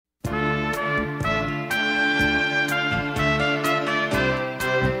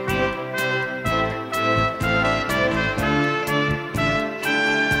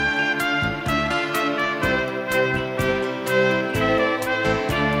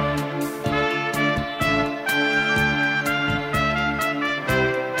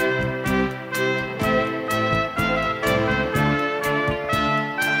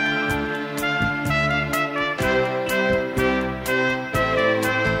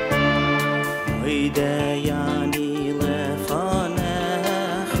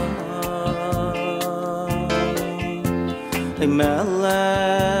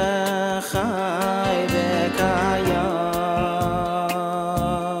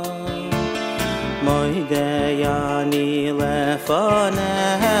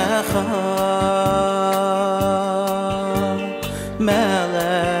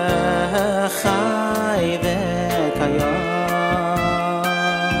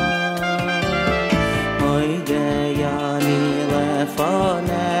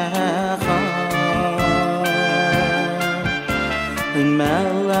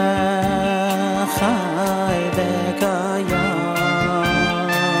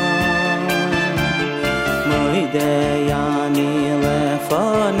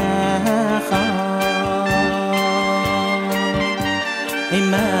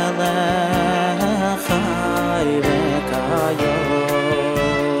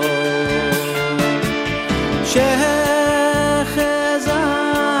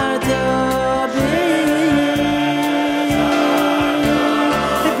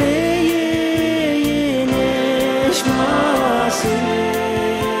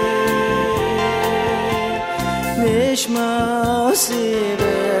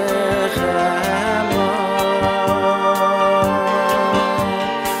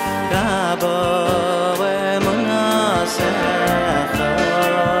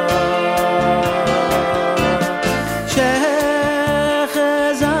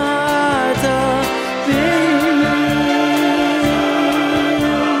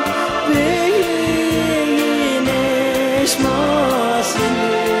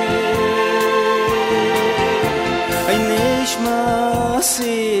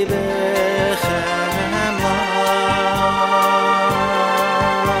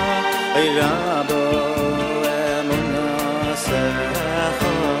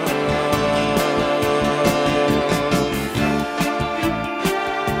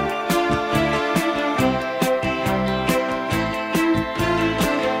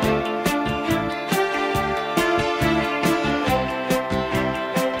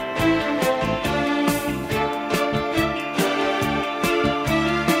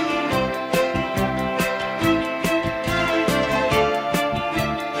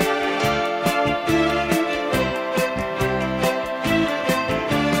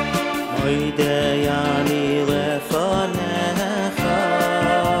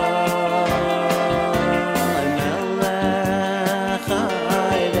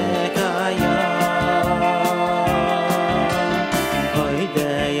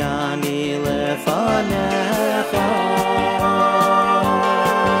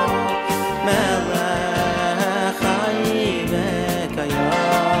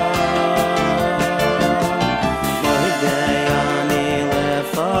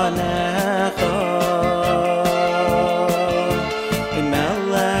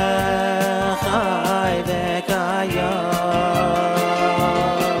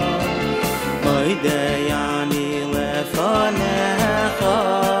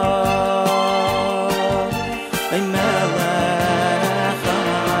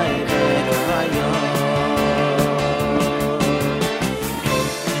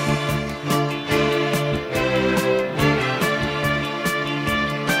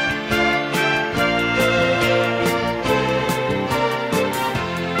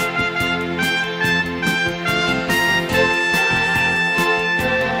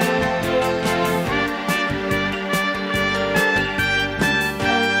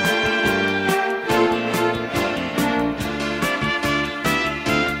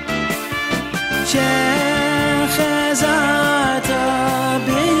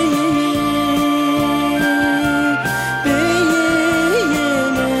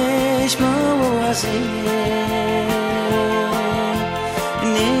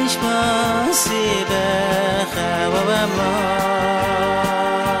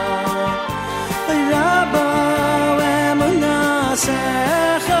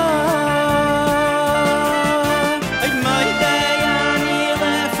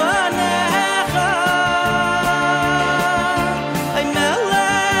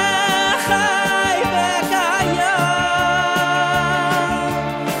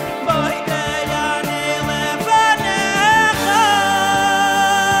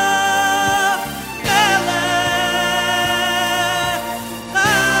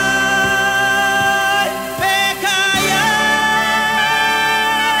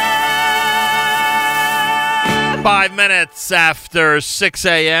After 6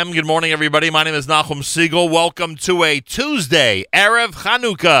 a.m. Good morning, everybody. My name is Nachum Siegel. Welcome to a Tuesday, Erev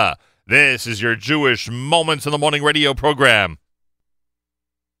Chanukah. This is your Jewish Moments in the Morning radio program.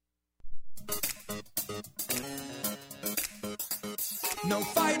 No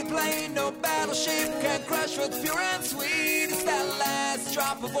fighter plane, no battleship can crush what's pure and sweet. It's that last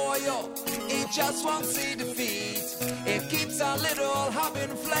drop of oil, it just won't see defeat. It keeps our little hub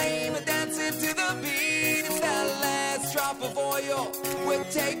in flame and dancing to the beat. It's that last drop of oil, we'll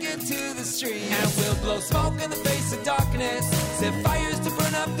take it to the street. And we'll blow smoke in the face of darkness, set fires to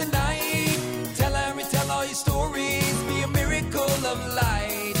burn up the night. Tell and retell all your stories, be a miracle of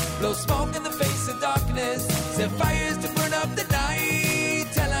light. Blow smoke in the face of darkness, set fires to burn up the night.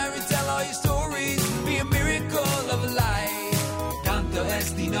 Tell and retell all your stories, be a miracle of light. Canto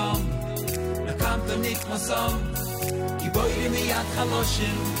es dinom, no canto nikmasom. Giboyri miyad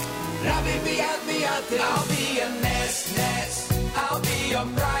chaloshim, Rabbi miyad miyad. I'll be a nest, I'll be your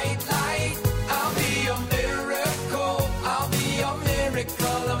bright light. I'll be your miracle, I'll be your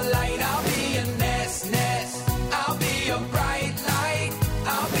miracle of light. I'll be a nest, I'll be your bright light.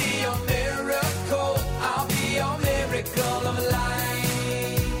 I'll be your miracle, I'll be your miracle of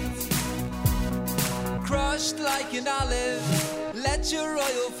light. Crushed like an olive, let your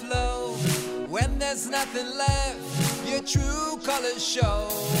oil flow. When there's nothing left, your true colors show.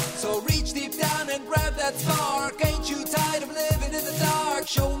 So reach deep down and grab that spark. Ain't you tired of living in the dark?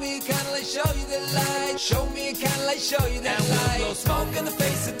 Show me a candle, I show you the light. Show me a candle, I show you that light. We'll blow smoke in the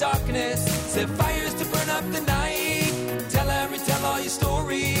face of darkness, set fires to burn up the night. Tell and retell all your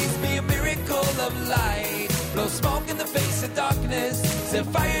stories, be a miracle of light. Blow smoke in the face of darkness, set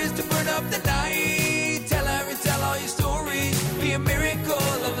fires to burn up the night. Tell and retell all your stories, be a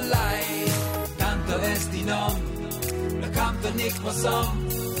miracle of light. Canto es dinom, no canto nikmasom.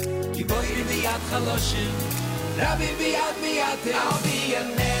 Giboyri miyad chaloshim, Rabbi miyad miyad. I'll be a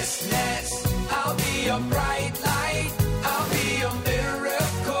nest, I'll be your bright light. I'll be your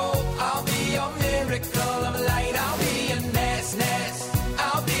miracle, I'll be your miracle of light. I'll be a nest,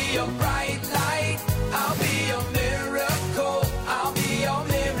 I'll be your bright light. I'll be your miracle, I'll be your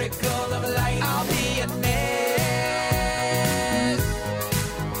miracle of light. I'll be a nest,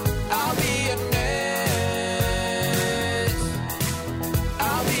 I'll be a nest,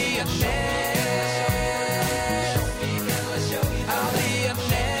 I'll be a nest, I'll be a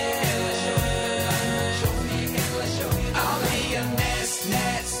nest, I'll be a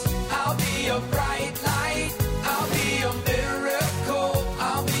nest, I'll be your bright light. I'll be your miracle,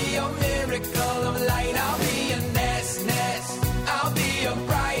 I'll be your miracle of light. I'll be a nest, I'll be your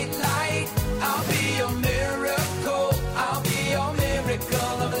bright light. I'll be your miracle, I'll be your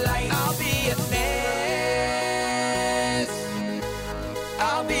miracle of light. I'll be a nest,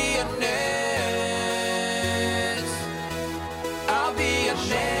 I'll be a nest, I'll be a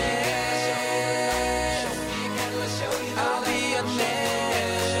nest, I'll be a nest,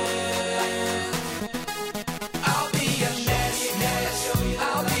 I'll be a nest,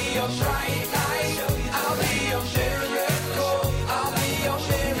 I'll be your bright light. I'll be your miracle, I'll be your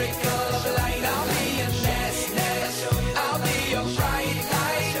miracle of light. I'll be a nest, I'll be your bright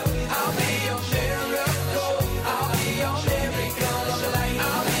light. I'll be your miracle, I'll be your miracle of light.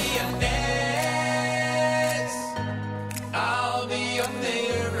 I'll be a nest, I'll be your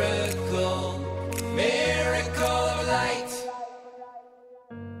miracle, miracle of light.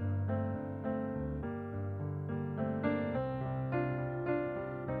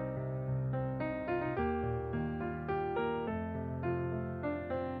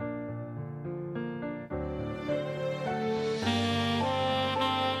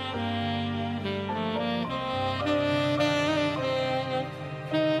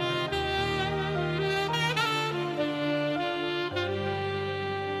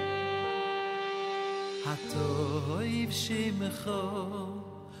 Hatoiv shemecho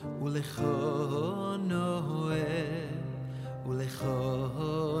ulecho noeh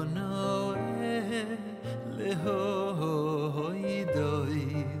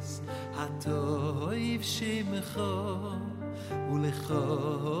lehoidois. Hatoiv shemecho ulecho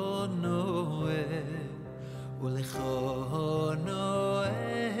noeh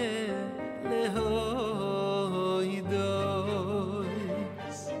lehoidois.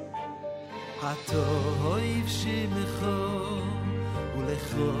 Hatoiv shemecho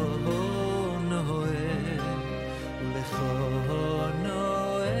ulecho noeh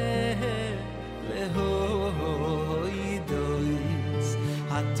lehoidois.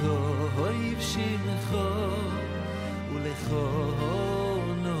 Hatoiv shemecho ulecho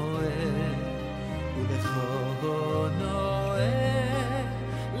noeh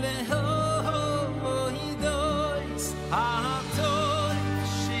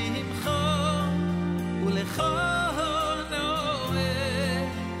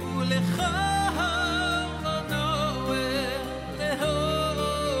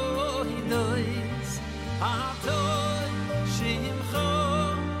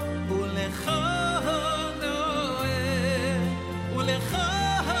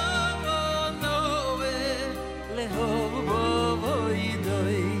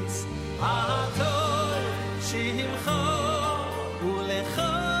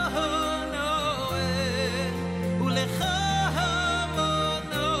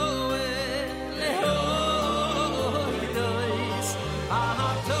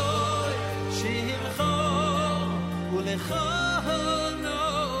Lecha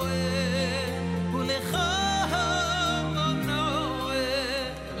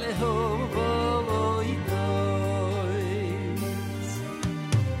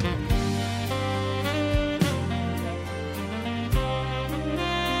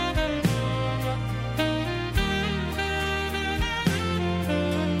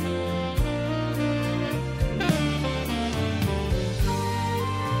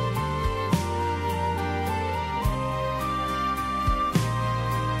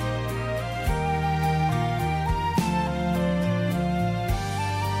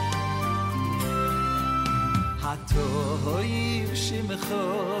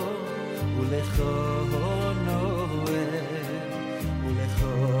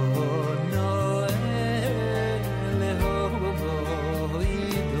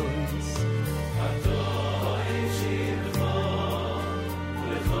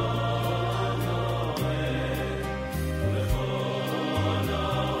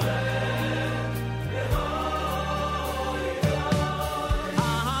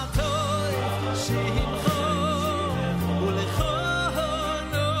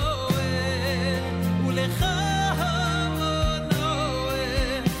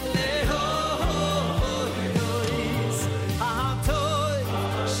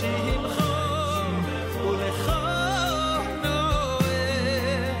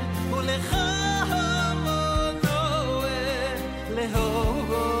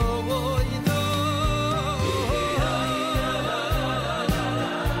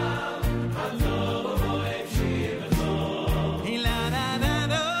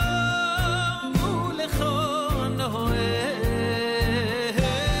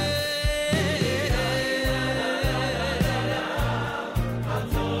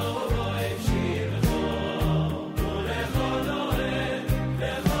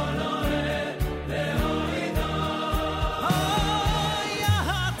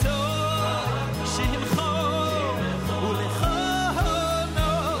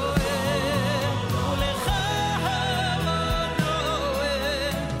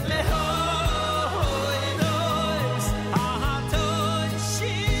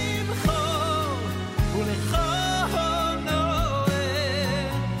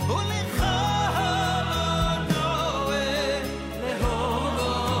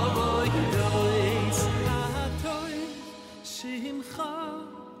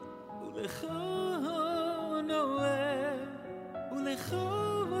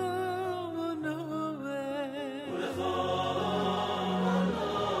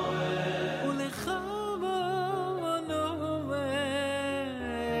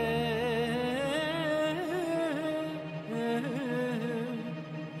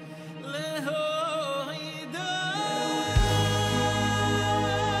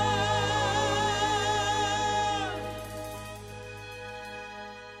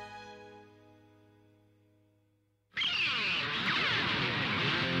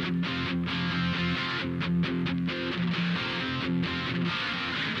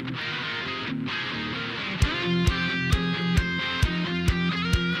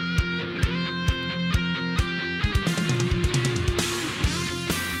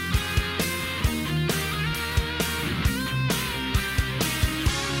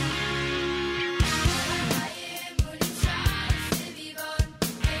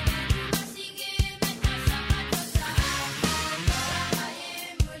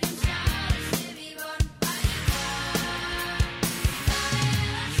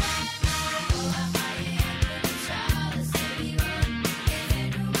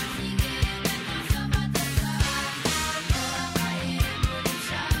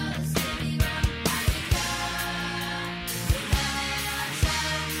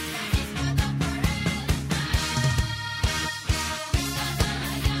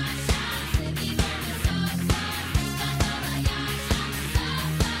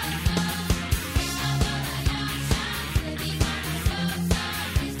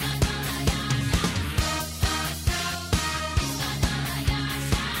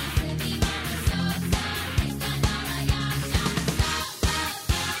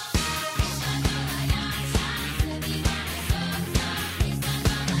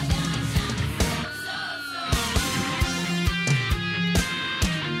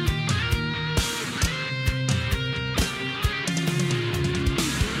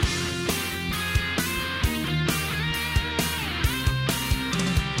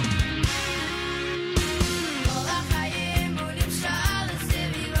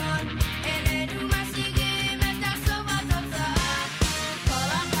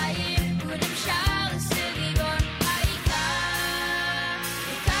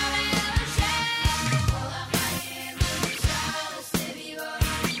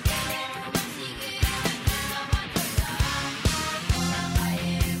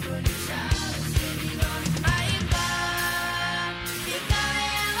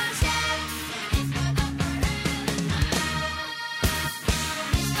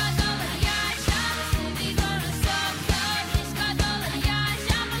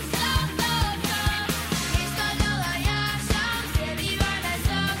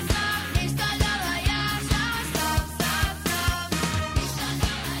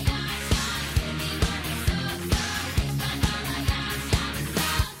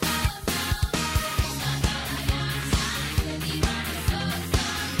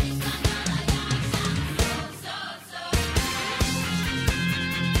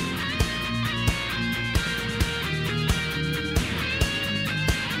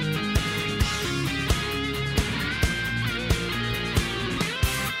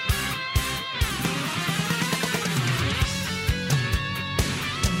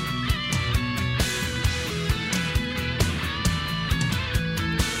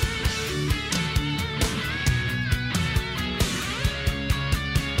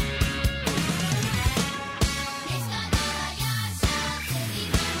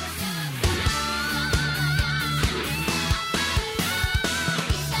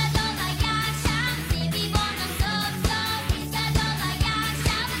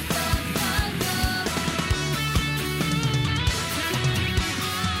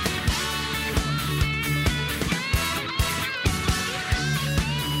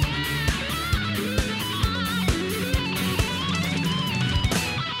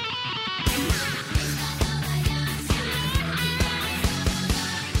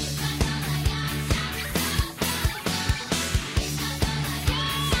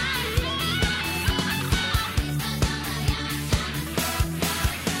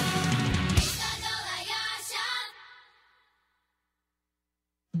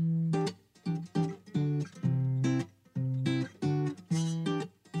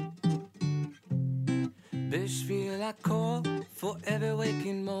Bishvil HaKol for every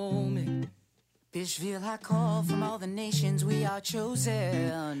waking moment. Bishvil HaKol from all the nations we are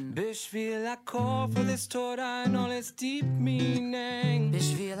chosen. Bishvil HaKol for this Torah and all its deep meaning.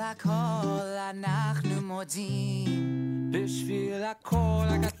 Bishvil HaKol anachnu modim. Bishvil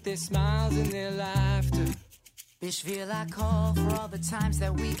HaKol I got their smiles and their laughter. Bishvil HaKol for all the times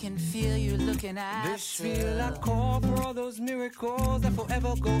that we can feel you looking after. Bishvil HaKol for all those miracles that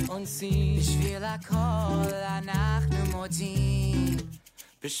forever go unseen. Bishvil HaKol anachnu modim.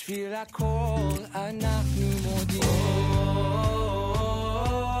 Bishvil HaKol anachnu modim.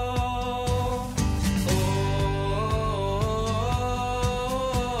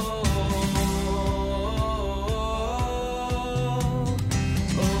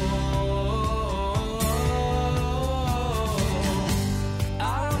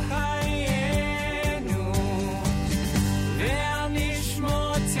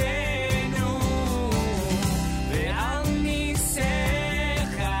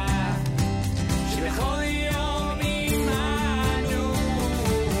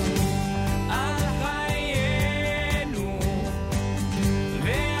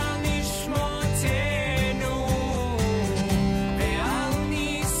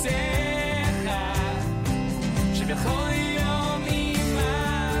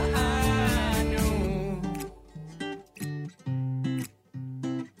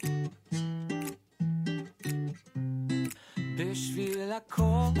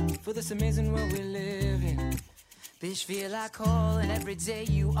 For this amazing world we live in. Bishvil HaKol, and every day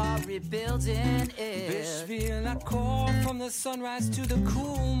you are rebuilding it. Bishvil HaKol, from the sunrise to the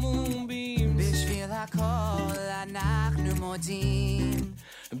cool moonbeams. Bishvil HaKol, anachnu modim.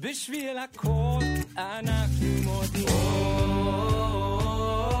 Bishvil HaKol, anachnu modim.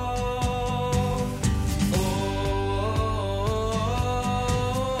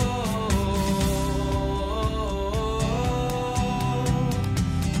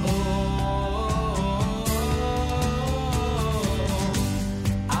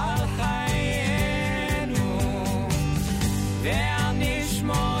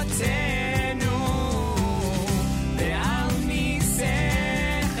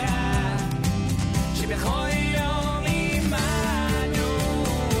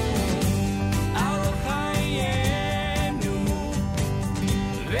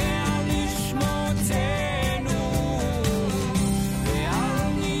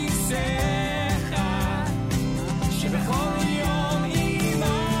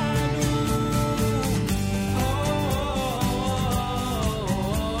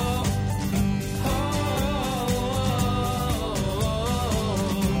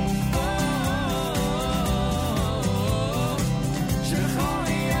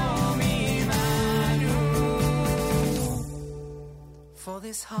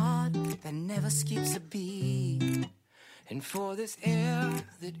 This heart that never skips a beat, and for this air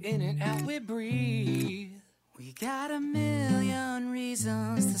that in and out we breathe, we got a million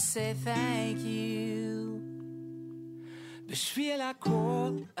reasons to say thank you. Bishvil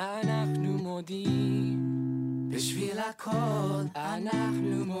HaKol anachnu modim. Bishvil HaKol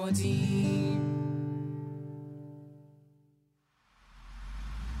anachnu modim.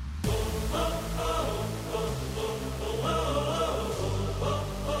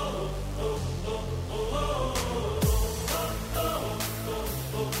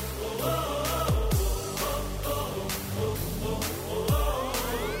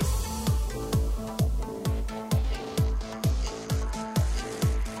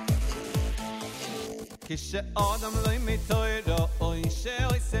 כשאדם לא מתוירו אוי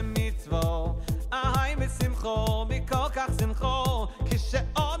שעושה מצוו אהי בשמחו מכל כך שמחו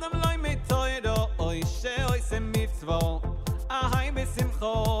כשאדם לא מתוירו אוי שעושה מצוו אהי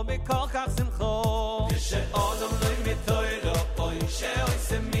בשמחו מכל כך שמחו כשאדם לא מתוירו אוי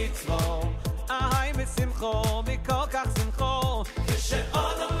שעושה מצוו אהי בשמחו מכל כך שמחו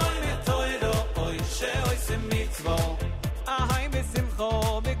כשאדם לא מתוירו אוי שעושה מצוו אהי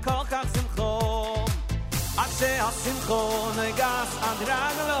בשמחו מכל כך שמחו שהשמחו נגס עד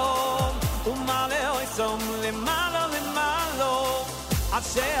רגלו ומעלה אויסום למעלה למעלה עד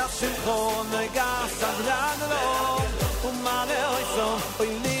שהשמחו נגס עד רגלו ומעלה אויסום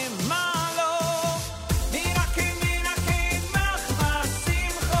אוי למעלה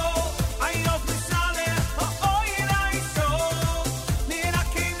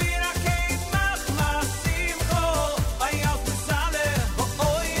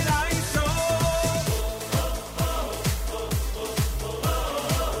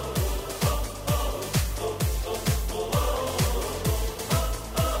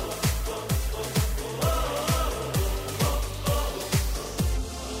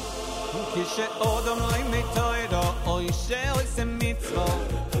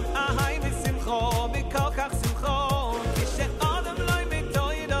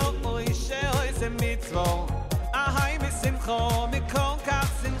simcho mikol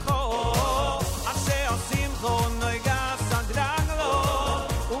kach simcho asher simcho noigas adraglo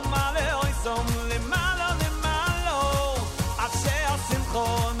umale oisom lemalo lemalo asher simcho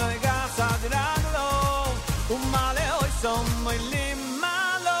noigas adraglo umale oisom lemalo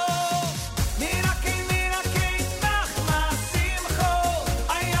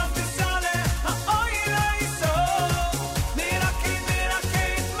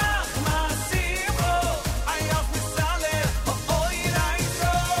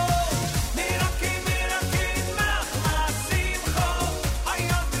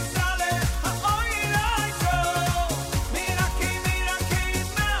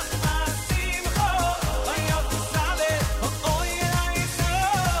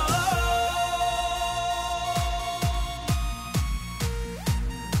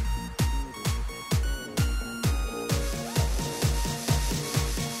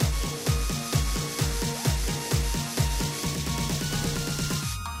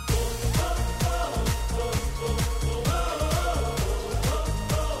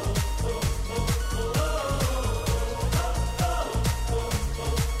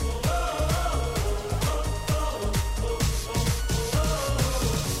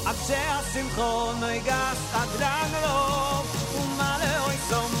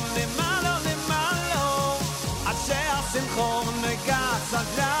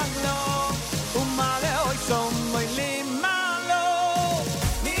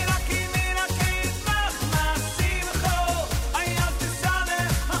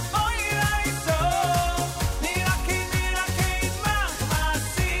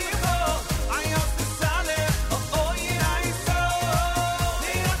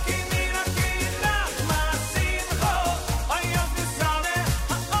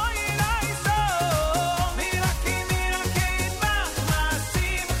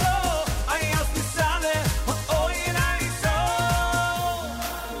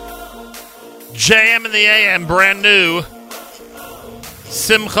JM in the AM, brand new.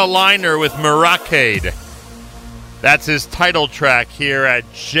 Simcha Liner with YACHAD. That's his title track here at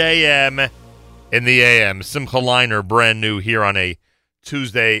JM in the AM. Simcha Liner, brand new here on a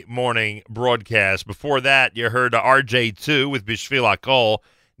Tuesday morning broadcast. Before that, you heard RJ2 with Bishvil HaKol.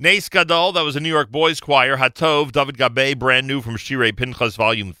 Nes Gadol, that was a New York Boys Choir. Hatov, David Gabay, brand new from Shirei Pinchas,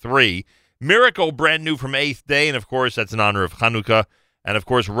 Volume 3. Miracle, brand new from 8th Day, and of course, that's in honor of Chanukah. And, of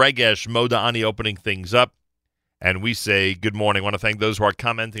course, Regesh Moda'ani opening things up. And we say good morning. I want to thank those who are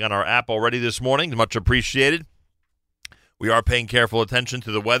commenting on our app already this morning. Much appreciated. We are paying careful attention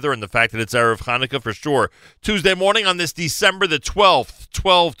to the weather and the fact that it's Erev Chanukah for sure. Tuesday morning on this December the 12th,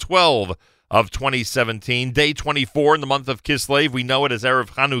 12/12 of 2017, day 24 in the month of Kislev. We know it as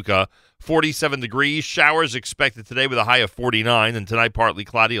Erev Chanukah, 47 degrees. Showers expected today with a high of 49, and tonight partly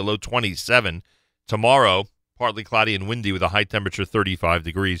cloudy, a low 27. Tomorrow, partly cloudy and windy with a high temperature 35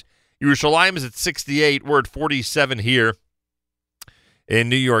 degrees. Yerushalayim is at 68. We're at 47 here in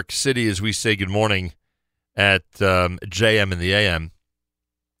New York City as we say good morning at JM in the AM.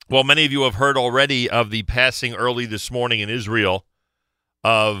 Well, many of you have heard already of the passing early this morning in Israel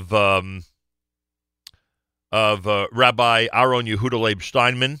of Rabbi Aaron Yehuda Leib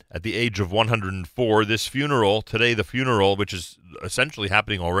Steinman at the age of 104. This funeral, today the funeral, which is essentially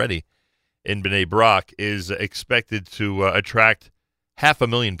happening already in Bnei Brak, is expected to attract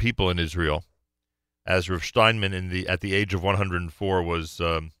 500,000 people in Israel, as Rav Steinman at the age of 104 was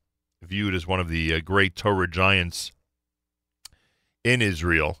viewed as one of the great Torah giants in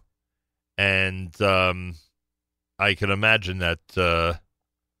Israel. And I can imagine that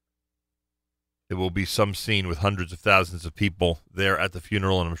it will be some scene with hundreds of thousands of people there at the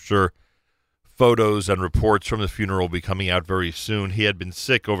funeral, and I'm sure photos and reports from the funeral will be coming out very soon. He had been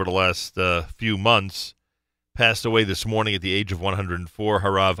sick over the last few months, passed away this morning at the age of 104,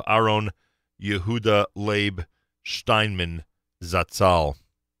 Harav Aaron Yehuda Leib Steinman Zatzal.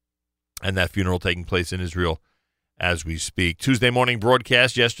 And that funeral taking place in Israel as we speak. Tuesday morning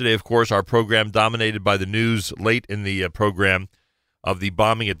broadcast. Yesterday, of course, our program dominated by the news late in the program of the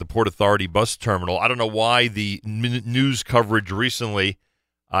bombing at the Port Authority bus terminal. I don't know why the news coverage recently,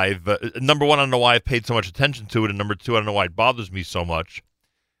 number one, I don't know why I've paid so much attention to it, and number two, I don't know why it bothers me so much.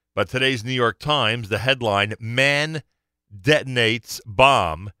 But today's New York Times, the headline, "Man detonates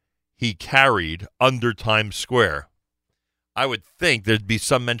bomb he carried under Times Square." I would think there'd be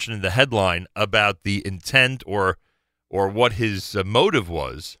some mention in the headline about the intent or what his motive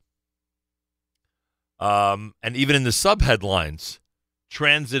was. And even in the sub-headlines,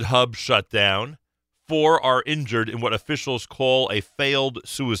 transit hub shut down, 4 are injured in what officials call a failed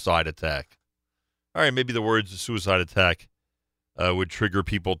suicide attack. All right, maybe the words suicide attack would trigger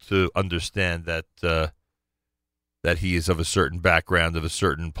people to understand that that he is of a certain background, of a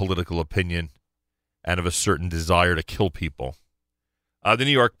certain political opinion, and of a certain desire to kill people. The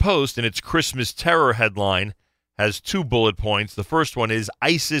New York Post, in its Christmas terror headline, has 2 bullet points. The first one is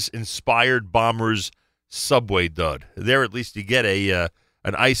ISIS-inspired bombers subway dud. There, at least, you get an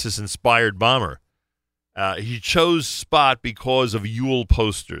ISIS-inspired bomber. He chose Spot because of Yule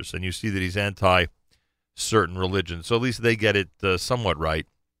posters, and you see that he's anti-certain religion. So at least they get it somewhat right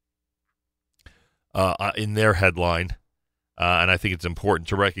in their headline. And I think it's important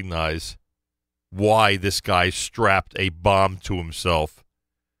to recognize why this guy strapped a bomb to himself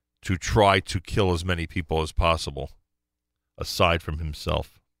to try to kill as many people as possible, aside from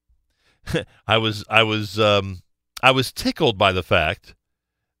himself. I was tickled by the fact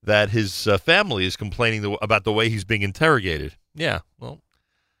that his family is complaining about the way he's being interrogated. Yeah, well,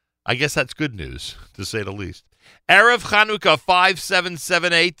 I guess that's good news, to say the least. Erev Chanukah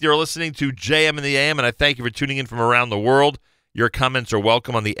 5778. You're listening to JM in the AM, and I thank you for tuning in from around the world. Your comments are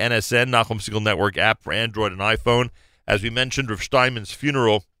welcome on the NSN, Nachum Segal Network app for Android and iPhone. As we mentioned, Rav Steinman's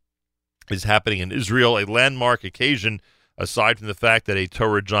funeral is happening in Israel, a landmark occasion, aside from the fact that a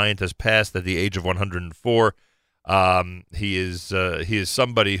Torah giant has passed at the age of 104. He is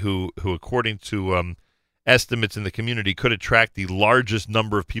somebody who according to estimates in the community, could attract the largest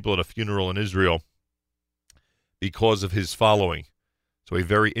number of people at a funeral in Israel because of his following. So a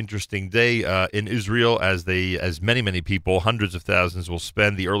very interesting day in Israel, as many people, hundreds of thousands, will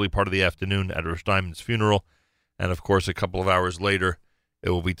spend the early part of the afternoon at Rosh Diamond's funeral. And, of course, a couple of hours later, it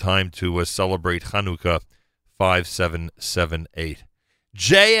will be time to celebrate Chanukah 5778.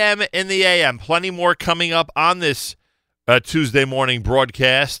 JM in the AM. Plenty more coming up on this Tuesday morning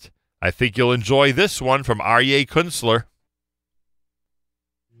broadcast. I think you'll enjoy this one from Aryeh Kunstler.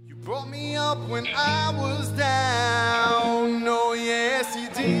 You brought me up when I was down. Oh, yes, you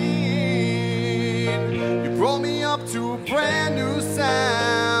did. You brought me up to a brand new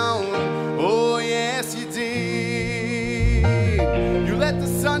sound. Oh, yes, you did. You let the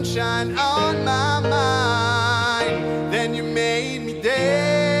sun shine on my mind. Then you made me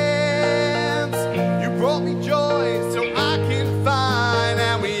dance. You brought me joy so I can find,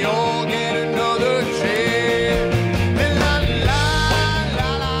 and we all get another chance. La la la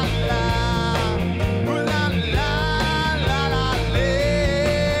la la, la la la la la,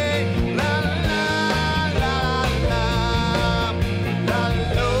 la la la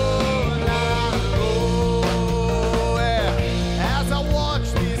la, as I watch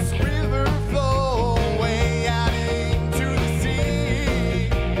this river flow way out into the sea,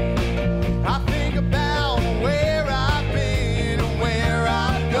 I think about where I've been and where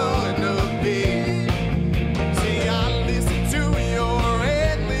I'm gonna be. See, I listen to your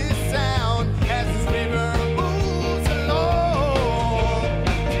endless sound as this river moves along.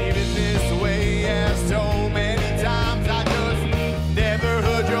 Even this way, as so many times I just never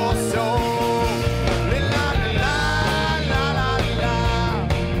heard your song. La la la la la la,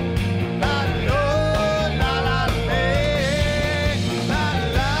 la la la la, la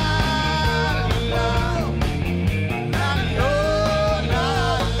la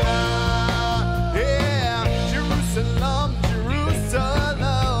la. Yeah, Jerusalem,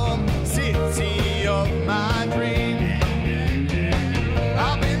 Jerusalem, city of my dream.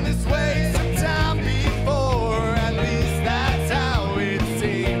 I've been this way sometime before, at least that's how it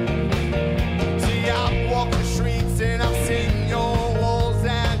seems. See, I've walked the streets and I've seen your walls,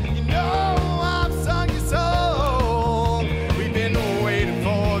 and you know I've sung your song. We've been waiting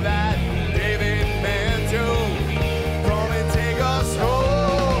for that David man to come and take us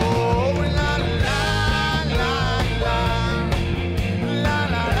home. La la la la, la la la la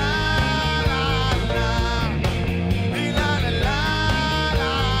la, la la la la la, la la la.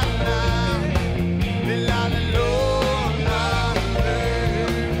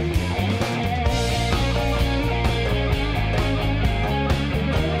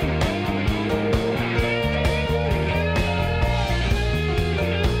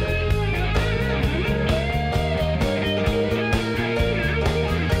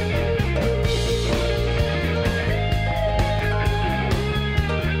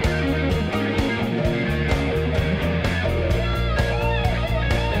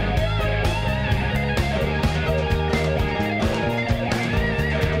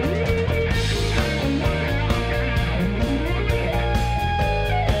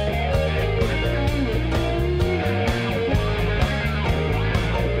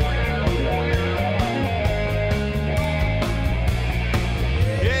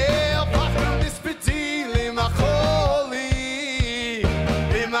 Yeah, Pastor Mispiti, Limacholi,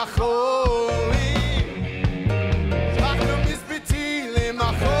 Limacholi. Pastor Mispiti,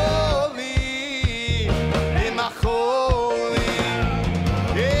 Limacholi, Limacholi.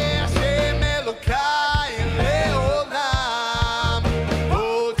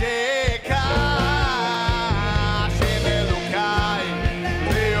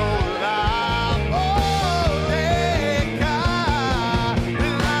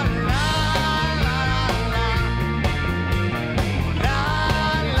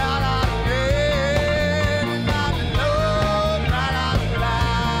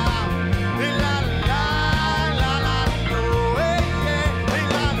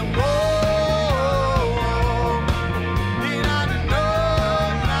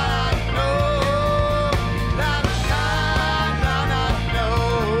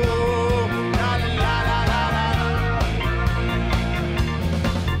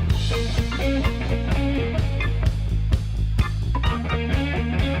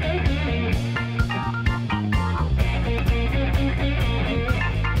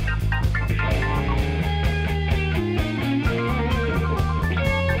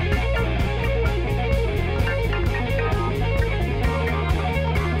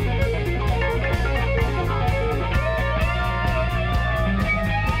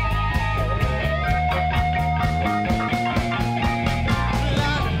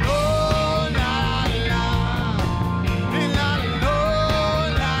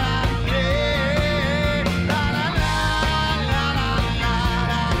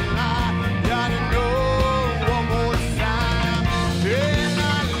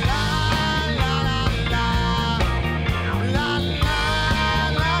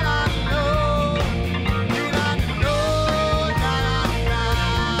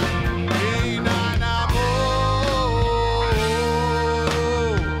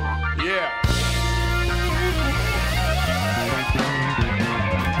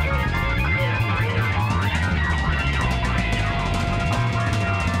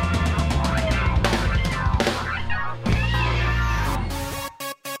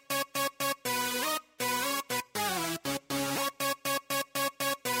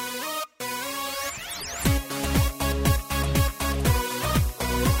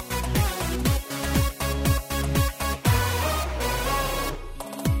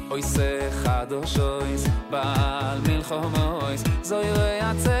 חדושויס בעל מלחומויס זוירי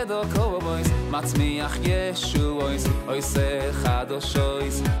הצדוק ובויס מצמיח ישועויס אויסה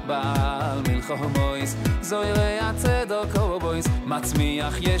חדושויס בעל מלחומויס זוירי הצדוק ובויס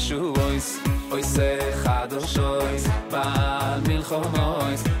מצמיח ישועויס אויסה חדושויס בעל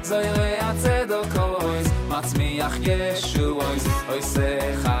מלחומויס זוירי הצדוק ובויס מצמיח ישועויס אויסה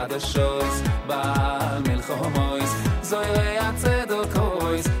חדושויס בעל מלחומויס זוירי הצדוק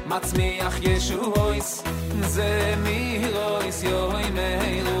ובויס מצמיח ישועויס זה מירויס יוי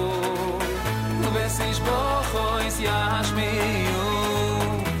מהירו וסיש בוחויס ישמיעו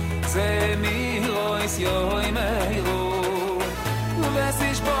זה מירויס יוי מהירו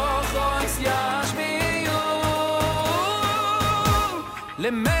וסיש בוחויס ישמיעו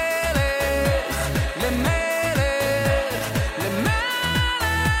למלך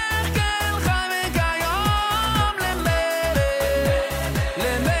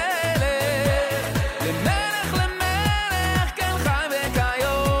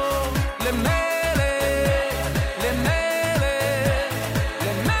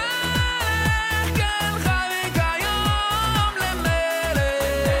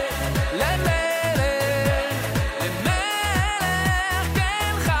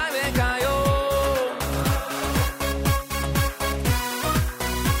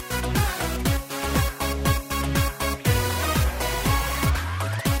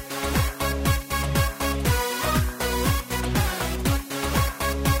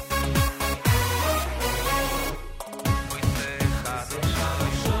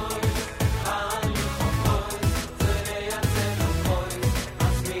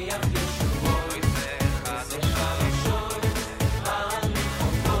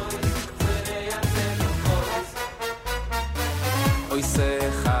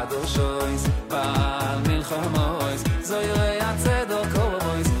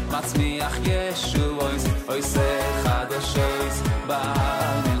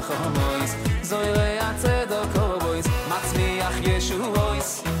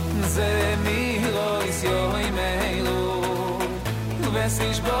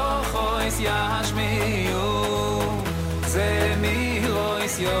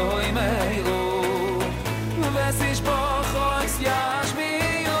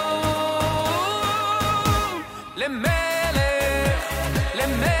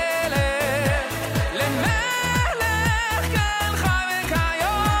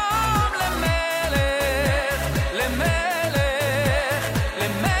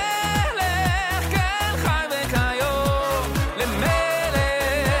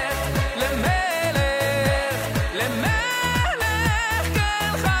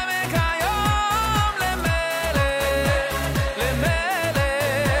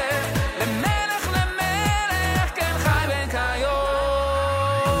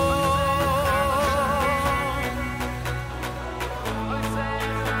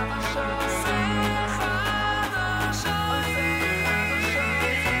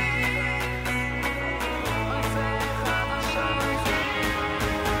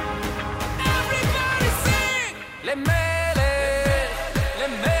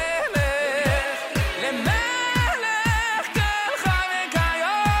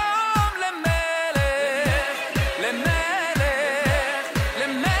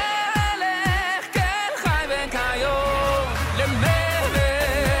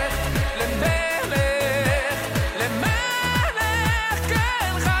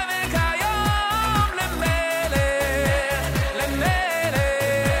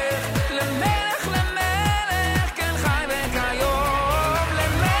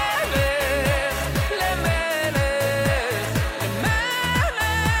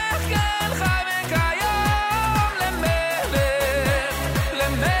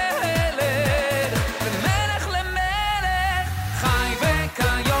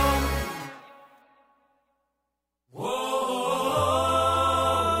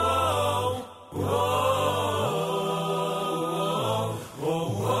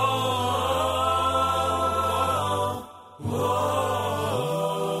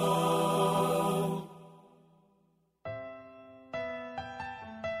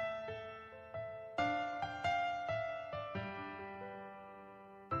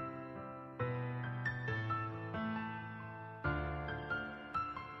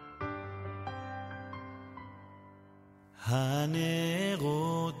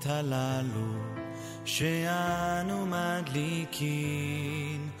הנרות הללו שאנו מדליקים,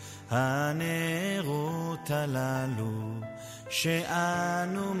 הנרות הללו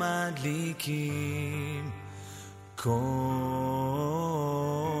שאנו מדליקים, קודשם,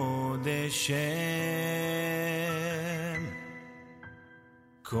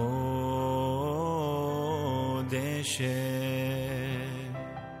 קודשם.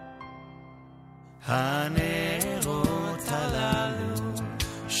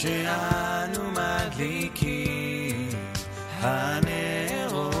 שאנו מדליקים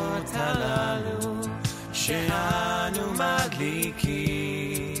הנרות הללו שאנו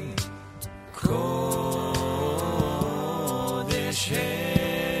מדליקים קודש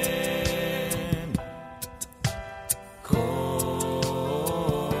הם קודש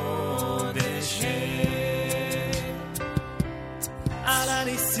הם על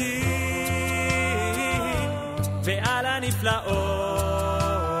הניסים ועל הנפלאות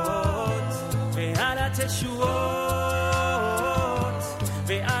ועל התשועות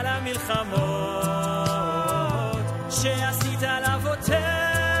ועל המלחמות שעשית לאבותינו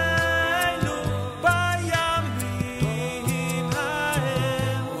בימים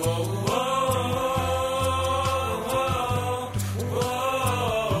ההם.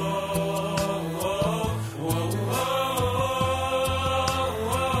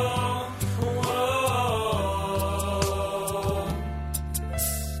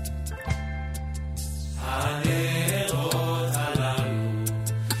 הנרות הללו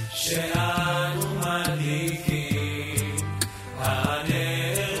שאנו מדליקים,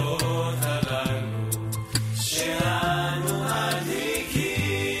 הנרות הללו שאנו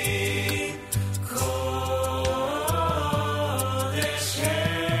מדליקים קודש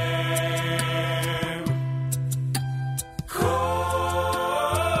הם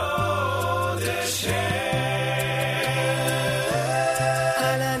קודש הם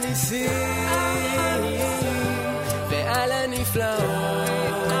על הניסים ועל הנפלאות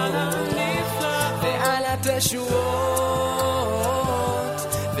ועל התשועות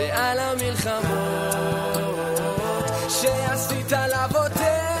ועל המלחמות שעשית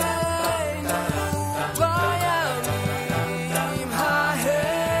לאבותינו בימים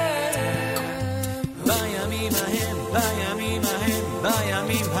ההם בימים ההם בימים ההם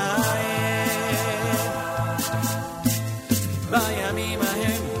בימים ההם בימים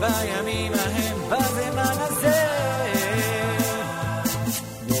ההם בימים ההם בזמן הזה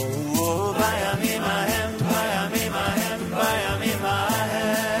בימים ההם בימים ההם בימים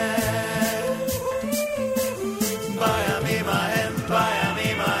ההם בימים ההם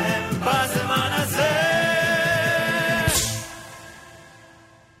בימים ההם בזמן הזה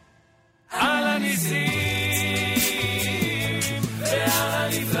על הניסים ועל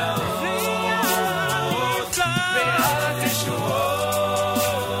הנפלאות ועל התשועות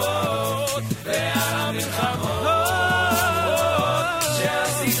ועל המלחמות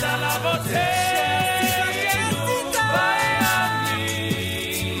שעשית לאבותינו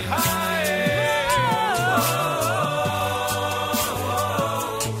בימים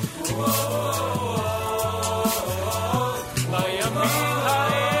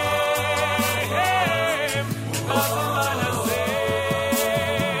ההם בזמן הזה.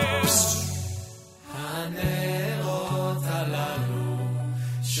 הנרות הללו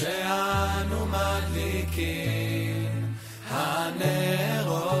שאנו מדליקים,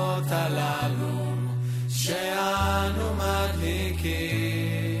 הנרות הללו שאנו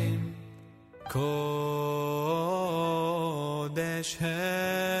מדליקים קודש הם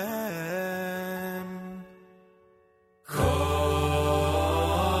קודש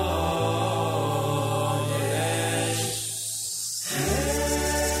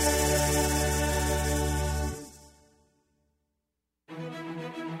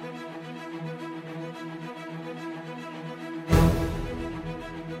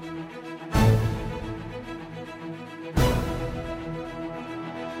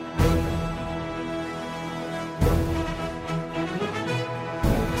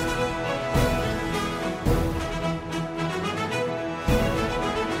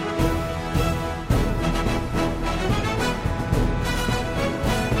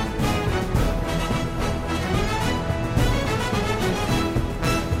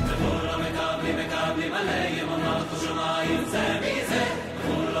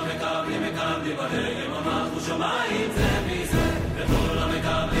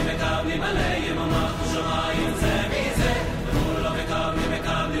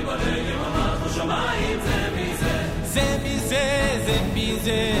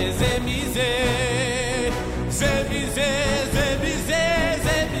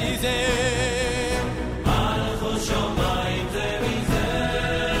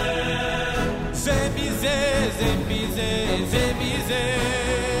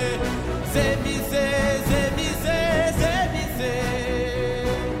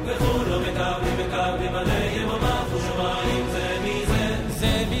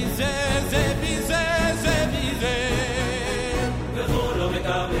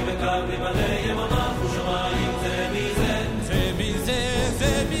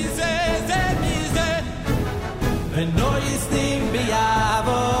זה מזה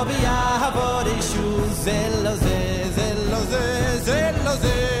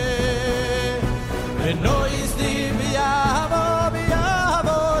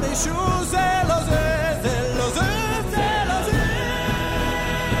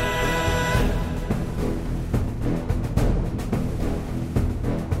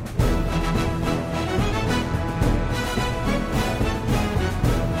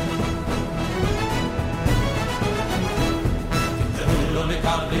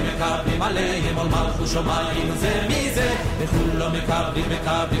עליהם על מלכות שמיים זה מי זה וכולם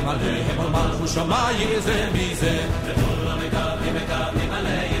מקבלים עליהם על מלכות שמיים זה מי זה וכולם מקבלים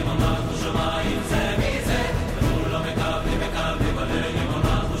עליהם על מלכות שמיים זה מי זה וכולם מקבלים עליהם על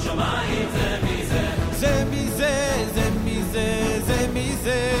מלכות שמיים זה מי זה זה מי זה זה מי זה זה מי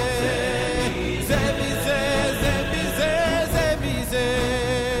זה זה מי זה זה מי זה זה מי זה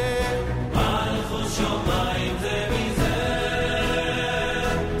מלכות שמיים זה מי זה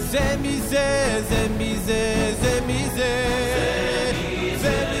זה מי זה זה מי זה זה מי זה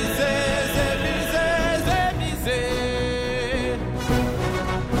זה מי זה זה מי זה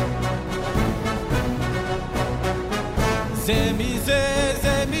זה מי זה זה מי זה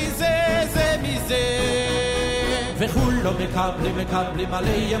זה מי זה זה מי זה וכולם מקבלים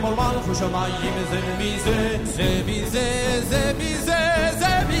עליהם על מלכות שמיים זה מי זה זה מי זה זה מי זה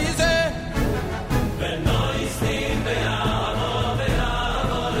זה מי זה ונויסטים ביעבו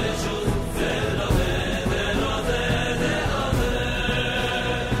ביעבו לשוס זה לא זה זה לא זה זה לא זה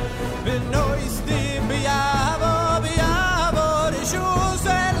ונויסטים ביעבו ביעבו לשוס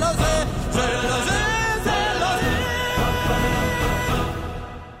זה לא זה זה לא זה זה לא זה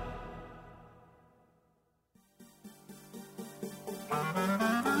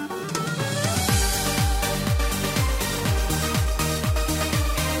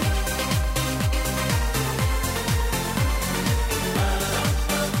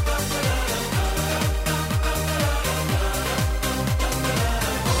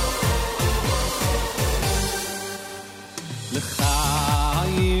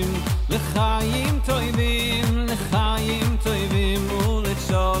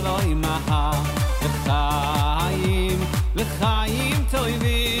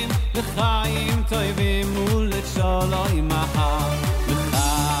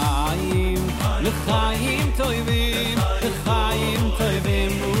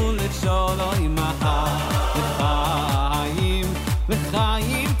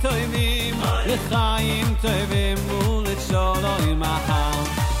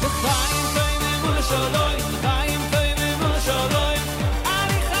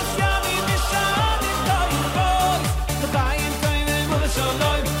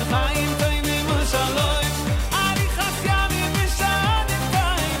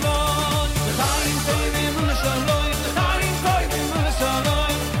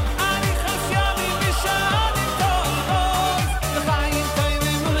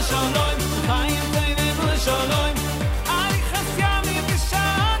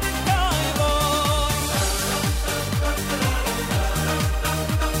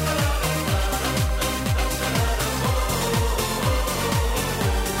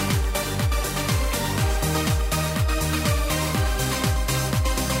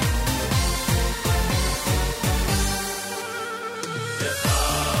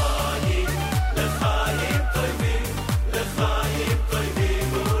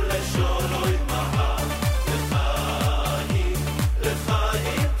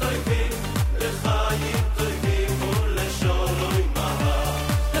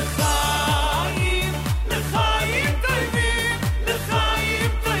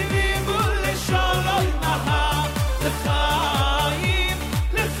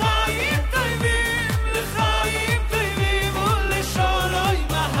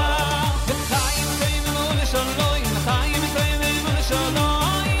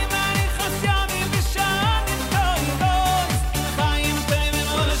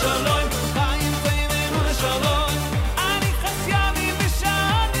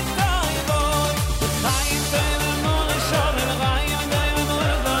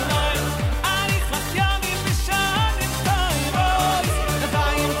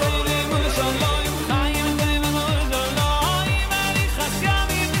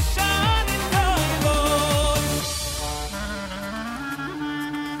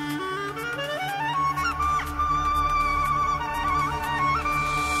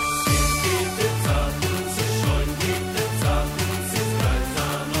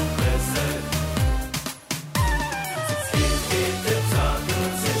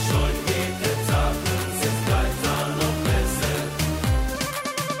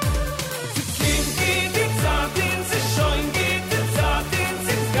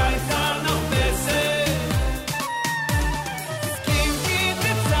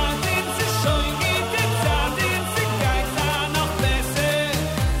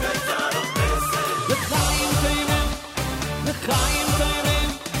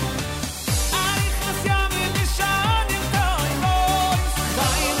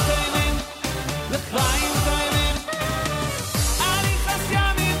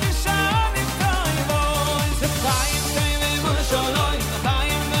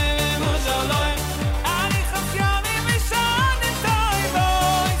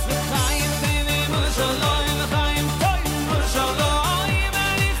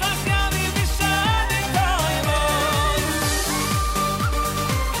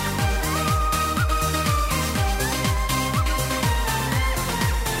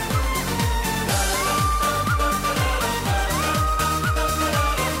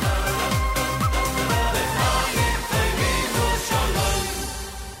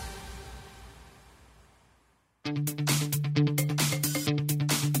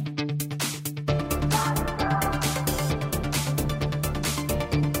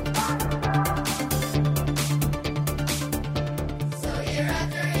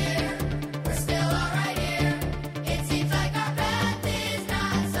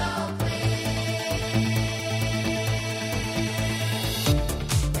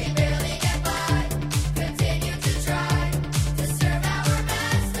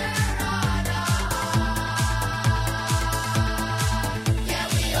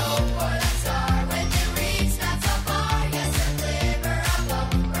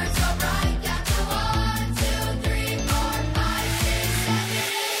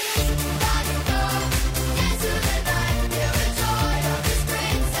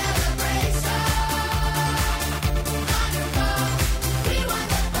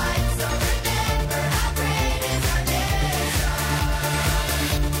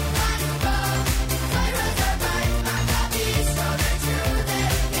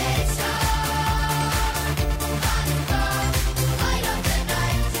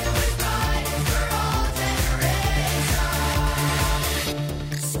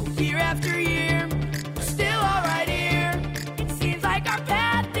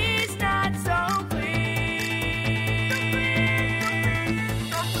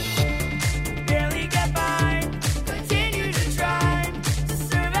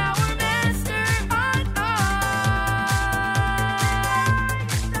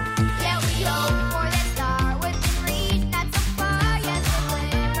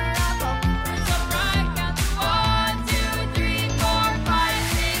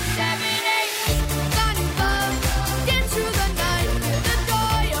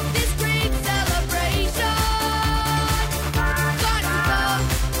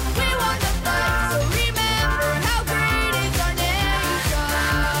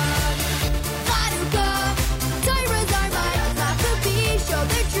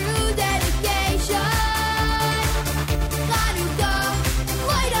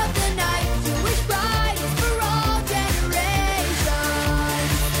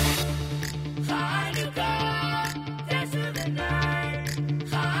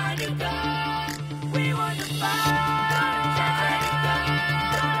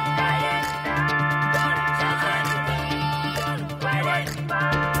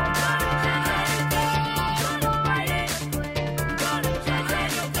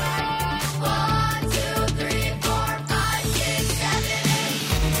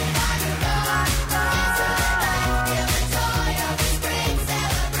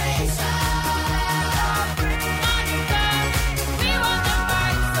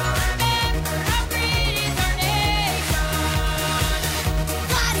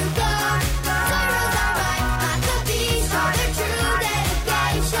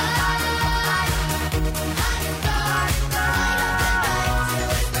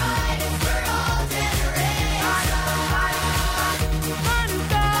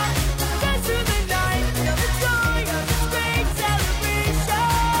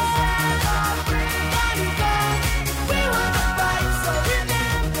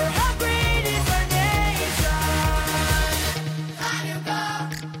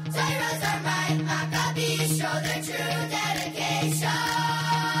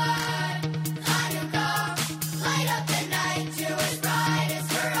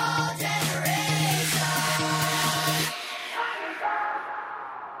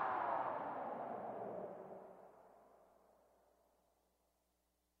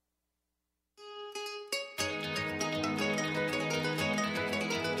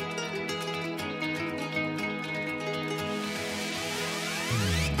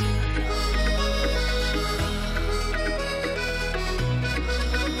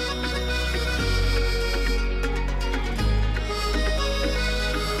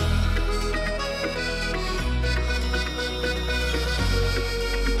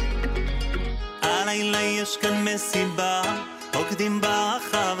יש כאן מסיבה, רוקדים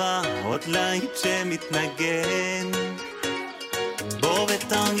ברחבה, עוד להיט שמתנגן. בוא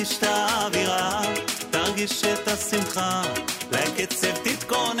ותרגיש את האווירה, תרגיש את השמחה, לקצב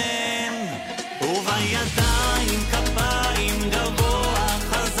תתכונן. ובידיים כפיים גבוה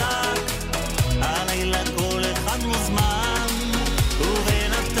חזק, הלילה כל אחד מוזמן,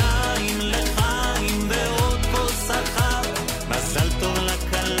 ובינתיים לחיים ועוד כוס אחת, מזל טוב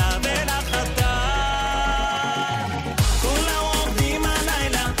לכלה ולחתן. כולם עובדים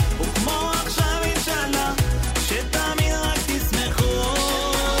הלילה, וכמו עכשיו אינשאללה, שתמיד רק תשמחו.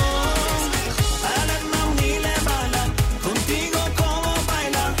 הלב ממריא למעלה, קונטיגו כמו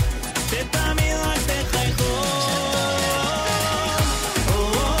ביילה, שתמיד רק תחייכו.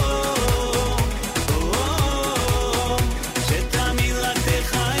 שתמיד רק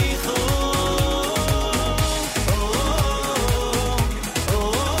תחייכו.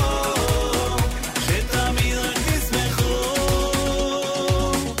 שתמיד רק תשמחו.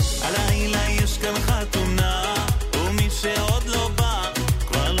 הלילה יש כאן חתונה, ומי שעוד לא בא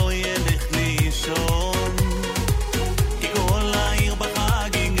כבר לא ילך לישון, כי כל העיר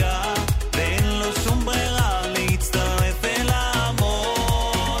בחגיגה ואין לו שום ברירה להצטרף אל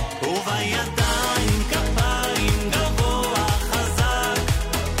ההמון. ובידיים כפיים גבוה חזק,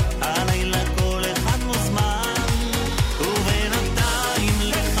 הלילה כל אחד מוזמן, ובינתיים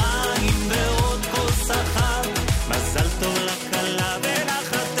לחיים ועוד כוס אחת, מזל טוב לכלה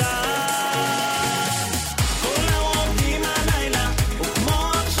ולחתן. כולם עובדים הלילה,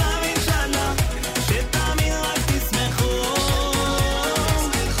 וכמו עכשיו אינשאללה, שתמיד רק תשמחו.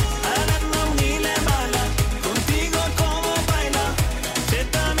 הלב ממריא למעלה, קונטיגו כמו ביילה,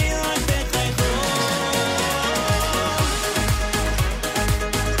 שתמיד רק תחייכו.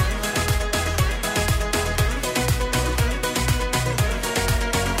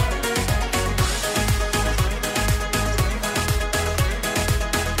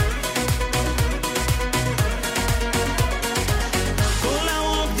 כולם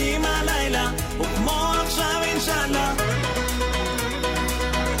עובדים הלילה, וכמו עכשיו אינשאללה,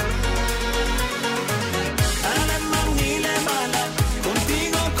 הלב ממריא למעלה,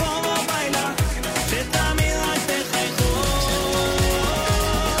 קונטיגו כמו ביילה, שתמיד רק תחייכו.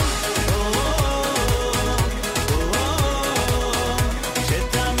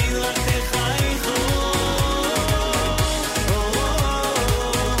 שתמיד רק תחייכו.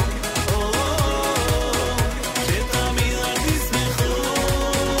 שתמיד רק תשמחו.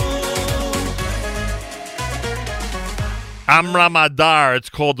 Amram Adar, it's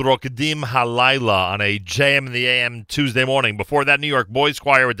called Rokdim Halayla on a JM in the AM Tuesday morning. Before that, New York Boys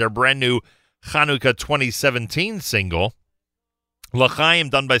Choir with their brand new Chanukah 2017 single. L'chaim,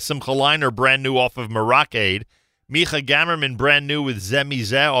 done by Simcha Leiner, brand new off of YACHAD. Micha Gamerman, brand new with Zemi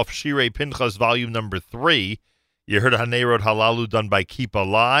Zeh off Shirei Pinchas, volume number 3. You heard Haneirot Halalu, done by Keep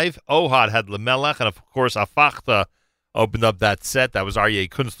Alive. Ohad had Lamelech, and of course, Afachta opened up that set. That was Aryeh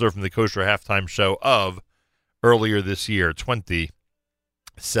Kunstler from the Kosher Halftime Show of earlier this year,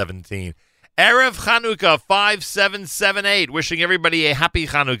 2017. Erev Chanukah 5778. Wishing everybody a happy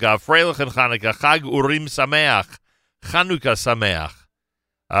Chanukah, Freilich and Chanukah, Chag Urim Sameach, Chanukah Sameach.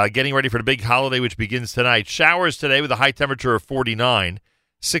 Getting ready for the big holiday which begins tonight. Showers today with a high temperature of 49,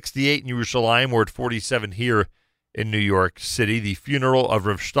 68 in Yerushalayim. We're at 47 here in New York City. The funeral of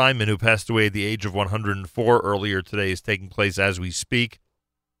Rav Steinman, who passed away at the age of 104 earlier today, is taking place as we speak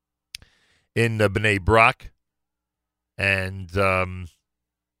in Bnei Brak. And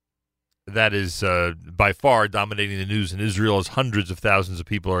that is by far dominating the news in Israel, as hundreds of thousands of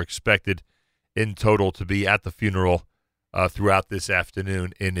people are expected in total to be at the funeral throughout this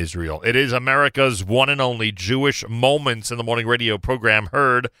afternoon in Israel. It is America's one and only Jewish Moments in the Morning radio program,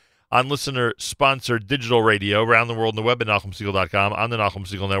 heard on listener-sponsored digital radio around the world on the web at NachumSegal.com, on the Nachum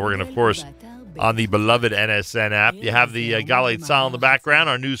Segal Network, and, of course, on the beloved NSN app. You have the Galei Tzahal in the background.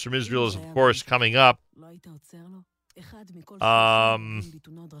 Our news from Israel is, of course, coming up.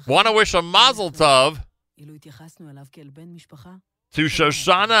 Want to wish a mazel tov to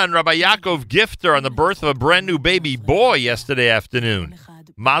Shoshana and Rabbi Yaakov Gifter on the birth of a brand new baby boy yesterday afternoon.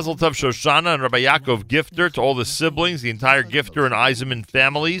 Mazel tov Shoshana and Rabbi Yaakov Gifter, to all the siblings, the entire Gifter and Eisenman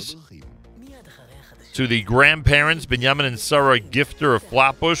families. To the grandparents, Binyamin and Sarah Gifter of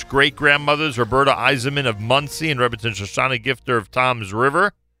Flatbush, great-grandmothers, Roberta Eisenman of Muncie and Rebbetzin Shoshana Gifter of Tom's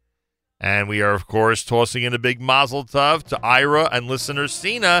River. And we are, of course, tossing in a big mazel tov to Ira and listener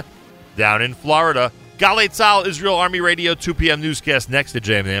Sina down in Florida. Galei Tzahal, Israel Army Radio, 2 p.m. newscast next to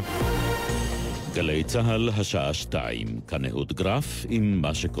JM. גלי צהל, השעה 2, כאן אהוד גרף עם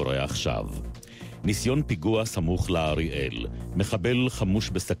מה שקורה עכשיו. ניסיון פיגוע סמוך לאריאל. מחבל חמוש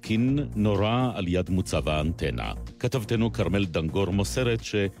בסכין נורה על יד מוצב האנטנה. כתבתנו קרמל דנגור מוסרת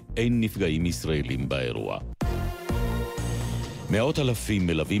שאין נפגעים ישראלים באירוע. מאות אלפים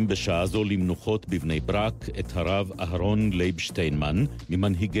מלווים בשעה זו למנוחות בבני ברק את הרב אהרון לייב שטיינמן,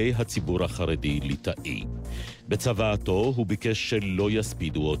 ממנהיגי הציבור החרדי ליטאי. בצוואתו הוא ביקש שלא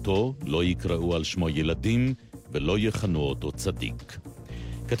יספידו אותו, לא יקראו על שמו ילדים ולא יכנו אותו צדיק.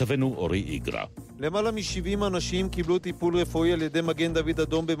 כתבנו אורי איגרה. למעלה מ-70 אנשים קיבלו טיפול רפואי על ידי מגן דוד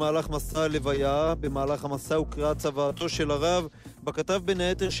אדום במהלך מסע הלוויה. במהלך המסע הוקרא צוואתו של הרב, בכתב בין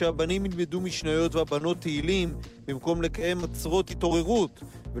היתר שהבנים ילמדו משניות והבנות תהילים במקום לקיים עצרות התעוררות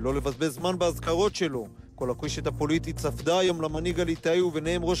ולא לבזבז זמן בהזכרות שלו. כל הקשת הפוליטית צפדה היום למנהיג הליטאי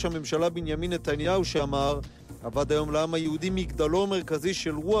וביניהם ראש הממשלה בנימין נתניהו שאמר: עבד היום לעם היהודי מגדלו מרכזי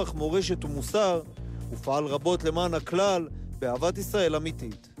של רוח, מורשת ומוסר, ופעל רבות למען הכלל באהבת ישראל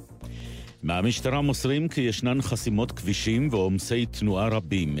אמיתית. מהמשטרה מוסרים כי ישנן חסימות כבישים ועומסי תנועה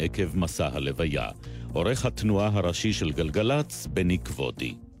רבים עקב מסע הלוויה. עורך התנועה הראשי של גלגלץ, בני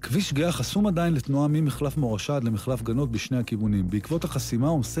כבודי. כביש גאה חסום עדיין לתנועה ממחלף מורשה עד למחלף גנות בשני הכיוונים. בעקבות החסימה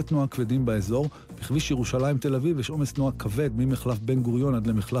עומסי תנועה כבדים באזור. בכביש ירושלים תל אביב יש עומס תנועה כבד ממחלף בן גוריון עד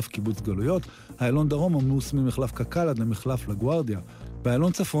למחלף קיבוץ גלויות. האלון דרום עמוס ממחלף קקל עד למחלף לגוארדיה.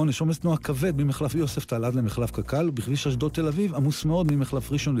 באלון צפון יש עומס תנועה כבד ממחלף יוסף תל עד למחלף קקל, ובכביש אשדוד תל אביב עמוס מאוד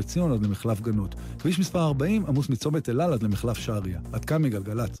ממחלף ראשון לציון עד למחלף גנות. כביש מספר 40 עמוס מצומת אילת עד למחלף שעריה. עד כאן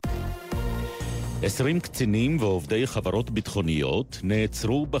מגלגלץ. 20 קצינים ועובדי חברות ביטחוניות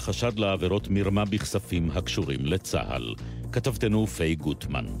נעצרו בחשד לעבירות מרמה בכספים הקשורים לצה"ל. כתבתנו פי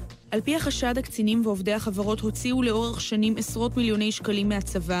גוטמן. על פי החשד, הקצינים ועובדי החברות הוציאו לאורך שנים עשרות מיליוני שקלים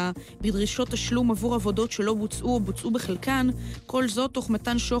מהצבא, בדרישות תשלום עבור עבודות שלא בוצעו או בוצעו בחלקן, כל זאת תוך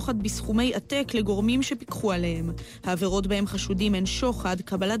מתן שוחד בסכומי עתק לגורמים שפיקחו עליהם. העבירות בהם חשודים הן שוחד,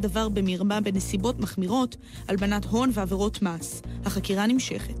 קבלת דבר במרמה בנסיבות מחמירות, הלבנת הון ועבירות מס. החקירה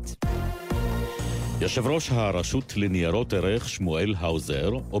נמשכת. יושב ראש הרשות לניירות ערך שמואל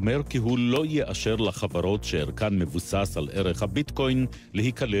האוזר אומר כי הוא לא יאשר לחברות שערכן מבוסס על ערך הביטקוין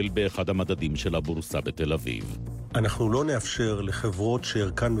להיכלל באחד המדדים של הבורסה בתל אביב. אנחנו לא נאפשר לחברות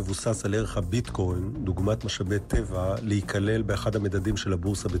שערכן מבוסס על ערך הביטקוין, דוגמת משאבי טבע, להיכלל באחד המדדים של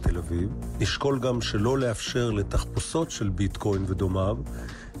הבורסה בתל אביב. נשקול גם שלא לאפשר לתחפושות של ביטקוין ודומיו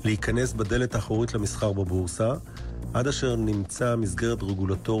להיכנס בדלת האחורית למסחר בבורסה, עד אשר נמצא מסגרת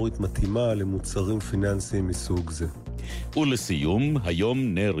רגולטורית מתאימה למוצרים פיננסיים מסוג זה. ולסיום,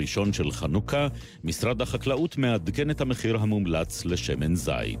 היום נר ראשון של חנוכה, משרד החקלאות מעדכן את המחיר המומלץ לשמן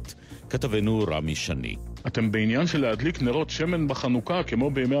זית. כתבנו רמי שני. אתם בעניין של להדליק נרות שמן בחנוכה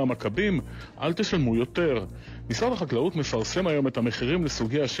כמו בימי המכבים? אל תשלמו יותר. משרד החקלאות מפרסם היום את המחירים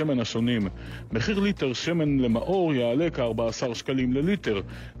לסוגי השמן השונים. מחיר ליטר שמן למאור יעלה כ-14 שקלים לליטר.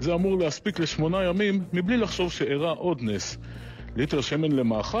 זה אמור להספיק ל8 ימים מבלי לחשוב שאירע עוד נס. ליטר שמן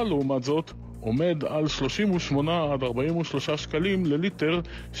למאכל לעומת זאת עומד על 38 עד 43 שקלים לליטר,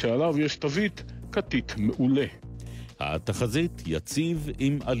 שעליו יש תווית כתית מעולה. התחזית יציב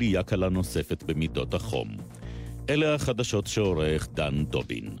עם עלייה קלה נוספת במידות החום. אלה החדשות שעורך דן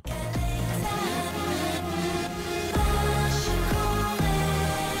דובין.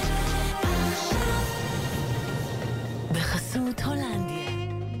 בחסות הולנדיה.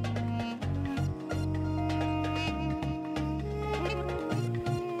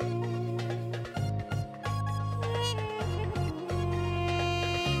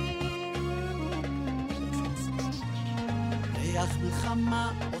 ריח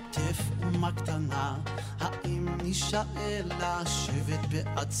מלחמה עוטף אומה קטנה, האם נשאל לשבת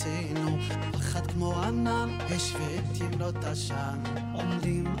בארצנו? פחד כמו ענן, השבטים לא תשן,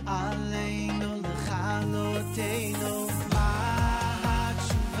 עומדים עלינו לכלותנו. מה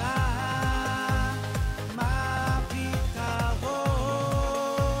התשובה? מה הפתרון?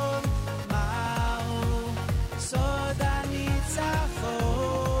 מהו סוד הניצחון?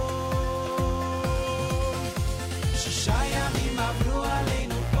 6 ימים עברו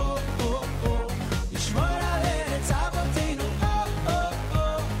עלינו, לשמור על ארץ אבותינו,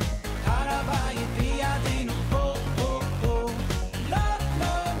 הר הבית בידינו, לא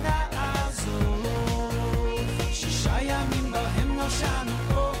נעזוב. 6 ימים בהם נושענו,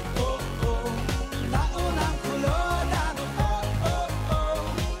 לעולם כולו הודענו,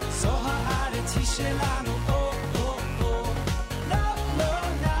 זו הארץ היא שלנו, לא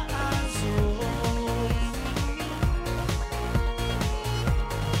נעזוב.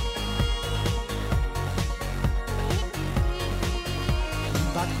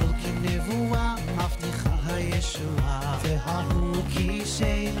 בת כל כנבואה מבטיחה הישועה, וההוא כי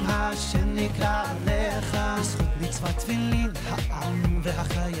שם השם נקרא עליך, בזכות מצוות תפילין העם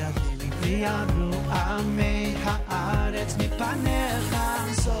והחיילים ויעברו עמי הארץ מפניך.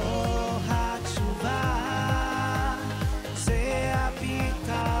 זו התשובה, זה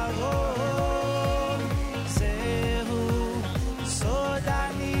הפתרון, זהו סוד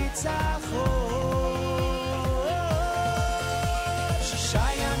הניצחון.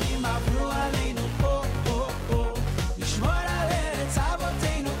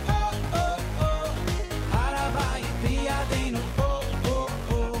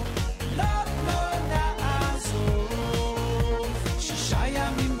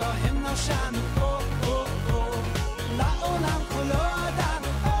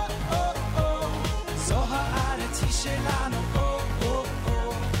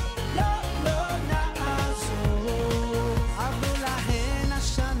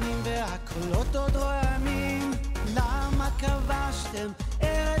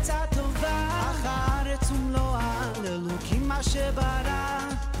 ארץ הטובה, אך הארץ ומלואה לאלוקים מה שברא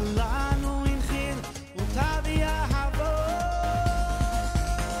לנו הנחיל אותה ויאהבו.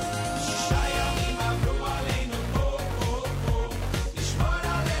 שישה ימים עברו עלינו לשמור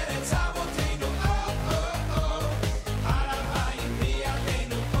על ארץ אבותינו, הר הבית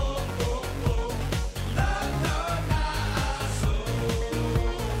בידינו, לא נעזוב.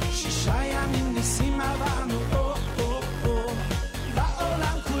 שישה ימים ניסים עברנו,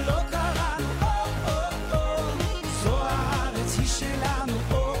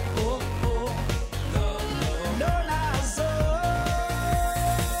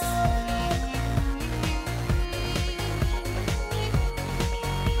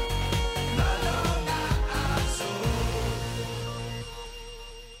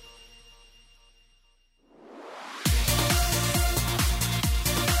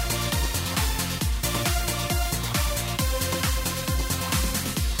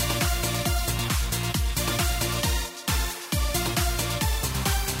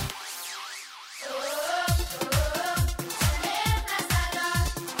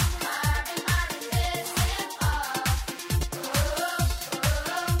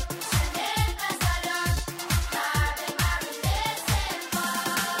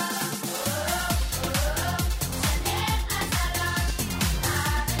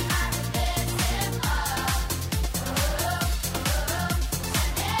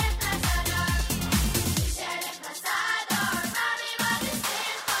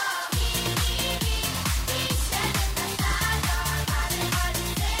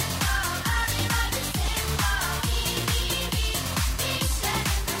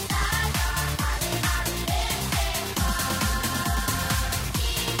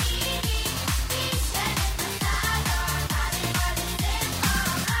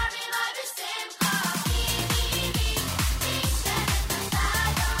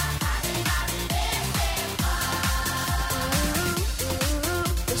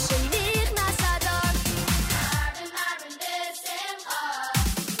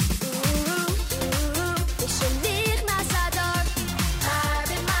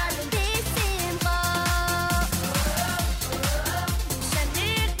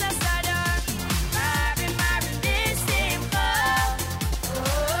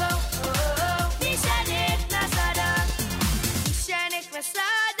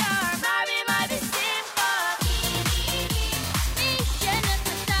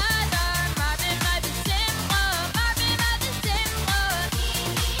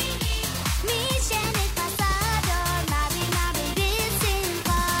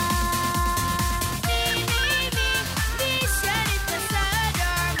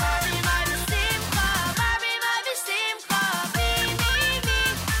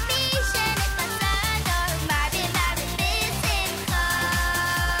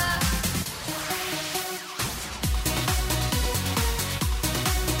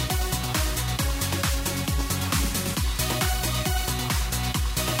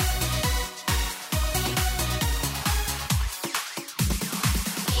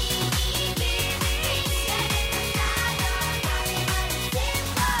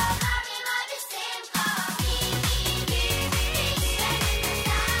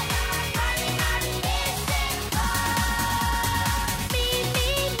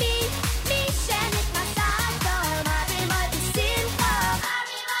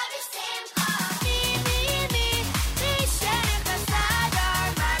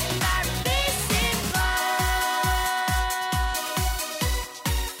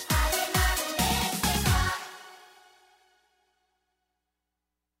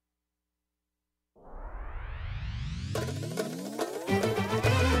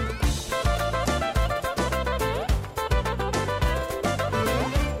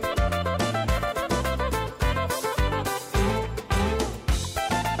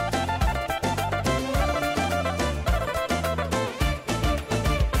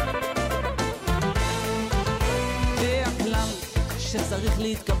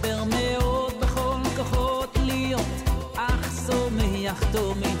 להתקבר מאוד בכל כוחות להיות אך סומך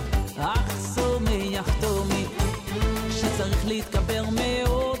תומי, אך סומך תומי, שצריך להתקבר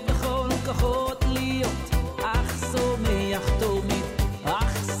מאוד בכל כוחות להיות אך סומך תומי,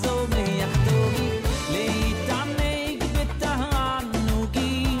 אך סומך תומי, להתענג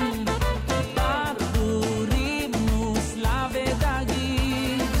בתענוגים ברבורים מוסלה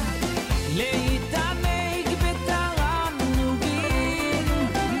ודגים, להתענג בתענוגים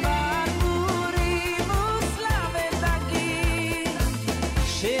ברבורים מוסלה ודגים,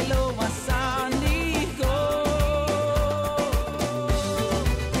 שלא עשני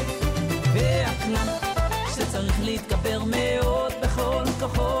שצריך להתקבר מאוד בכל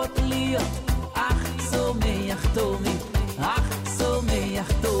כוחות להיות אך סומך תומי, אך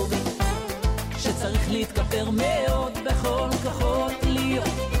סומך תומי, שצריך להתקבר מאוד בכל כוחות להיות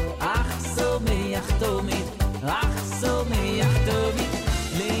אך סומך תומי, אך סומך תומי,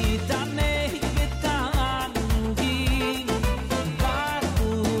 להתענג בתענוגים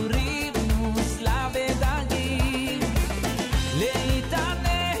ברבורים מוסלה ודגים, להתענג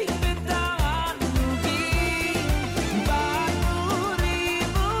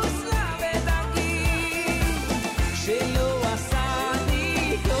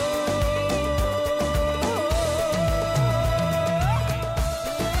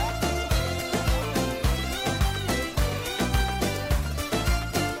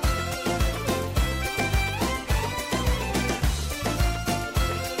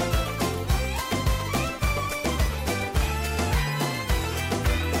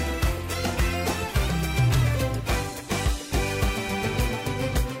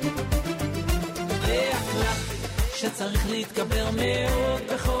שצריך להתקבר מאוד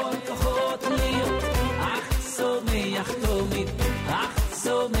בכל כוחות להיות אך סומך תומי, אך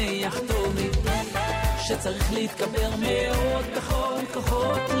סומך תומי, שצריך להתקבר מאוד בכל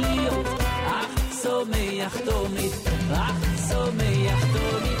כוחות להיות אך סומך תומי, אך סומך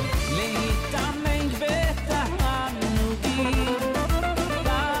תומי, להתענג בתענוגים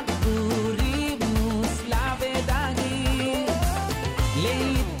ברבורים מוסלה ודגים,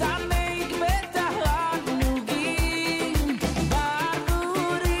 להתענג בתענוגים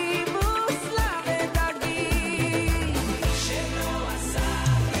ברבורים מוסלה ודגים, שלא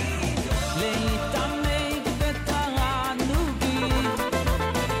עשני להתענג בתענוגים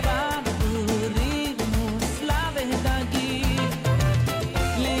ברבורים מוסלה ודגים,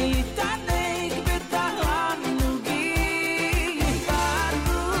 להתענג בתענוגים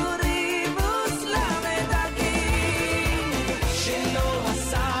ברבורים מוסלה ודגים, שלא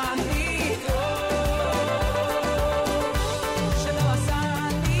עשני שלא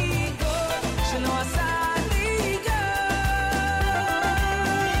עשני שלא עשני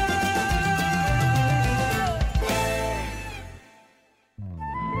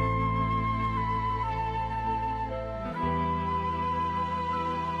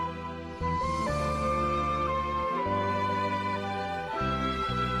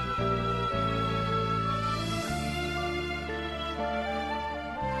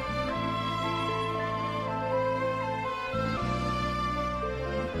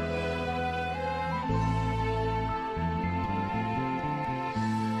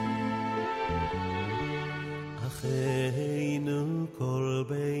אחינו כל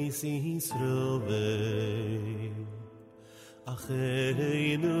בית ישראל,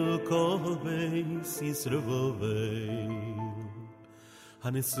 אחינו כל בית ישראל,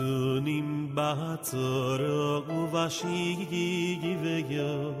 הנשונים בצרה ובשביה,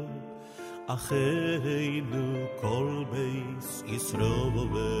 אחינו כל בית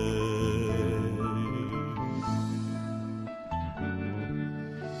ישראל.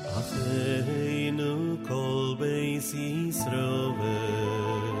 אחינו כל בית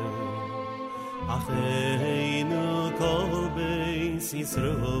ישראל, אחינו כל בית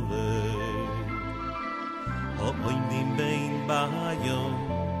ישראל, עומדים בין ביום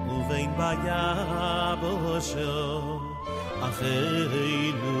ובין ביבשה,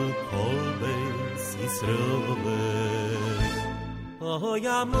 אחינו כל בית ישראל. אוי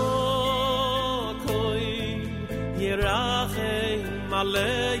עמוקוי ירחם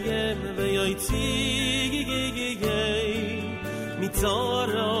עליהם ויוציא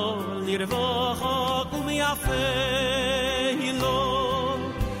מצרה לרווחה ומיפילו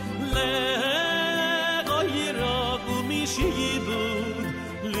לגוירה ומשעבוד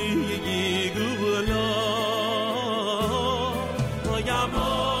לגאולה. אוי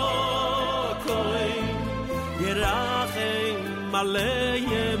עמוקוי ירחם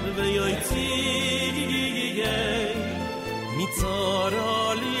עליהם ויוציא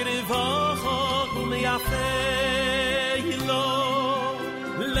מצרה לרווחה ומיפילו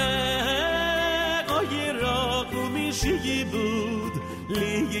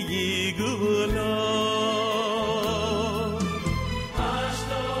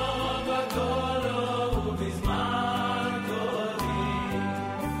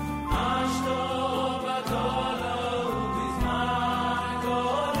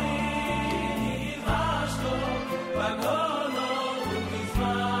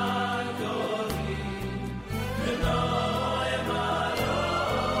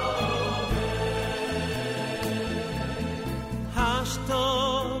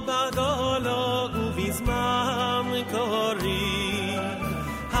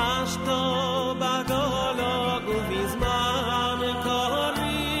Hashto bagolo uvizman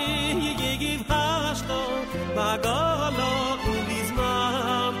kori yigiv hashto bagolo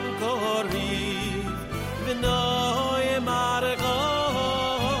uvizman kori v'noy margo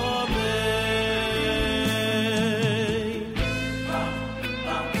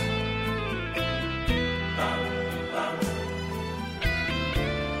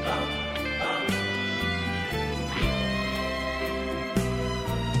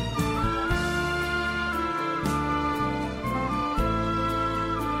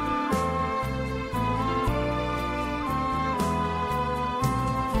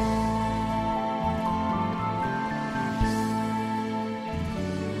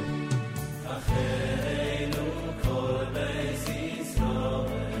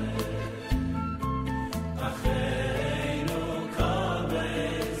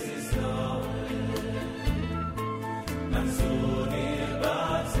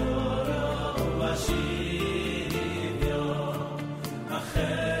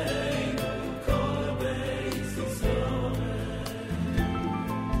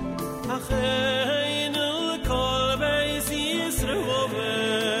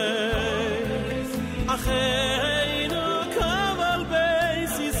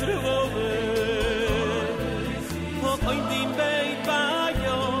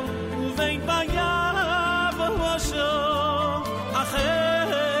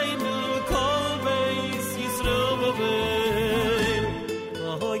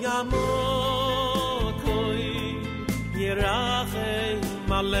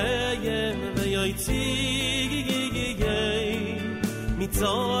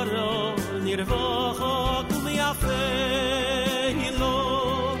Mitzoro nirvocho kumiyafeilo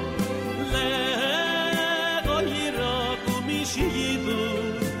Lego yiro kumishiyibu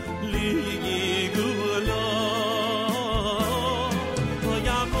ligigulo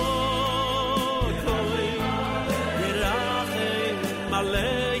Oyamo koi yirache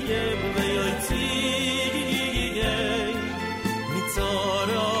maleyem veyotzigigigigay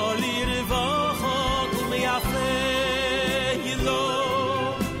Mitzoro nirvocho kumiyafeilo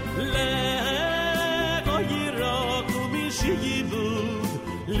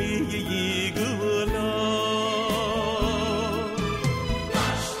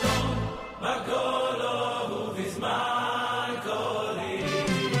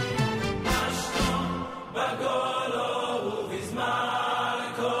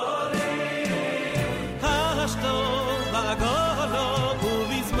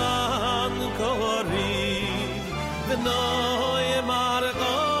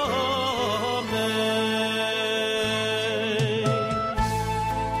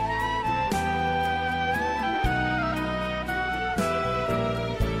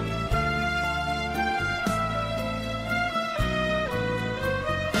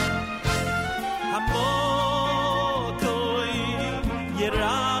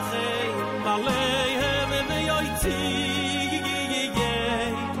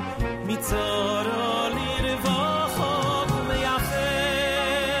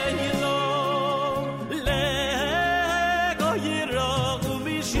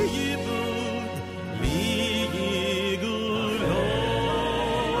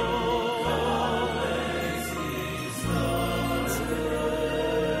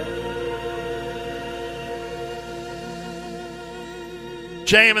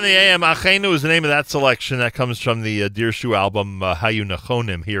JM in the AM, Achenu is the name of that selection. That comes from the Dirshu album, Hayu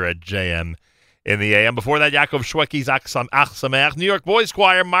Nachonim, here at JM in the AM. Before that, Yaakov Shwekey's Ach Sameach. New York Boys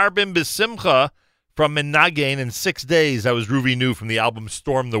Choir, Marbim B'Simcha from Menagain in 6 days. That was Ruvi New from the album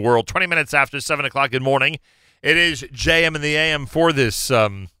Storm the World. 20 minutes after 7 o'clock in the morning. It is JM in the AM for this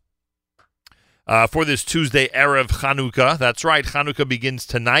Tuesday, Erev Chanukah. That's right, Chanukah begins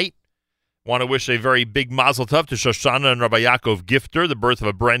tonight. Want to wish a very big mazel tov to Shoshana and Rabbi Yaakov Gifter, the birth of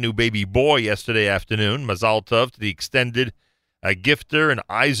a brand new baby boy yesterday afternoon. Mazal tov to the extended Gifter and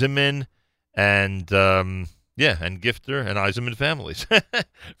Eisenman and Gifter and Eisenman families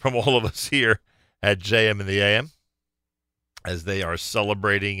from all of us here at JM in the AM as they are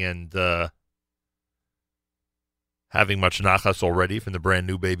celebrating and having much nachas already from the brand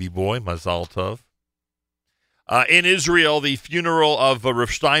new baby boy. Mazal tov. In Israel, the funeral of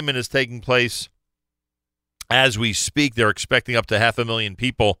Rav Steinman is taking place as we speak. They're expecting up to 500,000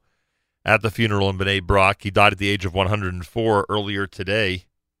 people at the funeral in Bnei Brak. He died at the age of 104 earlier today,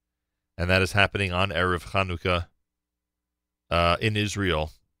 and that is happening on Erev Chanukah in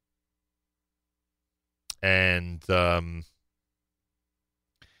Israel. And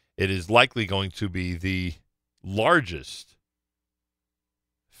it is likely going to be the largest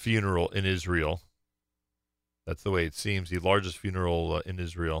funeral in Israel. That's the way it seems, the largest funeral in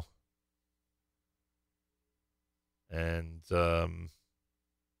Israel And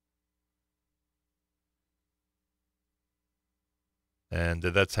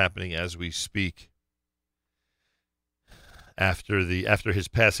that's happening as we speak. After his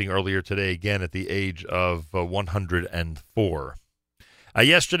passing earlier today, again at the age of 104.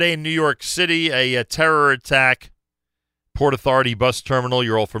 Yesterday in New York City, a terror attack, Port Authority bus terminal.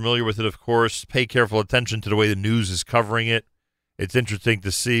 You're all familiar with it, of course. Pay careful attention to the way the news is covering it. It's interesting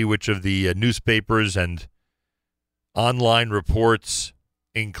to see which of the newspapers and online reports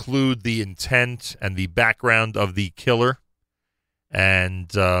include the intent and the background of the killer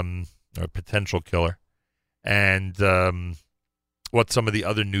and or potential killer, and what some of the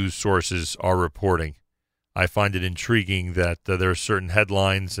other news sources are reporting. I find it intriguing that there are certain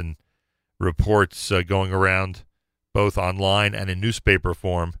headlines and reports going around both online and in newspaper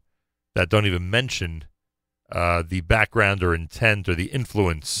form that don't even mention the background or intent or the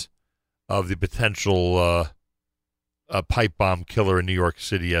influence of the potential pipe bomb killer in New York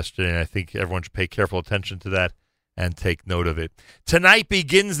City yesterday. And I think everyone should pay careful attention to that and take note of it. Tonight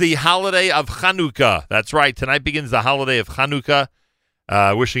begins the holiday of Chanukah. That's right. Tonight begins the holiday of Chanukah.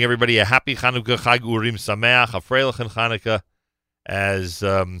 Wishing everybody a happy Chanukah, Chag Urim Sameach, a Freilichen Chanukah, as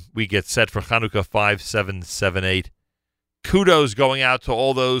we get set for Chanukah 5778. Kudos going out to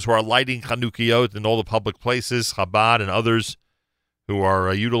all those who are lighting Chanukiot in all the public places, Chabad and others who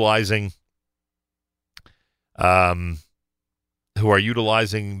are utilizing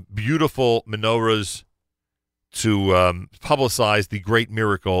beautiful menorahs to publicize the great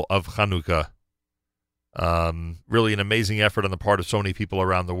miracle of Chanukah. Really an amazing effort on the part of so many people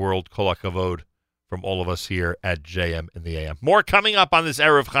around the world. Kol HaKavod from all of us here at JM in the AM. More coming up on this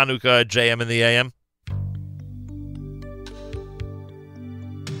Erev Chanukah at JM in the AM.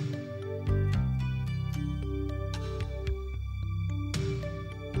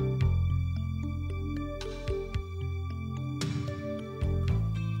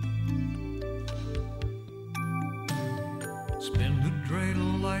 Spin the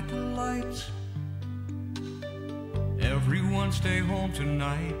dreidel, light the lights. Everyone stay home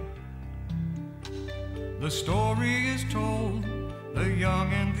tonight. The story is told, the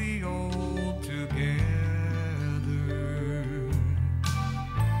young and the old together.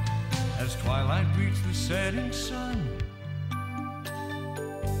 As twilight greets the setting sun,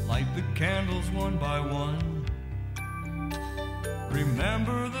 light the candles one by one.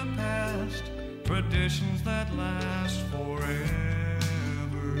 Remember the past, traditions that last forever.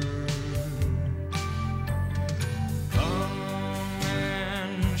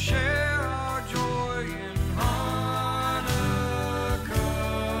 Share our joy in Hanukkah.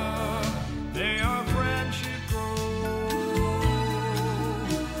 May our friendship grow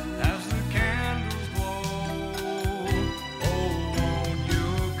as the candles glow. Oh, won't you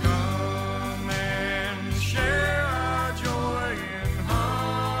come and share our joy in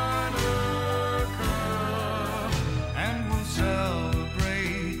Hanukkah? And we'll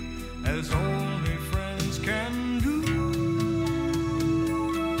celebrate as only friends can do.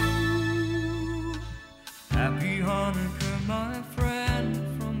 Happy Hanukkah, my friend,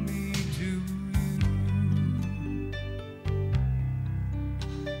 from me to you.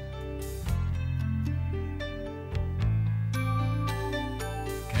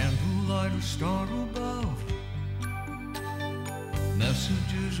 Candlelight or star above,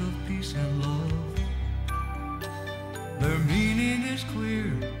 messages of peace and love. Their meaning is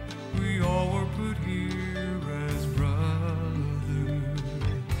clear, we all were put here as brothers.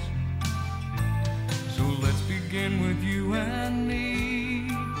 So let's begin with you and me.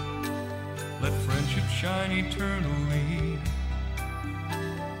 Let friendship shine eternally.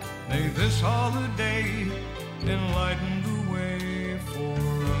 May this holiday enlighten the way for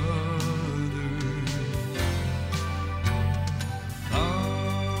others.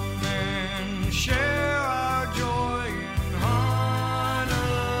 Come and share our joy in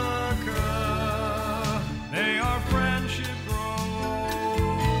Hanukkah. May our friendship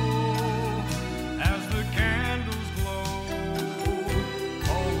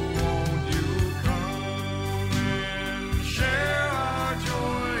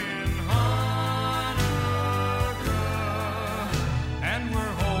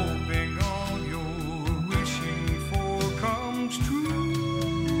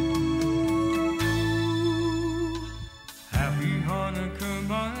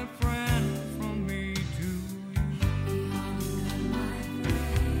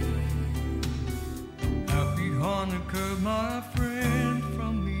my friend,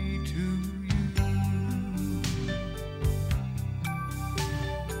 from me to you.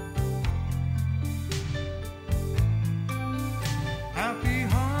 Happy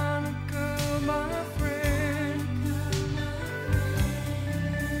Hanukkah, my friend.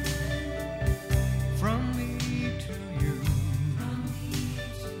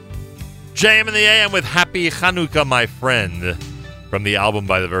 JM in the AM with Happy Chanukah, my friend, from the album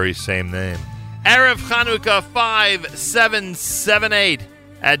by the very same name. Erev Chanukah 5778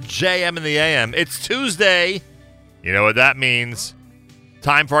 at JM in the AM. It's Tuesday. You know what that means.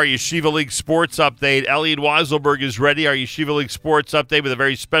 Time for our Yeshiva League Sports Update. Elliot Weiselberg is ready. Our Yeshiva League Sports Update with a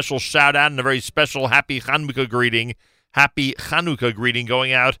very special shout-out and a very special Happy Chanukah greeting. Happy Chanukah greeting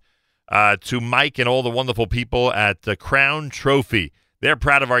going out to Mike and all the wonderful people at the Crown Trophy. They're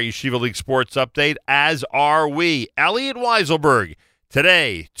proud of our Yeshiva League Sports Update, as are we. Elliot Weiselberg,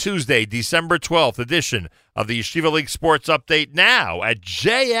 today, Tuesday, December 12th edition of the Yeshiva League Sports Update, now at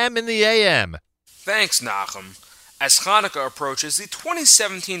JM in the AM. Thanks, Nachum. As Hanukkah approaches, the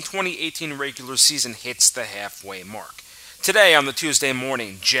 2017-2018 regular season hits the halfway mark. Today, on the Tuesday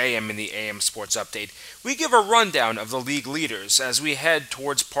morning JM in the AM Sports Update, we give a rundown of the league leaders as we head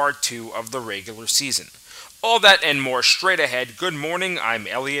towards Part 2 of the regular season. All that and more straight ahead. Good morning, I'm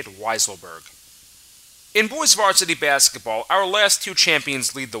Elliot Weiselberg. In boys varsity basketball, our last two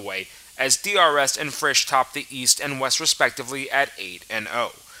champions lead the way, as DRS and Frisch top the East and West respectively at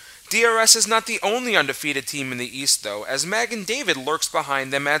 8-0. DRS is not the only undefeated team in the East, though, as Magen David lurks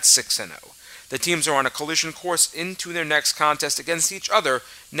behind them at 6-0. The teams are on a collision course into their next contest against each other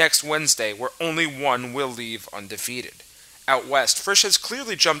next Wednesday, where only one will leave undefeated. Out west, Frisch has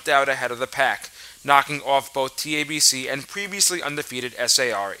clearly jumped out ahead of the pack, knocking off both TABC and previously undefeated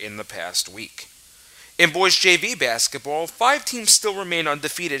SAR in the past week. In boys JV basketball, 5 teams still remain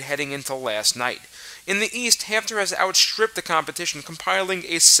undefeated heading into last night. In the East, Hafter has outstripped the competition, compiling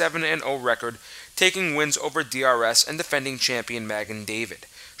a 7-0 record, taking wins over DRS and defending champion Magen David.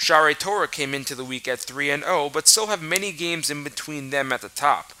 Sha'arei Torah came into the week at 3-0, but still have many games in between them at the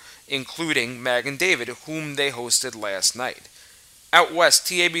top, including Magen David, whom they hosted last night. Out west,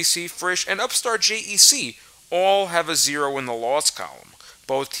 TABC, Frisch, and upstart JEC all have a 0 in the loss column.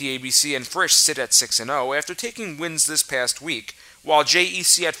 Both TABC and Frisch sit at 6-0 after taking wins this past week, while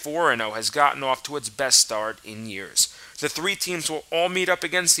JEC at 4-0 has gotten off to its best start in years. The three teams will all meet up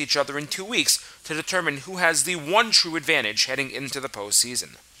against each other in 2 weeks to determine who has the one true advantage heading into the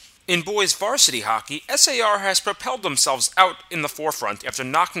postseason. In boys varsity hockey, SAR has propelled themselves out in the forefront after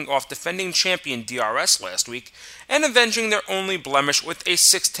knocking off defending champion DRS last week and avenging their only blemish with a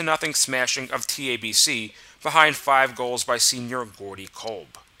 6-0 smashing of TABC behind 5 goals by senior Gordy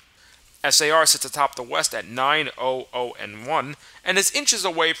Kolb. SAR sits atop the West at 9-0-0-1 and is inches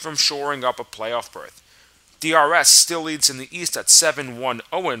away from shoring up a playoff berth. DRS still leads in the East at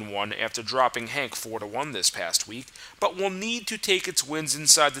 7-1-0-1 after dropping Hank 4-1 this past week, but will need to take its wins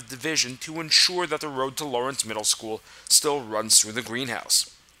inside the division to ensure that the road to Lawrence Middle School still runs through the greenhouse.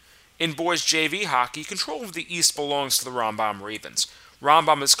 In boys JV hockey, control of the East belongs to the Rambam Ravens.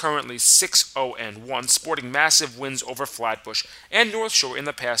 Rambam is currently 6-0-1, sporting massive wins over Flatbush and North Shore in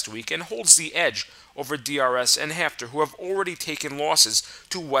the past week, and holds the edge over DRS and Hafter, who have already taken losses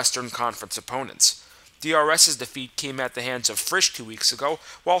to Western Conference opponents. DRS's defeat came at the hands of Frisch 2 weeks ago,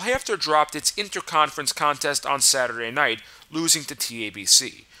 while Hafter dropped its interconference contest on Saturday night, losing to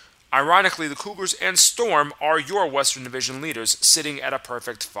TABC. Ironically, the Cougars and Storm are your Western Division leaders, sitting at a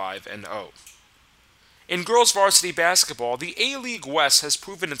perfect 5-0. In girls varsity basketball, the A-League West has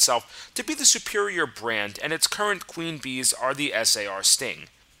proven itself to be the superior brand, and its current queen bees are the SAR Sting.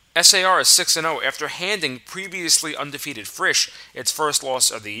 SAR is 6-0 after handing previously undefeated Frisch its first loss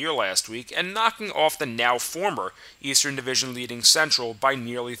of the year last week and knocking off the now former Eastern Division leading Central by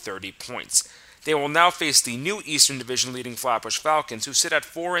nearly 30 points. They will now face the new Eastern Division leading Flatbush Falcons, who sit at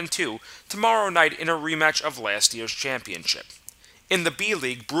 4-2, tomorrow night in a rematch of last year's championship. In the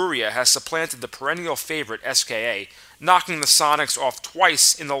B-League, Bruria has supplanted the perennial favorite SKA, knocking the Sonics off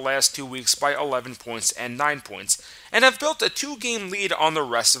twice in the last 2 weeks by 11 points and 9 points, and have built a 2-game lead on the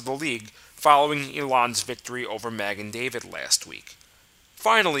rest of the league, following Elon's victory over Magen David last week.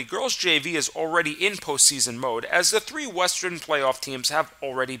 Finally, girls JV is already in postseason mode, as the 3 Western playoff teams have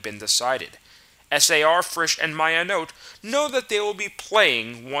already been decided. SAR, Frisch, and Mayanot know that they will be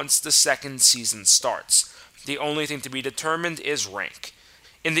playing once the second season starts. The only thing to be determined is rank.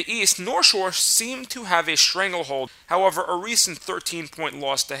 In the East, North Shore seemed to have a stranglehold. However, a recent 13-point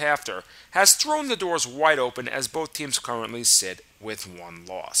loss to Hafter has thrown the doors wide open, as both teams currently sit with 1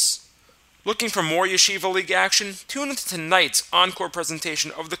 loss. Looking for more Yeshiva League action? Tune into tonight's encore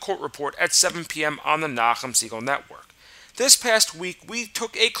presentation of the Court Report at 7 p.m. on the Nachum Segal Network. This past week, we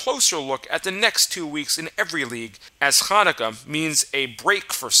took a closer look at the next 2 weeks in every league, as Hanukkah means a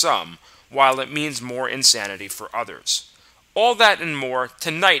break for some, while it means more insanity for others. All that and more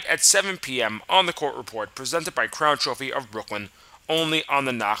tonight at 7 p.m. on the Court Report, presented by Crown Trophy of Brooklyn, only on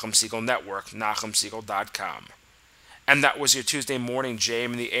the Nachum Segal Network, NachumSegal.com. And that was your Tuesday morning JM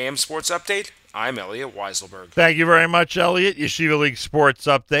in the AM Sports Update. I'm Elliot Weiselberg. Thank you very much, Elliot. Yeshiva League Sports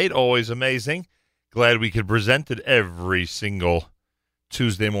Update, always amazing. Glad we could present it every single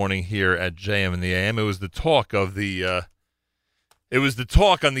Tuesday morning here at JM in the AM. It was the talk of the on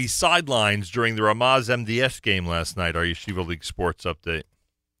the sidelines during the Ramaz MDS game last night, our Yeshiva League Sports Update.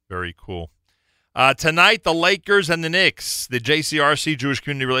 Very cool. Tonight, the Lakers and the Knicks. The JCRC, Jewish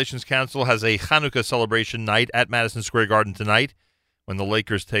Community Relations Council, has a Hanukkah celebration night at Madison Square Garden tonight when the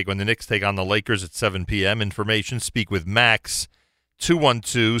Knicks take on the Lakers at 7 p.m. Information, speak with Max,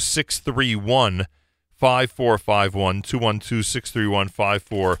 212-631-5451,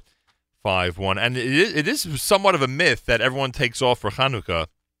 212-631-5451. And it is somewhat of a myth that everyone takes off for Hanukkah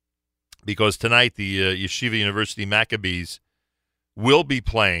because tonight the Yeshiva University Maccabees will be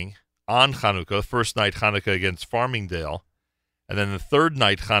playing on Hanukkah, first night Hanukkah against Farmingdale, and then the third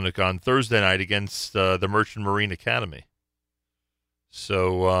night Hanukkah on Thursday night against the Merchant Marine Academy.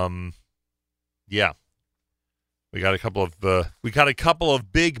 So, yeah, we got a couple of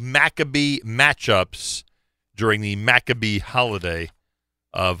big Maccabee matchups during the Maccabee holiday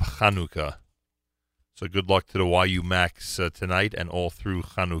of Hanukkah. So good luck to the YU Macs tonight and all through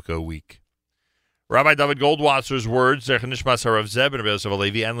Hanukkah week. Rabbi David Goldwasser's words, Zech Nishmas Harav Zeb and Rabbi Yosef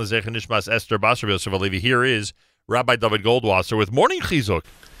Alevi, and Zech Nishmas Esther Bas Rabbi Yosef Alevi. Here is Rabbi David Goldwasser with Morning Chizuk.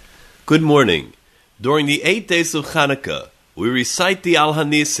 Good morning. During the 8 days of Hanukkah, we recite the Al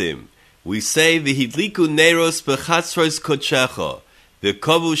Hanisim. We say V'hidliku Neiros B'chatzros Kodshecha,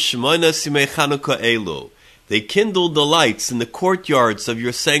 V'kovu Shmoina Simei Hanukkah Elu. They kindled the lights in the courtyards of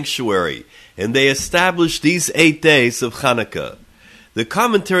your sanctuary, and they established these 8 days of Hanukkah. The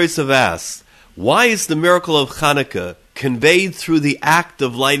commentaries have asked, why is the miracle of Hanukkah conveyed through the act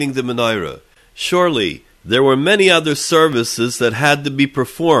of lighting the menorah? Surely, there were many other services that had to be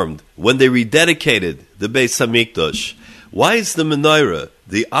performed when they rededicated the Beis HaMikdash. Why is the menorah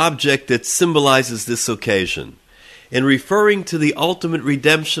the object that symbolizes this occasion? In referring to the ultimate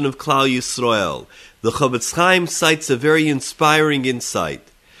redemption of Klal Yisrael, the Chavetz Chaim cites a very inspiring insight.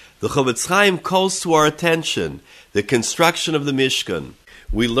 The Chavetz Chaim calls to our attention the construction of the Mishkan.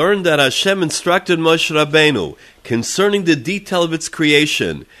 We learned that Hashem instructed Moshe Rabbeinu concerning the detail of its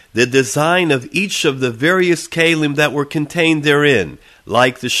creation, the design of each of the various kelim that were contained therein,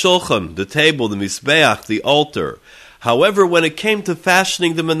 like the shulchan, the table, the mizbeach, the altar. However, when it came to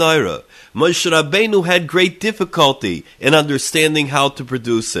fashioning the menorah, Moshe Rabbeinu had great difficulty in understanding how to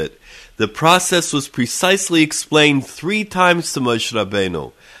produce it. The process was precisely explained 3 times to Moshe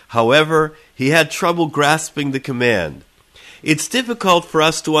Rabbeinu. However, he had trouble grasping the command. It's difficult for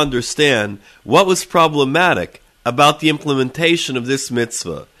us to understand what was problematic about the implementation of this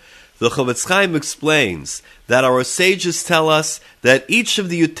mitzvah. The Chavetz Chaim explains that our sages tell us that each of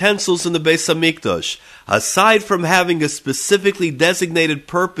the utensils in the Beis HaMikdash, aside from having a specifically designated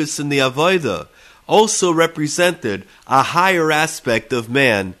purpose in the Avodah, also represented a higher aspect of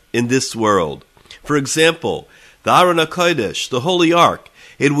man in this world. For example, the Aron HaKodesh, the Holy Ark,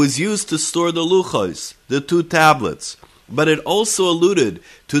 it was used to store the luchos, the 2 tablets, but it also alluded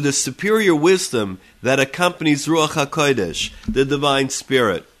to the superior wisdom that accompanies Ruach HaKodesh, the Divine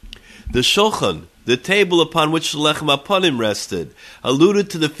Spirit. The Shulchan, the table upon which the Lechem Aponim rested, alluded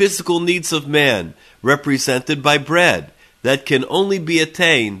to the physical needs of man, represented by bread, that can only be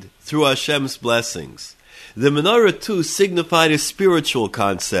attained through Hashem's blessings. The menorah too signified a spiritual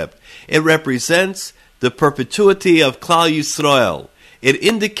concept. It represents the perpetuity of Klal Yisrael. It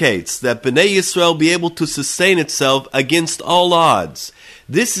indicates that Bnei Yisrael be able to sustain itself against all odds.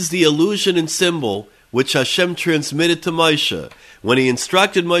 This is the illusion and symbol which Hashem transmitted to Moshe when he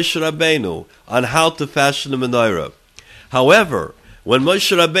instructed Moshe Rabbeinu on how to fashion the menorah. However, when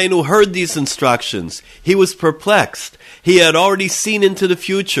Moshe Rabbeinu heard these instructions, he was perplexed. He had already seen into the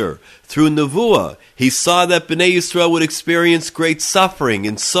future. Through Nevuah, he saw that Bnei Yisrael would experience great suffering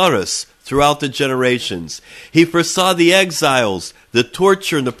and sorrows throughout the generations. He foresaw the exiles, the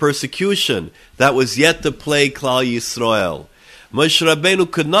torture and the persecution that was yet to plague Klal Yisrael. Moshe Rabbeinu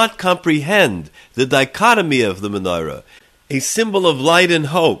could not comprehend the dichotomy of the menorah, a symbol of light and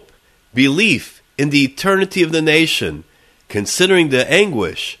hope, belief in the eternity of the nation, considering the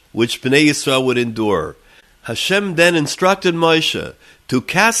anguish which Bnei Yisrael would endure. Hashem then instructed Moshe to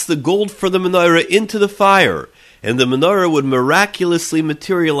cast the gold for the menorah into the fire, and the menorah would miraculously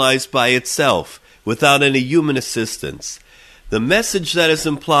materialize by itself without any human assistance. The message that is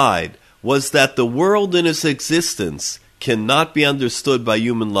implied was that the world in its existence cannot be understood by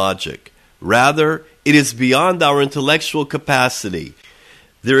human logic. Rather, it is beyond our intellectual capacity.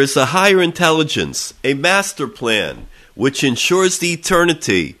 There is a higher intelligence, a master plan, which ensures the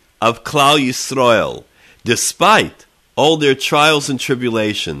eternity of Klal Yisrael. Despite all their trials and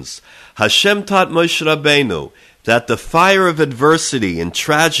tribulations. Hashem taught Moshe Rabbeinu that the fire of adversity and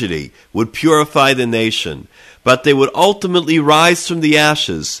tragedy would purify the nation, but they would ultimately rise from the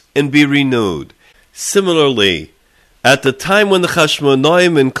ashes and be renewed. Similarly, at the time when the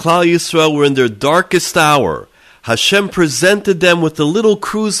Chashmonaim and Klal Yisrael were in their darkest hour, Hashem presented them with a little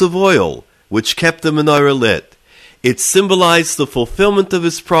cruse of oil, which kept the menorah lit. It symbolized the fulfillment of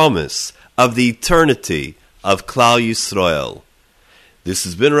His promise of the eternity of Klal Yisrael. This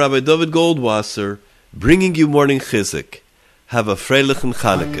has been Rabbi David Goldwasser, bringing you Morning Chizuk. Have a freilichen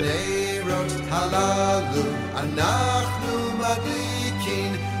Chanukah.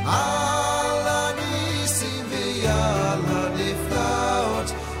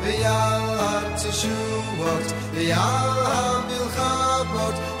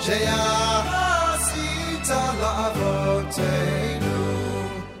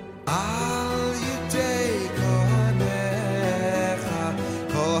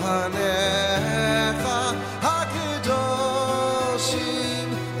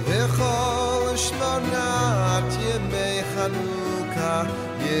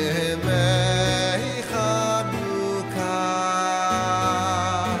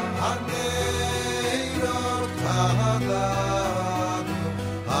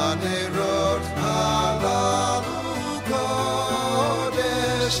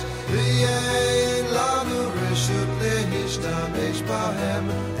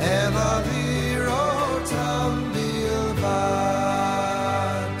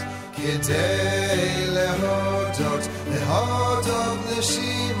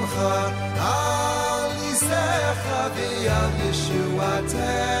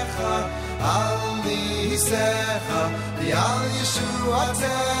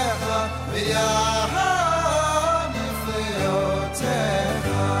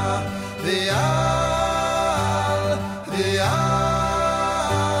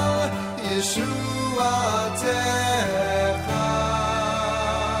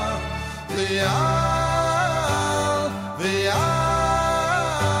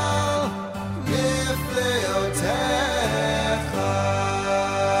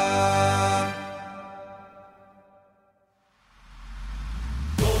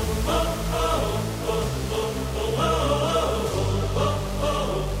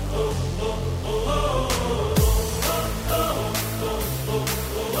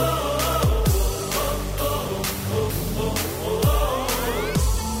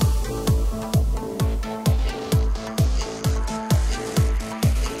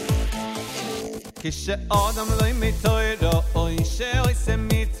 כשאדם לא מתוירו אוי שעושה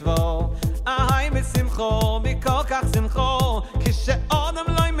מצווה אהי בשמחו מכל כך שמחו כשאדם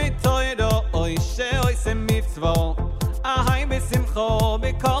לא מתוירו אוי שעושה מצווה אהי בשמחו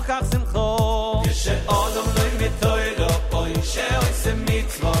מכל כך שמחו כשאדם לא מתוירו אוי שעושה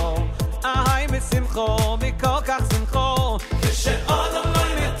מצווה אהי בשמחו מכל כך שמחו כשאדם לא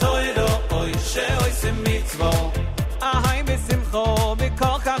מתוירו אוי שעושה מצווה אהי בשמחו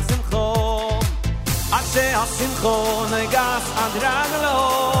מכל כך שמחו שהשמחו נגס עד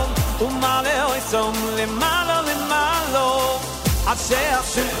רגלו ומעלה אויסום למעלה למעלו עד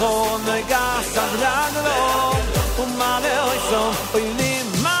שהשמחו נגס עד רגלו ומעלה אויסום אוי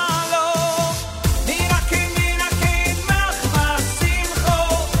למעלו נרקד מחמא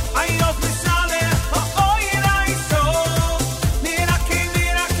שמחו איות מסלח אוי רייסו נרקד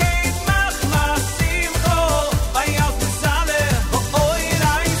מחמא שמחו איות מסלח אוי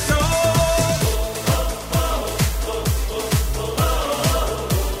רייסו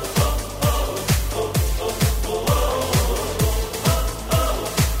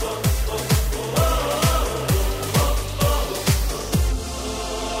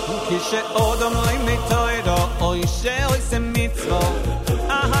כשאודם לא מתוירו אוי שעושה מצווה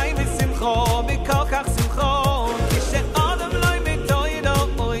אהי בשמחו מכל כך שמחו כשאודם לא מתוירו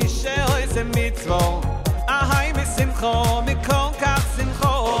אוי שעושה מצווה אהי בשמחו מכל כך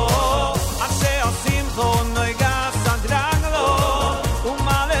שמחו עד שהשמחו נגס עד רגלו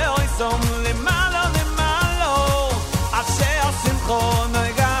ומעלה אויסום למעלה למעלו עד שהשמחו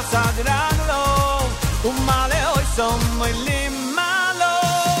נגס עד רגלו ומעלה אויסום למעלו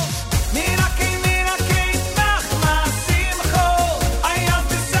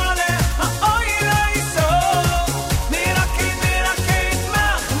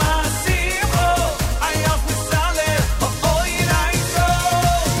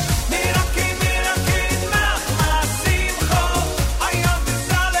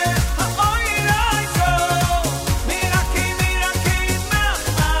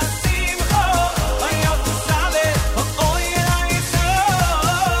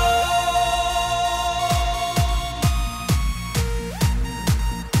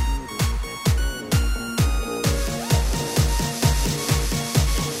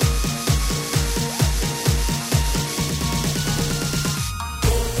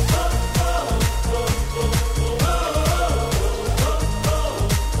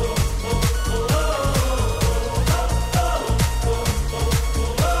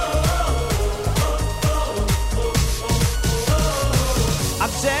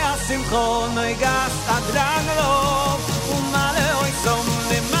simcho noi gas adraglo umale oi som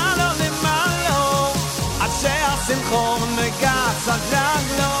le malo ashe simcho noi gas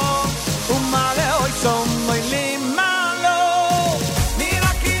adraglo umale oi som le malo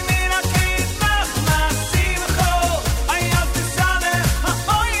miraki mach ma simcho ay al tsale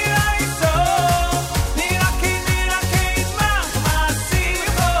oi ai so miraki mach ma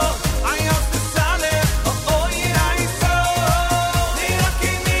simcho ay al tsale oi ai so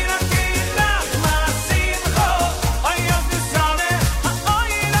miraki mach ma simcho ay al tsale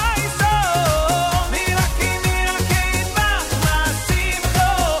oi ai so miraki mach ma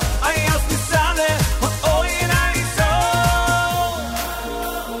simcho ay al tsale oi ai so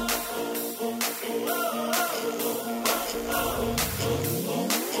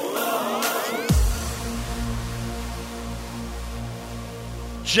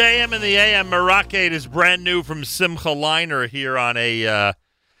JM in the AM, Maracade is brand new from Simcha Liner here on a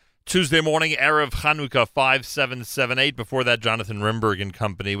Tuesday morning, Erev Chanukah 5778. Before that, Jonathan Rimberg and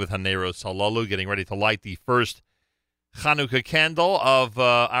company with Haneros Halalu getting ready to light the first Chanukah candle of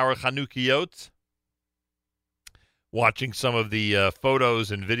our Chanukiot. Watching some of the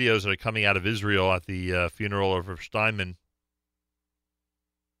photos and videos that are coming out of Israel at the funeral of Rav Steinman.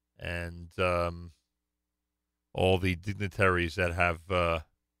 And all the dignitaries that have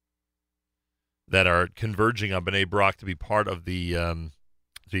that are converging on B'nai Brak to be part of the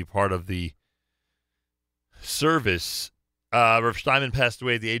service. Rav Steinman passed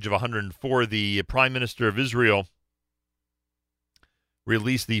away at the age of 104. The Prime Minister of Israel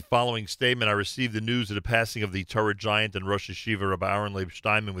released the following statement: I received the news of the passing of the Torah giant and Rosh Yeshiva Rabbi Aaron Leib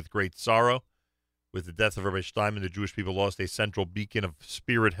Steinman with great sorrow. With the death of Rabbi Steinman, the Jewish people lost a central beacon of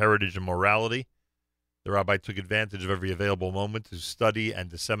spirit, heritage, and morality. The rabbi took advantage of every available moment to study and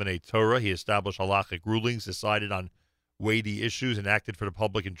disseminate Torah. He established halachic rulings, decided on weighty issues, and acted for the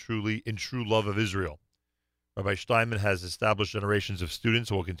public in true love of Israel. Rabbi Steinman has established generations of students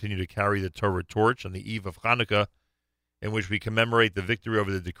who will continue to carry the Torah torch on the eve of Hanukkah, in which we commemorate the victory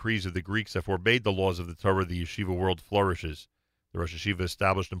over the decrees of the Greeks that forbade the laws of the Torah. The yeshiva world flourishes. The Rosh Yeshiva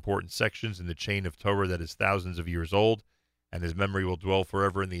established important sections in the chain of Torah that is thousands of years old, and his memory will dwell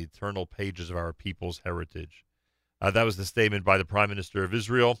forever in the eternal pages of our people's heritage. That was the statement by the Prime Minister of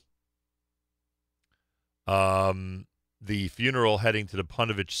Israel. The funeral heading to the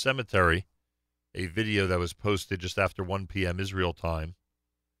Panovich Cemetery, a video that was posted just after 1 p.m. Israel time,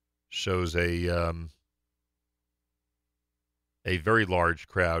 shows a very large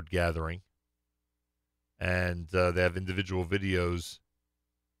crowd gathering. And they have individual videos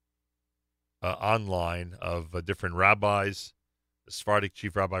online of different rabbis, the Sephardic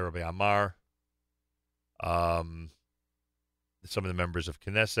chief rabbi, Rabbi Amar, some of the members of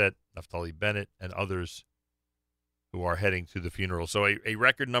Knesset, Naftali Bennett, and others who are heading to the funeral. So a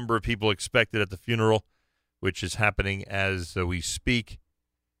record number of people expected at the funeral, which is happening as we speak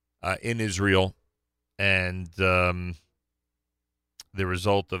in Israel. And the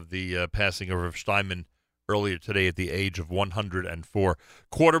result of the passing of Rav Steinman earlier today at the age of 104.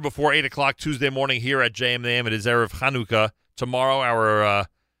 8:15 Tuesday morning here at JMAM. It is Erev Chanukah. Tomorrow, our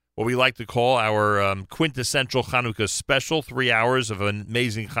what we like to call our quintessential Chanukah special, 3 hours of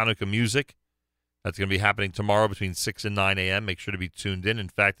amazing Chanukah music. That's going to be happening tomorrow between 6 and 9 a.m. Make sure to be tuned in. In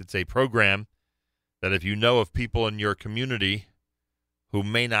fact, it's a program that if you know of people in your community who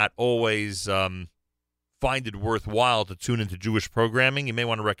may not always find it worthwhile to tune into Jewish programming, you may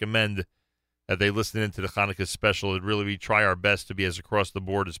want to recommend that they listen into the Hanukkah special. We try our best to be as across the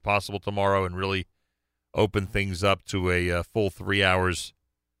board as possible tomorrow and really open things up to a full 3 hours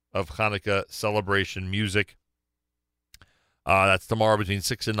of Hanukkah celebration music. That's tomorrow between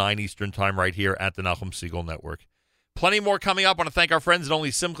 6 and 9 Eastern Time right here at the Nachum Segal Network. Plenty more coming up. I want to thank our friends at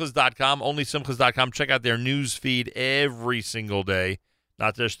OnlySimchas.com. OnlySimchas.com. Check out their news feed every single day.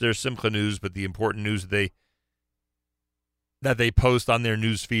 Not just their Simcha news, but the important news that they post on their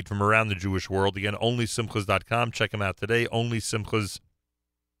news feed from around the Jewish world. Again, OnlySimchas.com. Check them out today,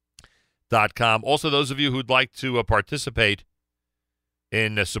 OnlySimchas.com. Also, those of you who'd like to participate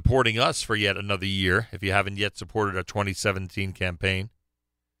in supporting us for yet another year, if you haven't yet supported our 2017 campaign,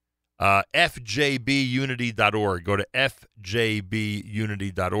 fjbunity.org. Go to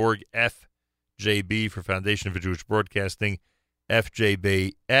fjbunity.org, FJB for Foundation for Jewish Broadcasting,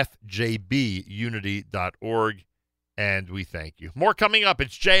 fjbunity.org. And we thank you. More coming up.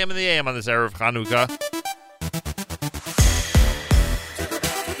 It's JM in the AM on this Erev Chanukah.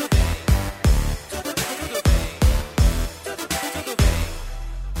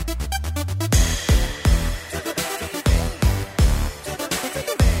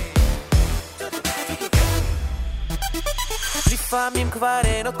 לפעמים כבר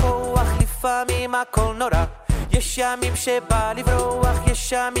אין עוד כוח, לפעמים הכל נורא. יש ימים שבא לברוח,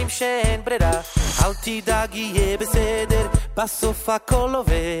 יש ימים שאין ברירה. אל תדאג, יהיה בסדר, בסוף הכל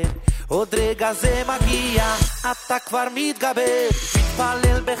עובד. עוד רגע זה מגיע, אתה כבר מתגבר.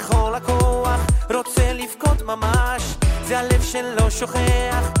 מתפלל בכל הכוח, רוצה לבכות ממש. זה הלב שלא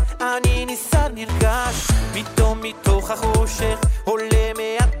שוכח, אני ניסה נרגש. פתאום מתוך החושך עולה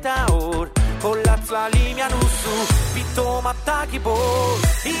מעט האור, כל הצללים ינוסו, פתאום אתה גיבור.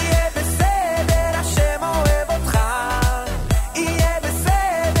 יהיה בסדר, השם אוהב אותך, יהיה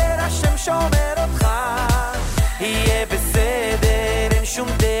בסדר, השם שומר אותך. יהיה בסדר, אין שום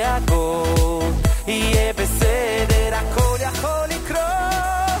דאגות, יהיה בסדר, הכל יכול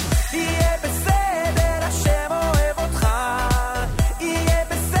לקרות. יהיה בסדר, השם אוהב אותך, יהיה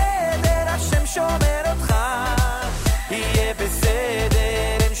בסדר, השם שומר אותך. יהיה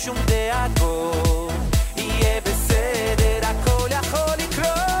בסדר, אין שום דאגות, יהיה בסדר, הכל יכול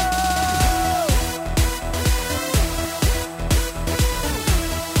לקרות.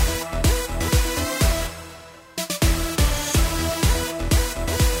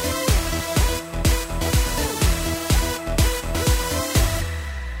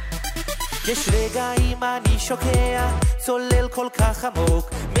 יש רגעים אני שוקע, צולל כל כך עמוק,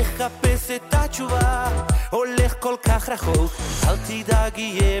 מחפש את התשובה, הולך כל כך רחוק. אל תדאג,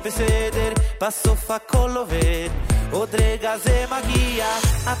 יהיה בסדר, בסוף הכל עובד. עוד רגע זה מגיע,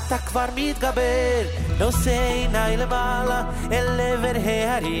 אתה כבר מתגבר. נושא עיניי למעלה, אל עבר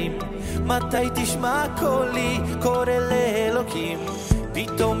ההרים, מתי תשמע קולי, קורא לאלוקים.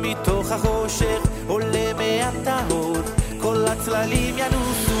 פתאום מתוך החושך עולה מעט האור, כל הצללים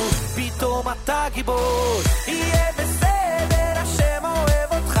ינוסו, פתאום אתה גיבור. יהיה בסדר, השם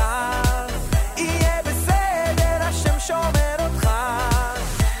אוהב אותך, יהיה בסדר, השם שומר אותך.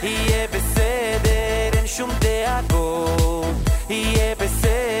 יהיה בסדר, אין שום דאגות, יהיה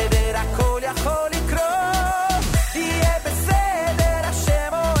בסדר, הכל יכול לקרות. יהיה בסדר,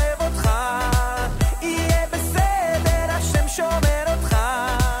 השם אוהב אותך, יהיה בסדר, השם שומר אותך.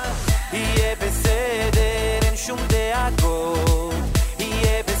 יהיה בסדר, אין שום דאגות,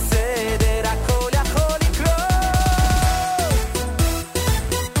 יהיה בסדר, הכל יכול לקרות.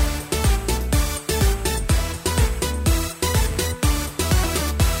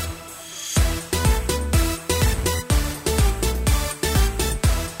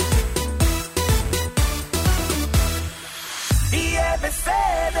 יהיה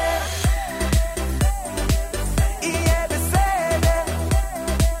בסדר, יהיה בסדר,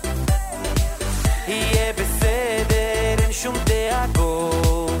 יהיה בסדר, אין שום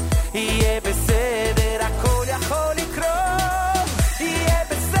דאגות, יהיה בסדר, הכל יכול לקרות. יהיה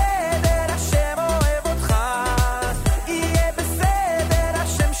בסדר, השם אוהב אותך, יהיה בסדר,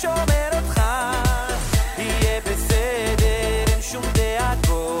 השם שומר אותך. יהיה בסדר, אין שום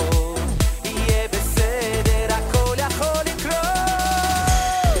דאגות, יהיה בסדר, הכל יכול לקרות.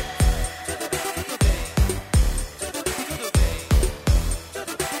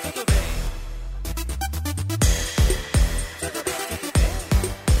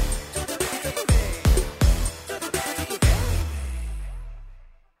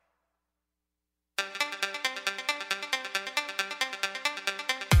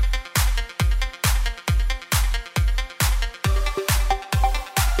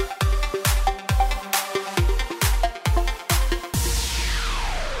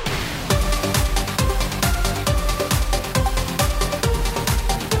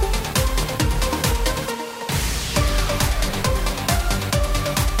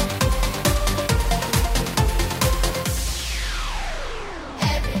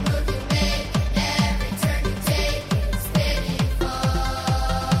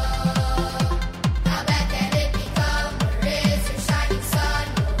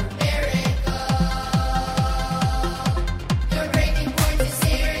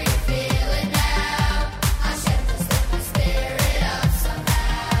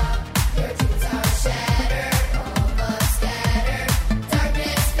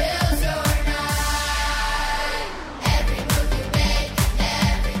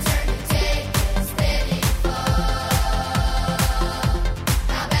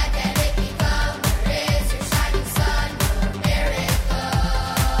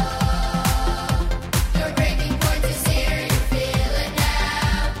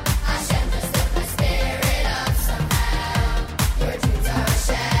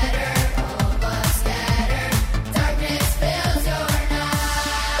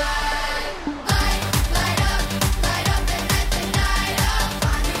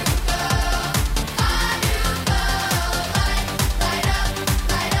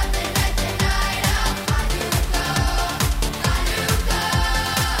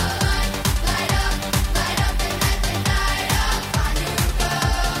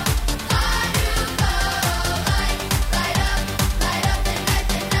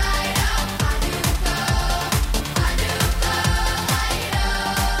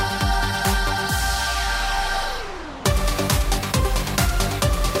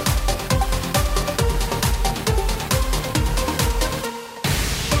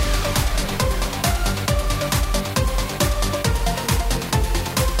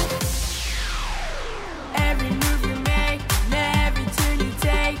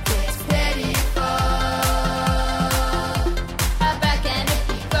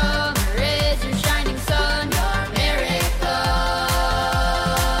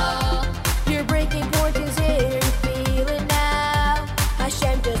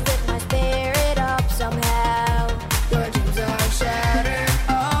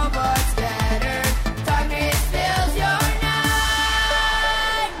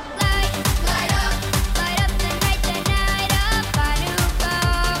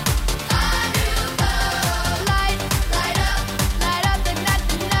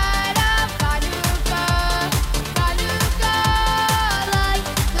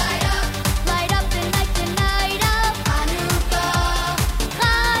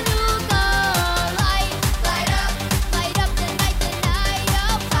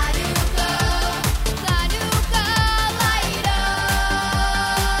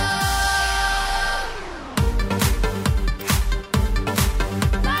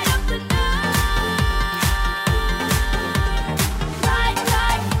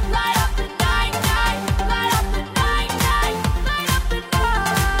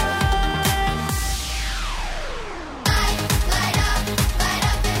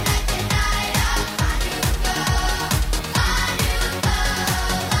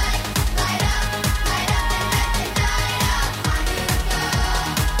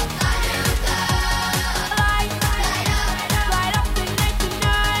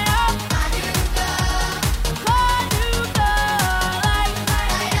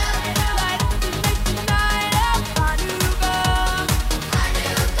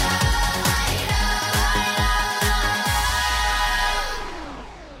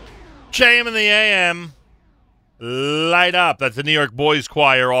 JM in the AM. Light Up. That's the New York Boys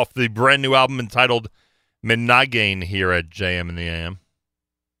Choir off the brand new album entitled Menagain here at JM in the AM.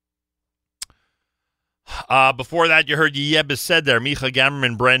 Before that, you heard Yeshiva said there, Micha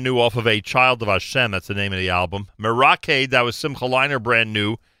Gamerman, brand new off of A Child of Hashem. That's the name of the album. YACHAD, that was Simcha Leiner, brand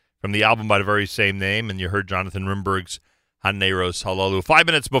new from the album by the very same name. And you heard Jonathan Rimberg's Haneros Halalu. 5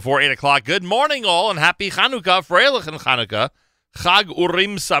 minutes before 8 o'clock. Good morning, all, and happy Chanukah, Freilich and Chanukah. Chag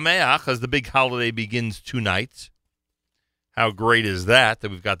Urim Sameach, as the big holiday begins tonight. How great is that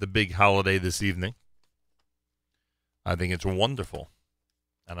we've got the big holiday this evening? I think it's wonderful,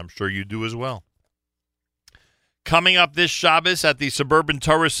 and I'm sure you do as well. Coming up this Shabbos at the Suburban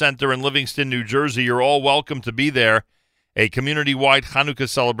Torah Center in Livingston, New Jersey, you're all welcome to be there. A community-wide Chanukah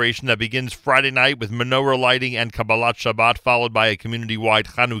celebration that begins Friday night with menorah lighting and Kabbalat Shabbat, followed by a community-wide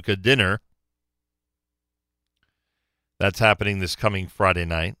Chanukah dinner. That's happening this coming Friday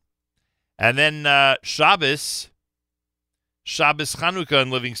night. And then Shabbos Chanukah in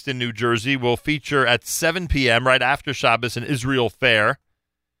Livingston, New Jersey will feature at 7 p.m. right after Shabbos an Israel fair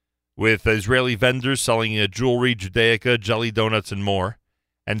with Israeli vendors selling jewelry, Judaica, jelly donuts, and more.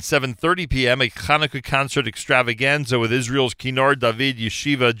 And 7:30 p.m. a Chanukah concert extravaganza with Israel's Kinnor David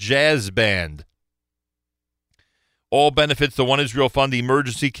Yeshiva Jazz Band. All benefits the One Israel Fund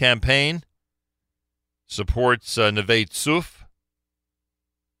emergency campaign. Supports Neve Tzuf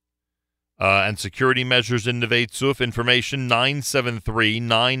and security measures in Neve Tzuf. Information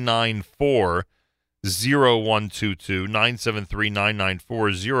 973-994-0122,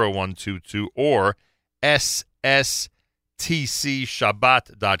 973-994-0122, or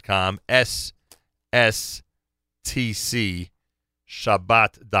sstcshabbat.com,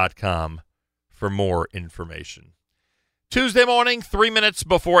 sstcshabbat.com for more information. Tuesday morning, 3 minutes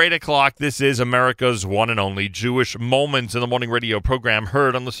before 8 o'clock, this is America's one and only Jewish Moments in the Morning radio program,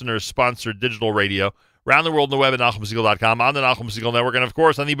 heard on listeners-sponsored digital radio, around the world on the web at NachumSegal.com, on the Nachum Segal Network, and, of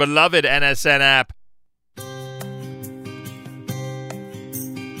course, on the beloved NSN app.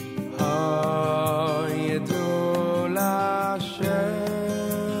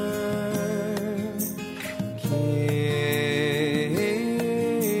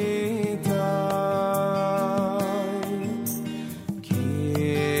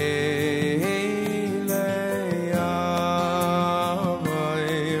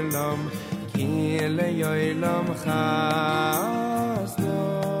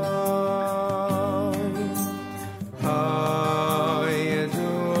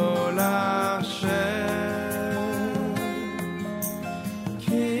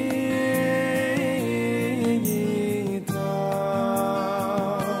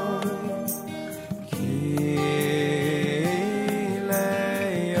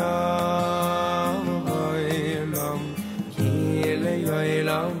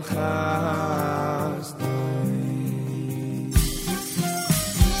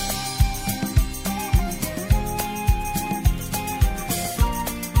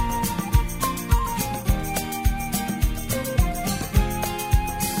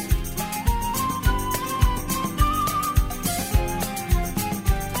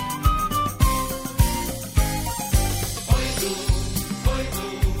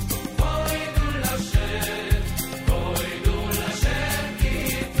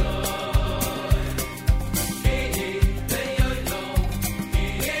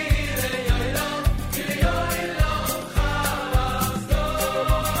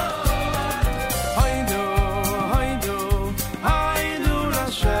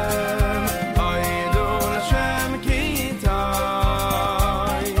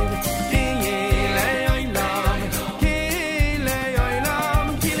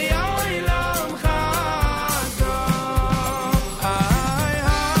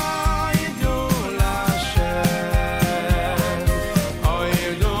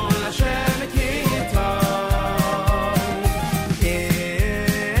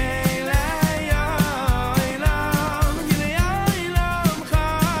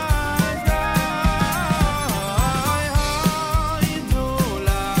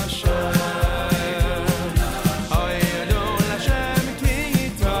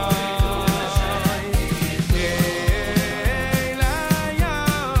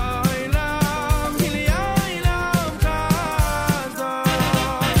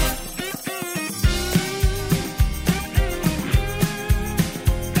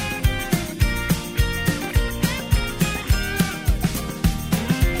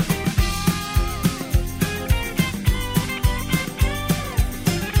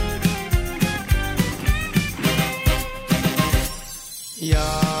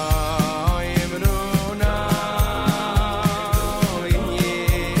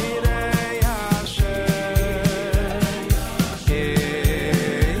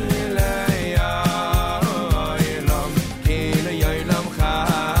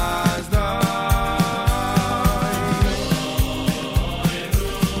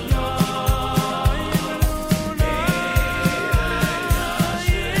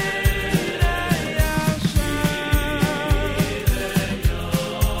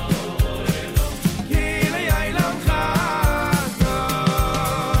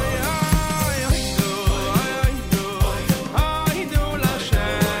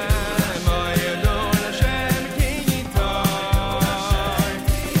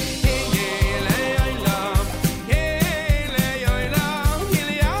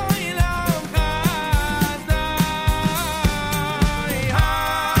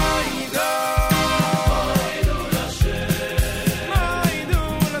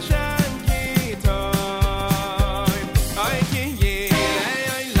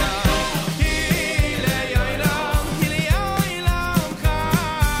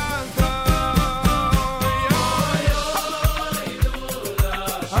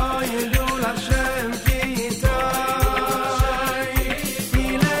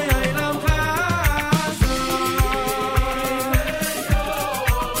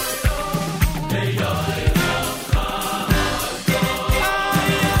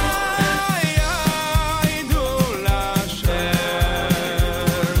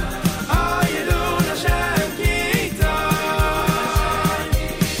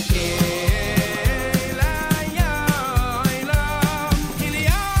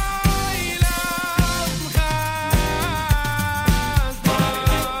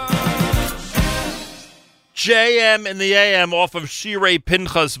 JM in the AM off of Shirei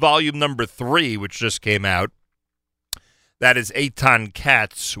Pinchas volume number 3, which just came out. That is Eitan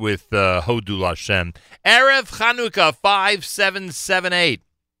Katz with Hodu Lashem. Erev Chanukah 5778.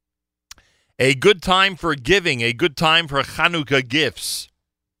 A good time for giving, a good time for Chanukah gifts.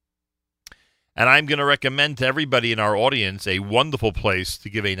 And I'm going to recommend to everybody in our audience a wonderful place to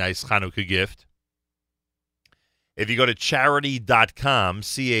give a nice Chanukah gift. If you go to charity.com,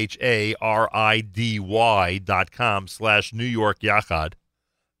 CHARIDY.com/New York YACHAD,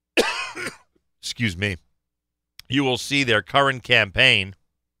 excuse me, you will see their current campaign,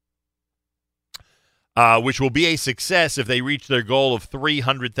 which will be a success if they reach their goal of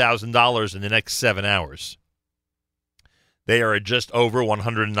 $300,000 in the next 7 hours. They are at just over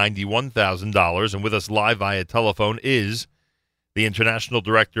 $191,000, and with us live via telephone is the International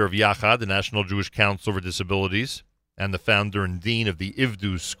Director of YACHAD, the National Jewish Council for Disabilities, and the founder and dean of the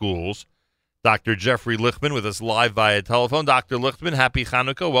Ivdu Schools, Dr. Jeffrey Lichtman, with us live via telephone. Dr. Lichtman, happy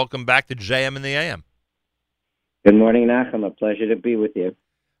Hanukkah. Welcome back to JM in the AM. Good morning, Nachum. A pleasure to be with you.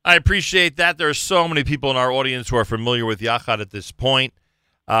 I appreciate that. There are so many people in our audience who are familiar with YACHAD at this point.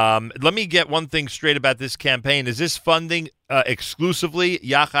 Let me get one thing straight about this campaign. Is this funding exclusively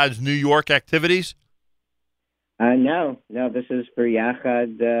YACHAD's New York activities? No, this is for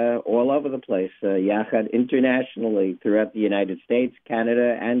YACHAD all over the place. YACHAD internationally throughout the United States,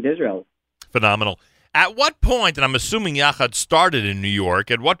 Canada, and Israel. Phenomenal. At what point, and I'm assuming YACHAD started in New York,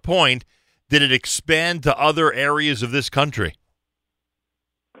 at what point did it expand to other areas of this country?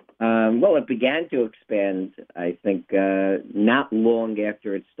 Well, it began to expand, I think, not long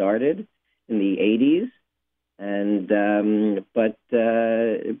after it started in the 80s. And but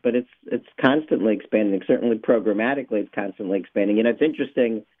it's constantly expanding. Certainly, programmatically, it's constantly expanding. You know, it's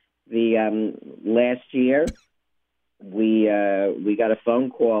interesting. The last year, we got a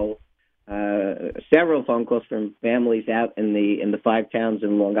phone call, several phone calls from families out in the 5 towns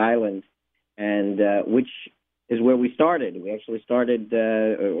in Long Island, and which is where we started. We actually started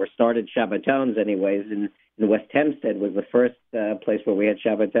Shabbatones, anyways, in West Hempstead was the first place where we had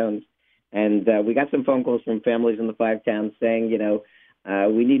Shabbatones. And we got some phone calls from families in the 5 towns saying, you know,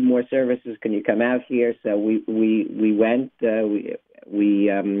 we need more services. Can you come out here? So we went. We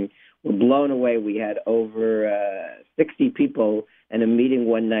were blown away. We had over 60 people in a meeting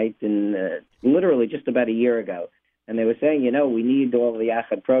one night, literally just about a year ago. And they were saying, you know, we need all the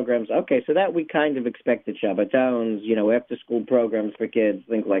YACHAD programs. Okay, so that we kind of expected Shabbatones, you know, after-school programs for kids,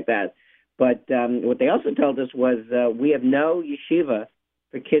 things like that. But what they also told us was we have no yeshiva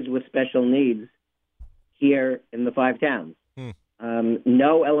for kids with special needs here in the 5 towns.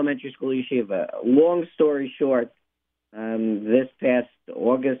 No elementary school yeshiva. Long story short, this past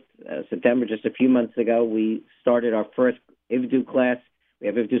August, September, just a few months ago, we started our first Ivdu class. We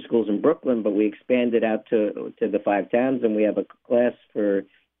have Ivdu schools in Brooklyn, but we expanded out to the 5 towns, and we have a class for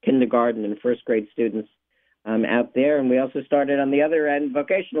kindergarten and first grade students out there. And we also started on the other end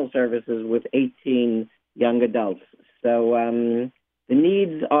vocational services with 18 young adults. So the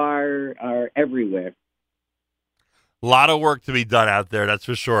needs are everywhere. A lot of work to be done out there, that's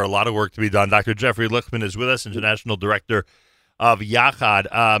for sure. A lot of work to be done. Dr. Jeffrey Lichtman is with us, International Director of YACHAD.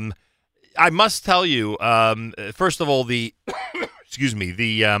 I must tell you, first of all, the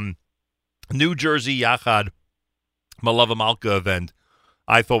New Jersey YACHAD Malava Malka event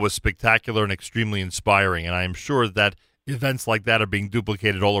I thought was spectacular and extremely inspiring, and I am sure that events like that are being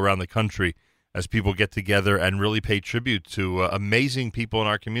duplicated all around the country as people get together and really pay tribute to amazing people in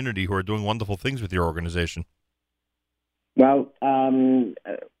our community who are doing wonderful things with your organization. Well,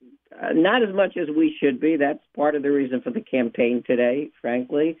 not as much as we should be. That's part of the reason for the campaign today,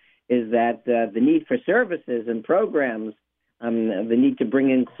 frankly, is that the need for services and programs, the need to bring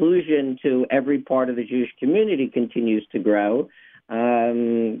inclusion to every part of the Jewish community continues to grow.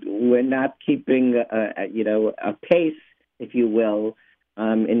 We're not keeping, a pace, if you will,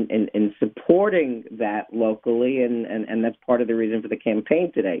 in supporting that locally, and that's part of the reason for the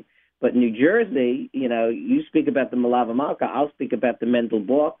campaign today. But New Jersey, you know, you speak about the Malava Malka, I'll speak about the Mendel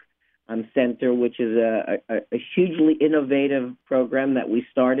Bork Center, which is a hugely innovative program that we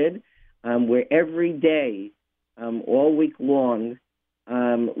started, where every day, all week long,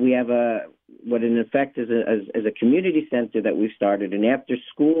 we have what in effect is a community center that we started, an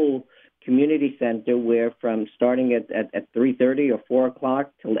after-school community center where from starting at 3:30 or 4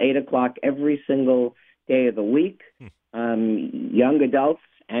 o'clock till 8 o'clock every single day of the week, young adults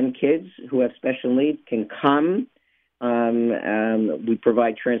and kids who have special needs can come. We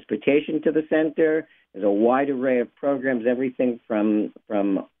provide transportation to the center. There's a wide array of programs, everything from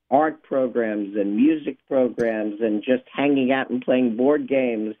art programs and music programs and just hanging out and playing board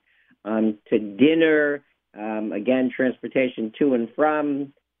games to dinner again, transportation to and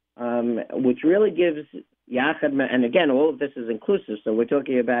from, which really gives YACHAD, and again, all of this is inclusive. So we're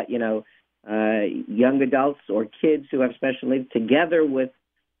talking about, young adults or kids who have special needs together with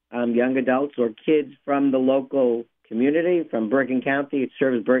young adults or kids from the local community, from Bergen County. It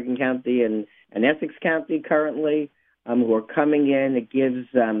serves Bergen County and Essex County currently, who are coming in. It gives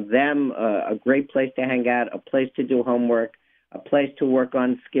them a great place to hang out, a place to do homework, a place to work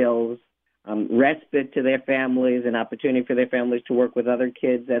on skills, respite to their families, an opportunity for their families to work with other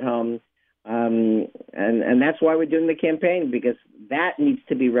kids at home. And that's why we're doing the campaign, because that needs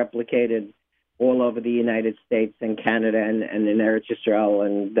to be replicated all over the United States and Canada and in Eretz Yisrael,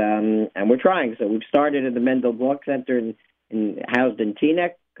 and we're trying. So we've started at the Mendel Block Center housed in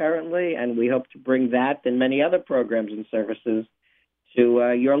Teaneck currently, and we hope to bring that and many other programs and services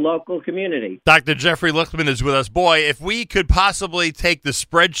to your local community. Dr. Jeffrey Lichtman is with us. Boy, if we could possibly take the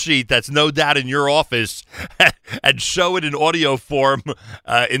spreadsheet that's no doubt in your office and show it in audio form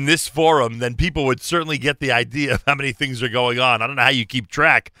in this forum, then people would certainly get the idea of how many things are going on. I don't know how you keep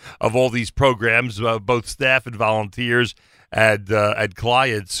track of all these programs, both staff and volunteers and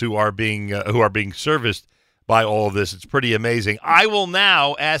clients who are being serviced by all of this. It's pretty amazing. I will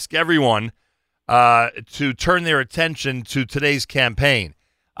now ask everyone to turn their attention to today's campaign.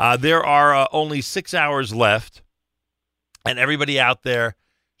 There are only 6 hours left, and everybody out there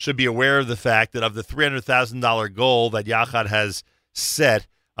should be aware of the fact that of the $300,000 goal that YACHAD has set,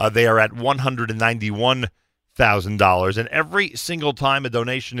 they are at $191,000. And every single time a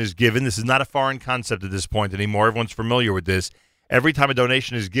donation is given, this is not a foreign concept at this point anymore. Everyone's familiar with this. Every time a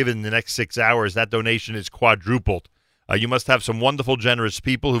donation is given in the next 6 hours, that donation is quadrupled. You must have some wonderful, generous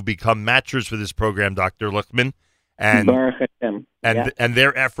people who've become matchers for this program, Dr. Lichtman, and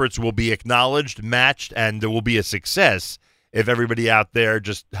their efforts will be acknowledged, matched, and there will be a success if everybody out there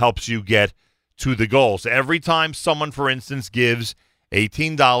just helps you get to the goals. Every time someone, for instance, gives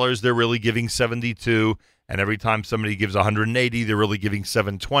 $18, they're really giving $72, and every time somebody gives $180, they're really giving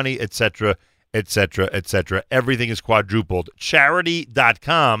 $720, etc., etc., etc. Everything is quadrupled.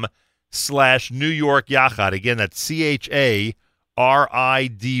 Charity.com/New York YACHAD. Again, that's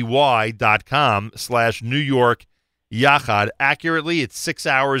CHARIDY.com/New York YACHAD. Accurately, it's 6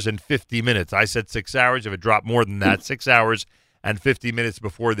 hours and 50 minutes. I said 6 hours. If it dropped more than that, 6 hours and 50 minutes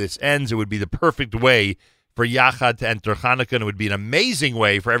before this ends, it would be the perfect way for YACHAD to enter Hanukkah, and it would be an amazing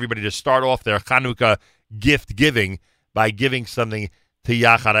way for everybody to start off their Hanukkah gift giving by giving something to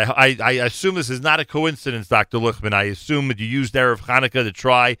YACHAD. I assume this is not a coincidence, Dr. Lichtman. I assume that you used Erev Hanukkah to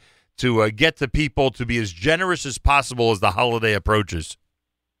try to get to people to be as generous as possible as the holiday approaches.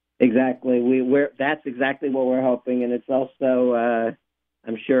 Exactly. That's exactly what we're hoping, and it's also,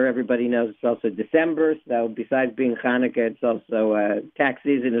 I'm sure everybody knows, it's also December. So besides being Hanukkah, it's also tax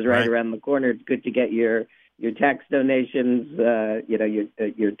season is right around the corner. It's good to get your tax donations,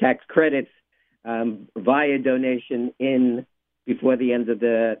 your tax credits via donation in before the end of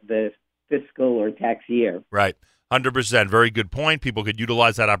the fiscal or tax year. Right. 100%. Very good point. People could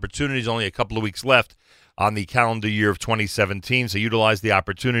utilize that opportunity. There's only a couple of weeks left on the calendar year of 2017, so utilize the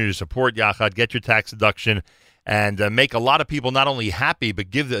opportunity to support YACHAD, get your tax deduction, and make a lot of people not only happy, but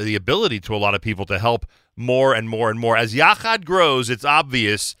give the ability to a lot of people to help more and more and more. As YACHAD grows, it's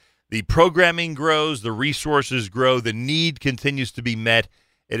obvious the programming grows, the resources grow, the need continues to be met.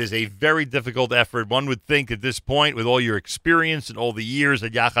 It is a very difficult effort. One would think at this point, with all your experience and all the years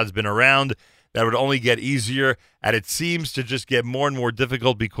that YACHAD's been around, that would only get easier, and it seems to just get more and more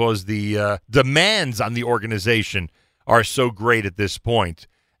difficult because the demands on the organization are so great at this point,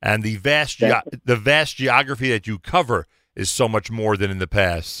 and the vast geography that you cover is so much more than in the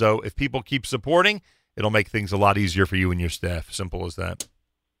past. So if people keep supporting, it'll make things a lot easier for you and your staff. Simple as that.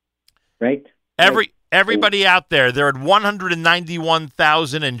 Right. Everybody out there, they're at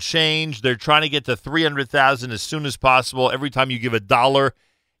 191,000 and change. They're trying to get to 300,000 as soon as possible. Every time you give $1,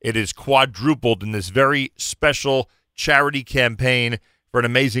 it is quadrupled in this very special charity campaign for an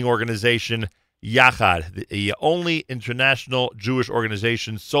amazing organization, YACHAD, the only international Jewish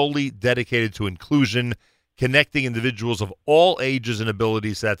organization solely dedicated to inclusion, connecting individuals of all ages and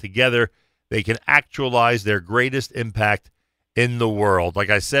abilities so that together they can actualize their greatest impact in the world. Like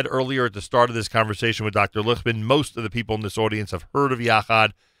I said earlier at the start of this conversation with Dr. Lichtman, most of the people in this audience have heard of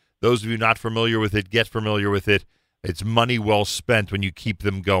YACHAD. Those of you not familiar with it, get familiar with it. It's money well spent when you keep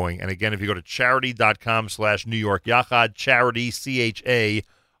them going. And again, if you go to charity.com/New York YACHAD, charity,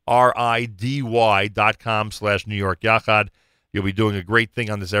 CHARIDY.com/New York YACHAD, you'll be doing a great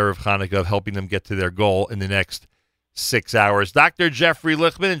thing on this Erev Hanukkah of helping them get to their goal in the next 6 hours. Dr. Jeffrey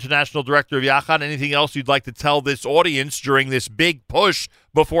Lichtman, International Director of YACHAD, anything else you'd like to tell this audience during this big push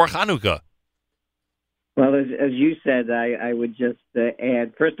before Hanukkah? Well, as you said, I would just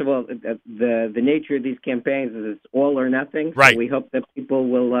add, first of all, the nature of these campaigns is it's all or nothing. Right. So we hope that people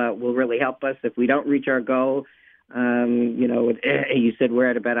will really help us. If we don't reach our goal, you said we're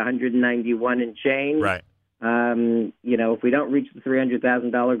at about 191 and change. Right. If we don't reach the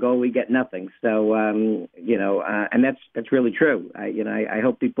 $300,000 goal, we get nothing. So, and that's really true. I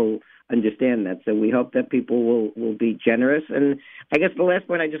hope people understand that. So we hope that people will be generous. And I guess the last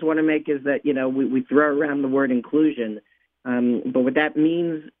point I just want to make is that, we throw around the word inclusion. But what that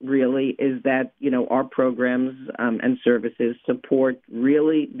means really is that, our programs and services support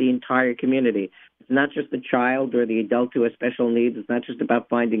really the entire community. It's not just the child or the adult who has special needs. It's not just about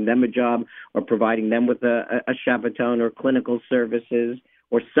finding them a job or providing them with a Shabbaton or clinical services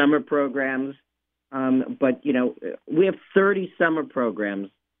or summer programs. But we have 30 summer programs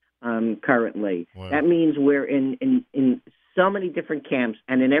currently. Wow. That means we're in so many different camps,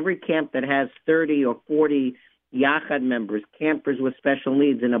 and in every camp that has 30 or 40 YACHAD members, campers with special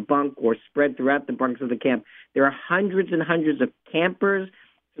needs in a bunk or spread throughout the bunks of the camp, there are hundreds and hundreds of campers,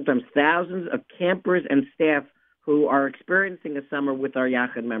 sometimes thousands of campers and staff who are experiencing a summer with our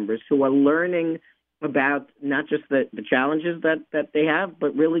YACHAD members, who are learning about not just the challenges that they have,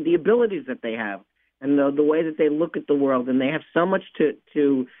 but really the abilities that they have and the way that they look at the world. And they have so much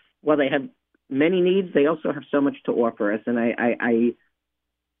to while they have many needs, they also have so much to offer us. And I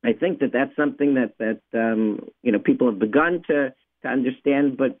think that's something that people have begun to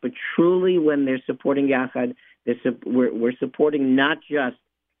understand, but truly when they're supporting YACHAD, we're supporting not just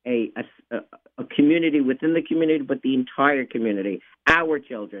a community within the community, but the entire community. Our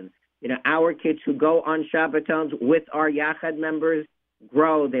children, our kids who go on Shabbatons with our YACHAD members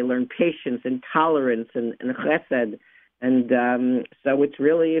grow. They learn patience and tolerance and chesed. And so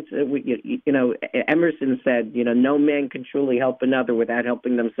Emerson said, no man can truly help another without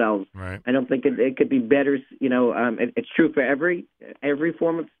helping themselves. Right. I don't think it could be better. It's true for every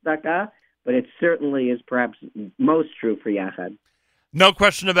form of tzedakah, but it certainly is perhaps most true for YACHAD. No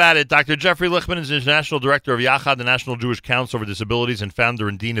question about it. Dr. Jeffrey Lichtman is International Director of YACHAD, the National Jewish Council for Disabilities, and founder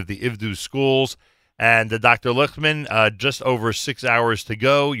and dean of the Ivdu Schools. And Dr. Lichtman, just over 6 hours to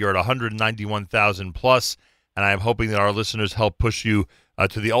go. You're at 191,000 plus. And I'm hoping that our listeners help push you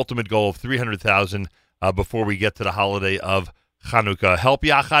to the ultimate goal of 300,000 before we get to the holiday of Chanukah. Help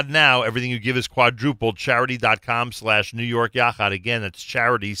YACHAD now. Everything you give is quadrupled. Charity.com/New York YACHAD. Again, that's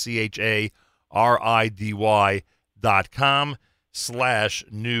charity,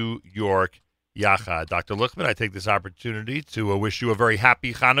 CHARIDY.com/New York YACHAD. Dr. Lichtman, I take this opportunity to wish you a very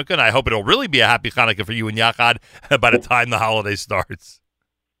happy Chanukah, and I hope it'll really be a happy Chanukah for you and YACHAD by the time the holiday starts.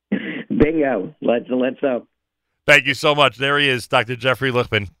 Bingo. Let's hope. Thank you so much. There he is, Dr. Jeffrey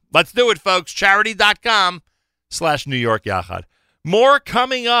Lichtman. Let's do it, folks. Charity.com/New York YACHAD. More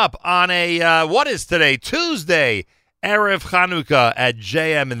coming up on a, what is today? Tuesday, Erev Chanukah at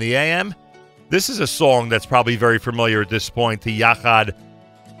JM in the AM. This is a song that's probably very familiar at this point to YACHAD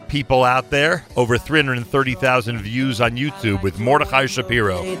people out there. Over 330,000 views on YouTube with Mordechai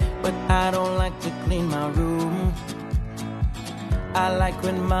Shapiro. But I don't like to clean my room. I like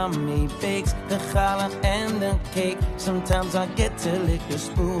when mommy bakes the challah and the cake. Sometimes I get to lick a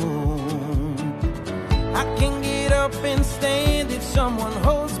spoon. I can get up and stand if someone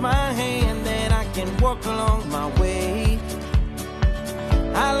holds my hand, then I can walk along my way.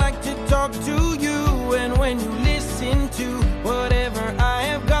 I like to talk to you, and when you listen to whatever I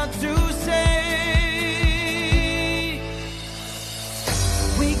have got to say,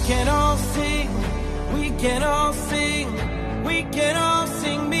 we can all sing, we can all sing. We can all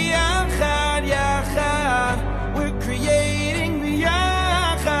sing YACHAD, YACHAD. We're creating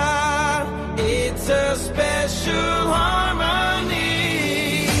YACHAD. It's a special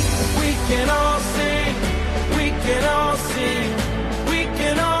harmony. We can all sing, we can all sing. We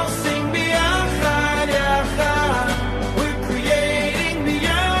can all sing YACHAD, YACHAD. We're creating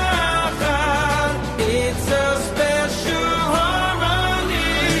YACHAD. It's a special harmony.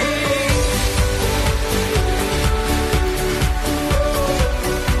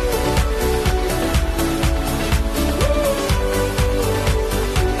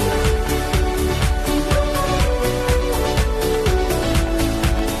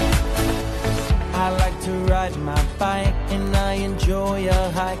 Ride my bike and I enjoy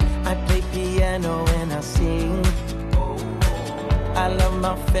a hike. I play piano and I sing. I love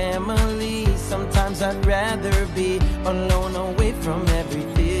my family. Sometimes I'd rather be alone, away from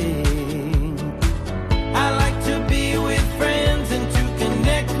everything. I like to be with friends and to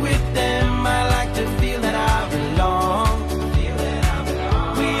connect with them. I like to feel that I belong.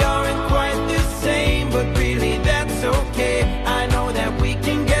 We aren't quite the same, but really that's okay. I know that we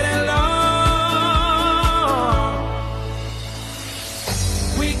can get along.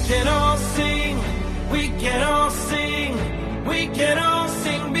 We can all sing, we can all sing, we can all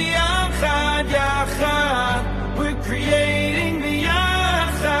sing YACHAD, YACHAD. We're creating the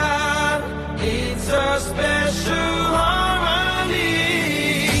YACHAD. It's a special harmony.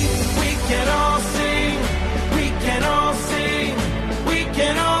 We can all sing, we can all sing, we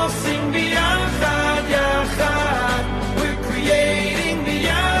can all sing YACHAD, YACHAD. We're creating the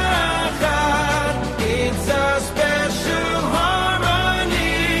YACHAD. It's a special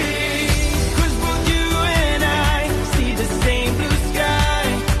harmony. 'Cause both you and I see the same blue sky.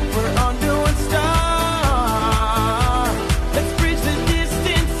 We're under one star. Let's bridge the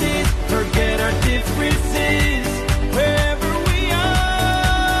distances, forget our differences, wherever we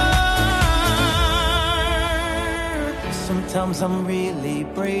are. Sometimes I'm really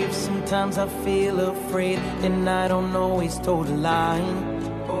brave, sometimes I feel afraid, and I don't always toe the line.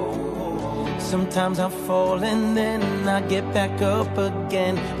 Sometimes I fall and then I get back up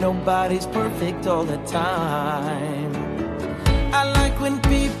again. Nobody's perfect all the time. I like when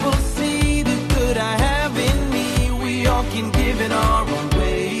people see the good I have in me. We all can give in our own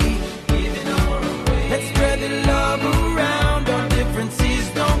way. Let's spread the love around. Our differences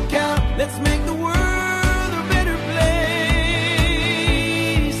don't count. Let's make the world a better place.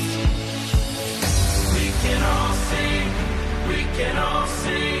 We can all sing, we can all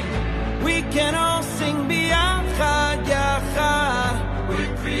sing, we can all sing YACHAD, YACHAD.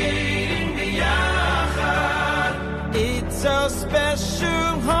 We're creating the YACHAD. It's a special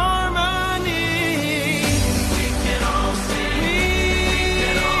harmony. We can all sing,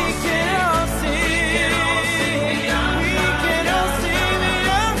 we can all sing, we can all sing YACHAD. We can all sing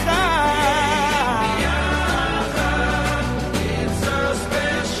YACHAD. It's a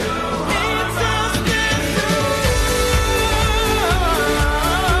special harmony.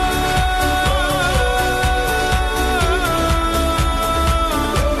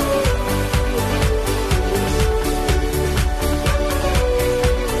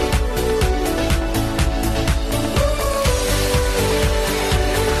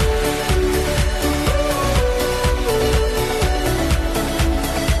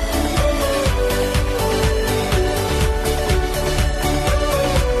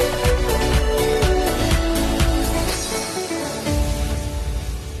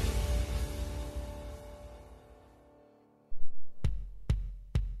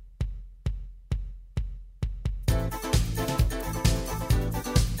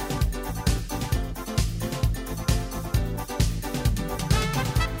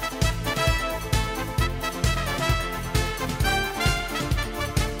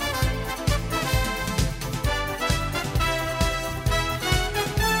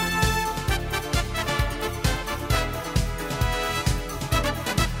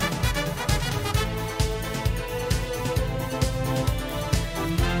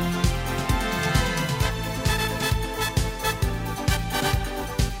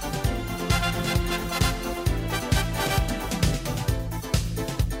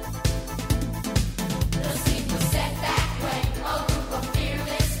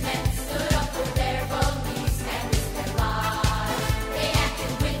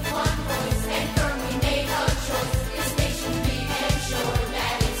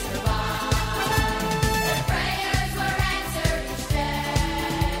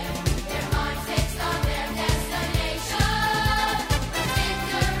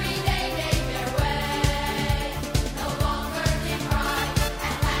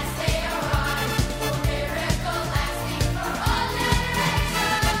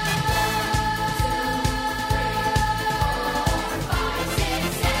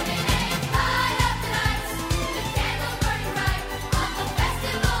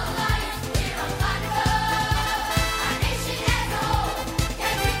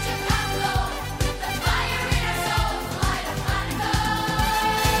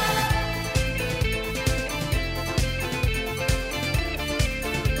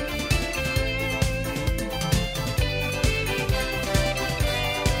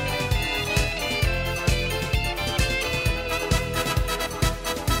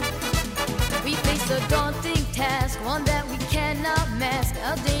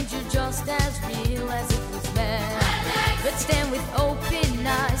 Let's stand with open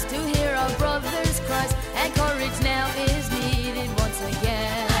eyes to hear our brothers' cries, and courage now is needed once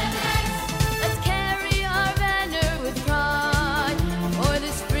again. Let's carry our banner with pride for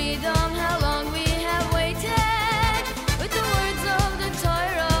this freedom, how long we have waited, with the words of the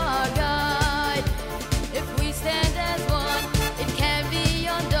Torah, our guide. If we stand as one, it can be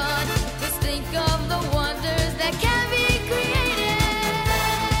undone. Just think of the wonders that can be created.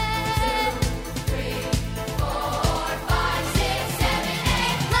 2, 3, 4, 5, 6, 7,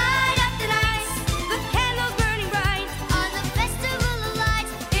 8.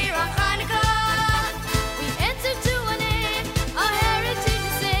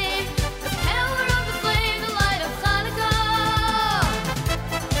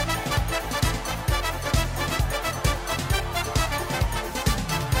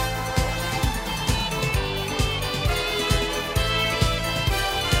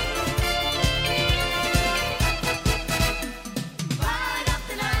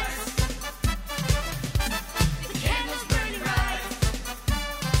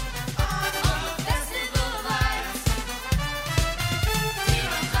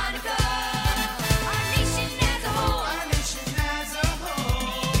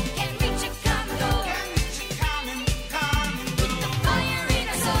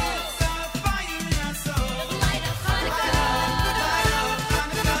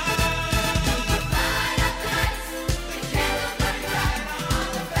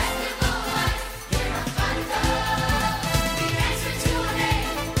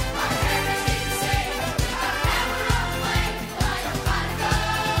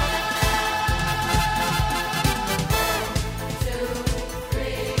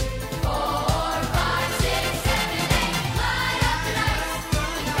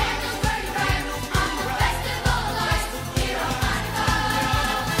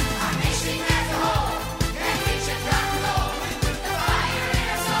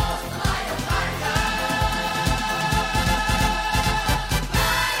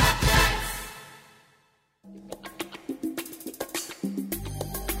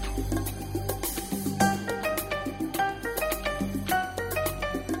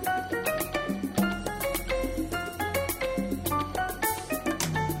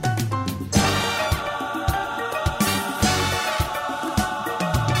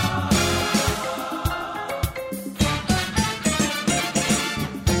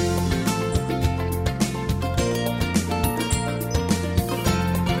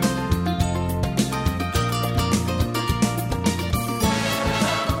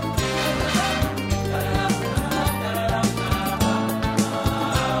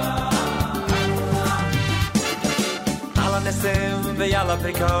 ויאללה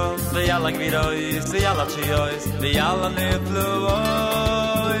פיקון, ויאללה גבירויס, ויאללה צ'יויס, ויאללה נפלויס,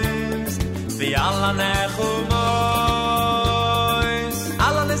 ויאללה נחומויס,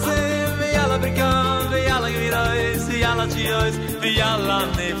 alla nesim, ויאללה פיקון, ויאללה גבירויס, ויאללה צ'יויס, ויאללה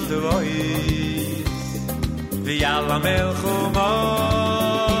נפלויס, ויאללה מלחומויס.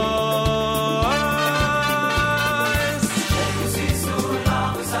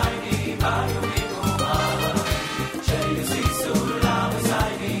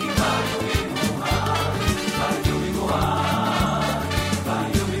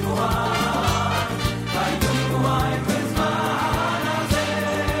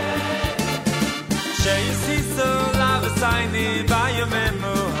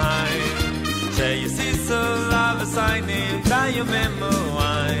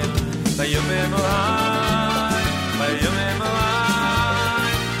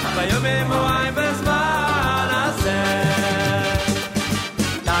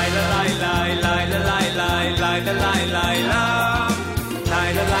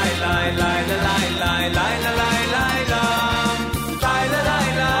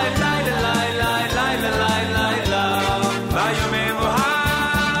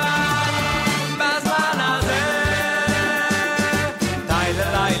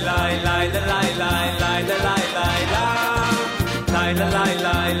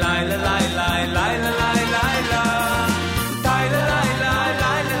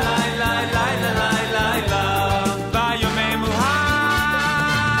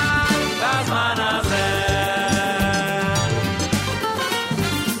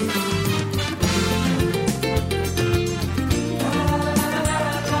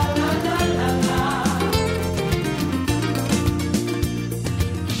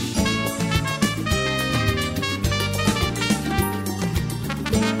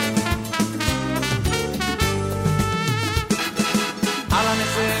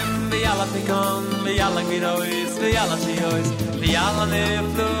 ויאללה צ'יויס, ויאללה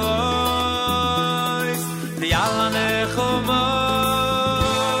נפלויס, ויאללה נחומויס,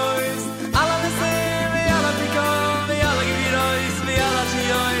 alla nesim, ויאללה פיקון, ויאללה גבירויס, ויאללה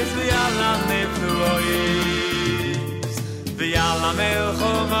צ'יויס, ויאללה נפלויס, ויאללה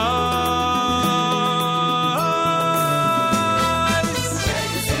מלחומויס.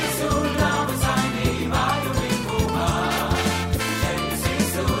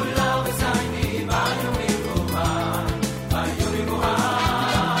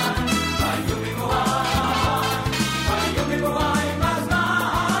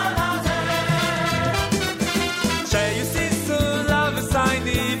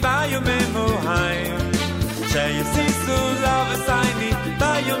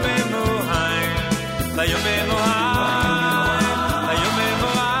 You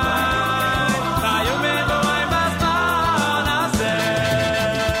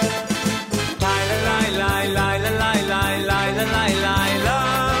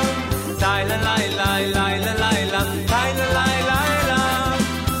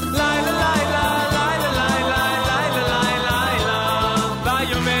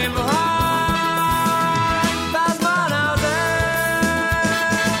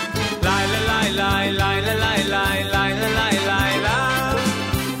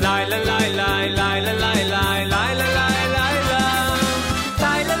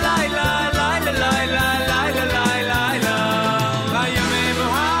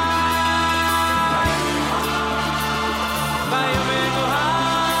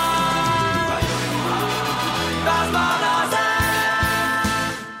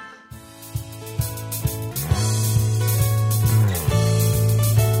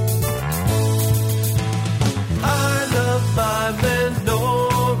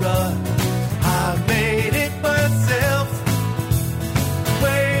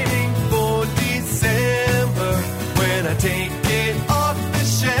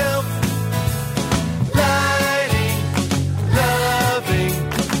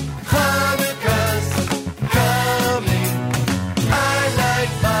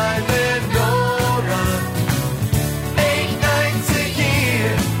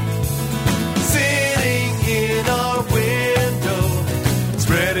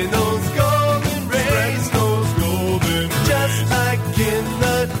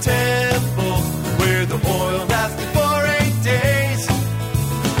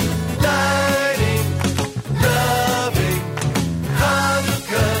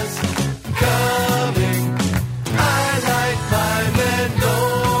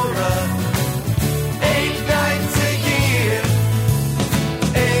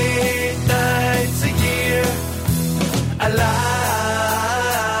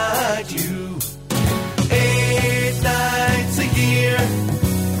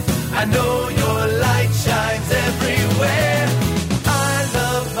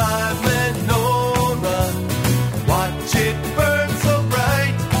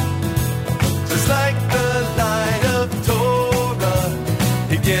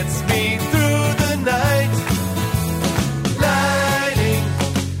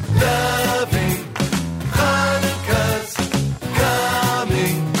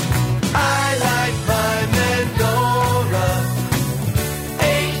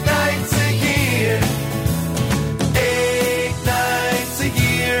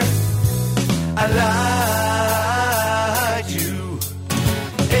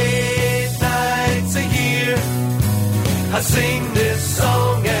I sing this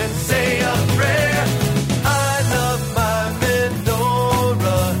song and say a prayer. I love my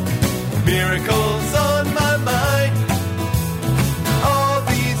menorah, miracles on my mind. All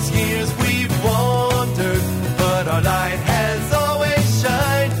these years we've wandered, but our light has always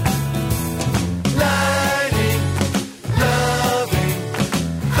shined. Lighting, loving,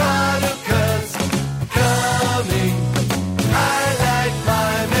 Hanukkah's coming. I light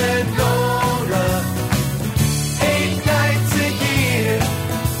my menorah 8 nights a year.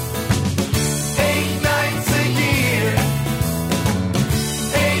 8 nights a year.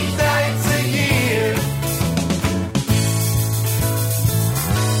 8 nights a year.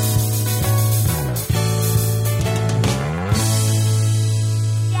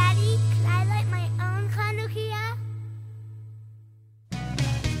 Daddy, can I light my own Hanukkah?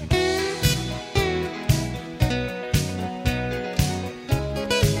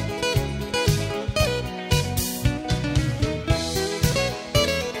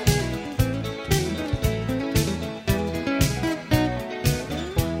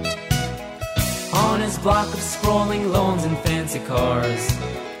 On his block of sprawling lawns and fancy cars,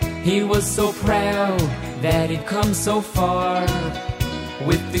 he was so proud that he'd come so far.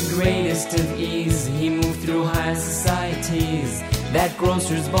 With the greatest of ease, he moved through high societies, that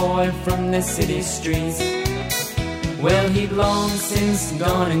grocer's boy from the city streets. Well, he'd long since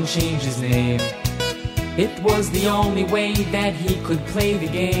gone and changed his name. It was the only way that he could play the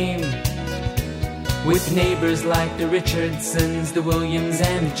game. With neighbors like the Richardsons, the Williams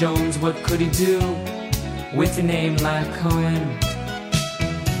and the Jones, what could he do with a name like Cohen?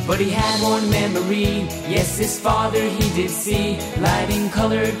 But he had one memory, yes, his father he did see, lighting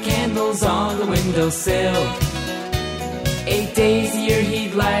colored candles on the windowsill. 8 days a year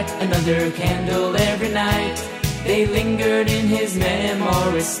he'd light another candle every night. They lingered in his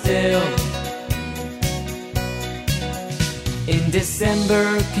memory still. In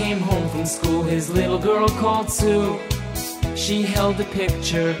December, came home from school his little girl called Sue. She held a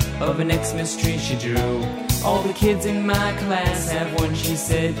picture of an Xmas tree she drew. All the kids in my class have one, she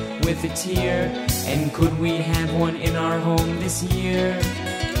said, with a tear. And could we have one in our home this year?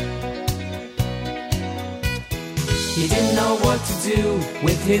 He didn't know what to do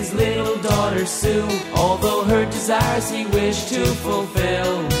with his little daughter Sue, although her desires he wished to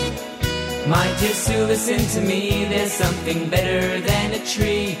fulfill. My dear Sue, listen to me, there's something better than a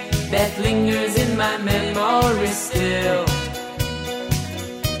tree that lingers in my memory still.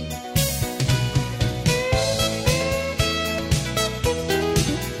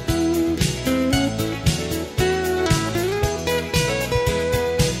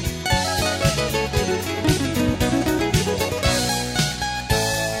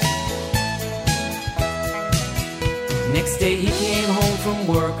 Next day he came home from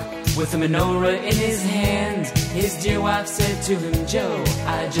work with a menorah in his hand. His dear wife said to him, Joe,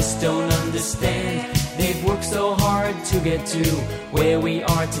 I just don't understand. They've worked so hard to get to where we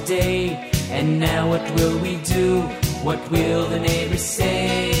are today, and now what will we do? What will the neighbors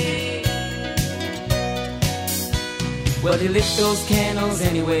say? Well, he lit those candles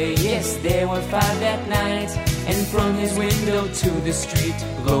anyway. Yes, there were 5 that night, and from his window to the street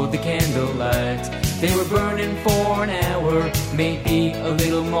glowed the candlelight. They were burning for an hour, maybe a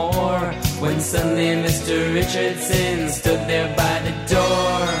little more, when suddenly Mr. Richardson stood there by the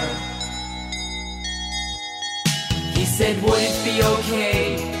door. He said, would it be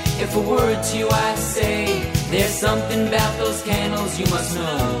okay if a word to you I say? There's something about those candles you must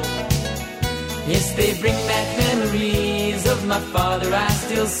know. Yes, they bring back memories of my father I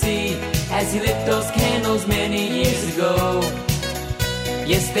still see, as he lit those candles many years ago.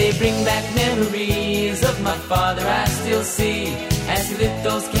 Yes, they bring back memories of my father I still see, as he lit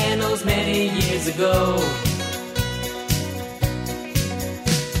those candles many years ago.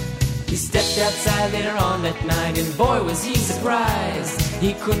 He stepped outside later on that night, and boy was he surprised.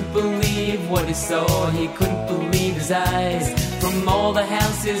 He couldn't believe what he saw, he couldn't believe his eyes. From all the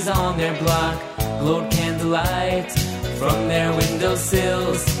houses on their block glowed candlelight, from their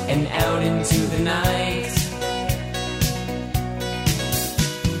windowsills and out into the night.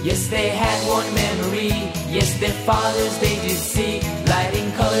 Yes, they had one memory, yes, their fathers they did see,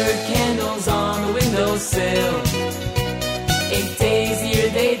 lighting colored candles on the windowsill. 8 days a year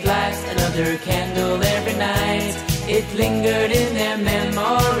they'd light another candle every night. It lingered in their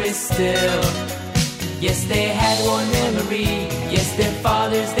memory still. Yes, they had one memory, yes, their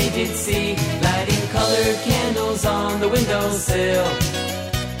fathers they did see, lighting colored candles on the windowsill.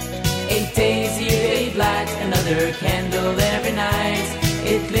 8 days a year they'd light another candle every night.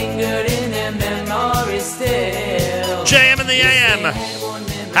 It lingered in their memory still. JM in the AM.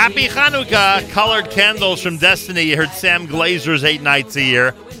 Happy Hanukkah! Colored candles from Destiny. You heard Sam Glazer's 8 Nights a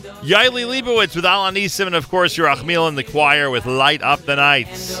Year. Yaeli Leibowitz with Al Anisim, and of course your Achmil in the choir with Light Up the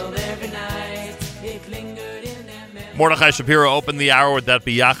Nights. Mordechai Shapiro opened the hour with that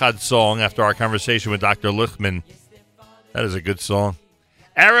YACHAD song after our conversation with Dr. Lichtman. That is a good song.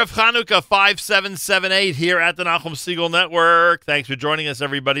 Erev Chanukah 5778 here at the Nachum Segal Network. Thanks for joining us,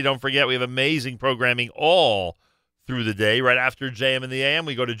 everybody. Don't forget, we have amazing programming all through the day. Right after JM in the AM,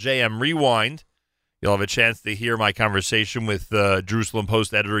 we go to JM Rewind. You'll have a chance to hear my conversation with Jerusalem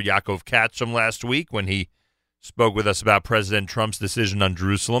Post editor Yaakov Katz from last week when he spoke with us about President Trump's decision on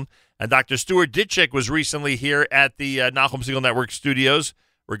Jerusalem. And Dr. Stuart Ditchik was recently here at the Nachum Segal Network studios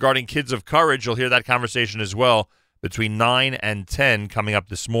regarding Kids of Courage. You'll hear that conversation as well between 9 and 10 coming up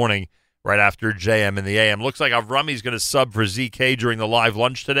this morning right after JM in the AM. Looks like Avrami's going to sub for ZK during the live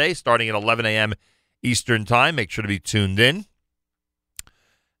lunch today starting at 11 a.m. Eastern Time. Make sure to be tuned in.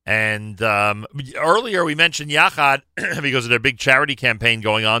 And earlier we mentioned YACHAD because of their big charity campaign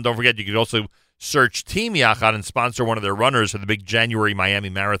going on. Don't forget, you could also search Team YACHAD and sponsor one of their runners for the big January Miami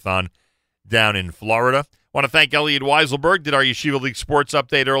Marathon down in Florida. I want to thank Elliot Weiselberg, did our Yeshiva League sports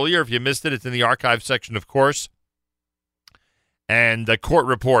update earlier. If you missed it, it's in the archive section, of course. And the Court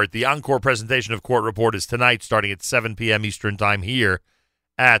Report, the encore presentation of Court Report is tonight starting at 7 p.m. Eastern Time here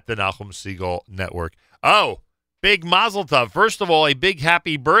at the Nachum Segal Network. Oh, big mazel tov. First of all, a big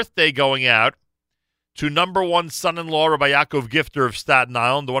happy birthday going out to number one son-in-law, Rabbi Yaakov Gifter of Staten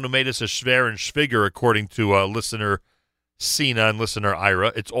Island, the one who made us a shver and shviger, according to listener Sina and listener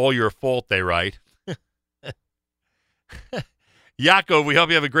Ira. It's all your fault, they write. Yaakov, we hope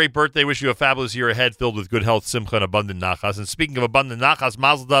you have a great birthday. Wish you a fabulous year ahead filled with good health, simcha, and abundant nachas. And speaking of abundant nachas,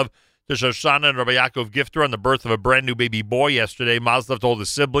 mazel tov to Shoshana and Rabbi Yaakov Gifter on the birth of a brand new baby boy yesterday. Mazel tov to all the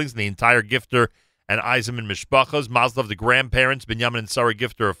siblings and the entire Gifter and Eisenman Mishpachas. Mazel tov to grandparents, Binyamin and Sarah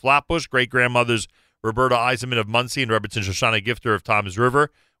Gifter of Flatbush, great-grandmothers Roberta Eisenman of Muncie and Rebbetzin Shoshana Gifter of Tom's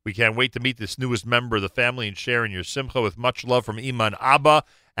River. We can't wait to meet this newest member of the family and share in your simcha with much love from Ima and Abba.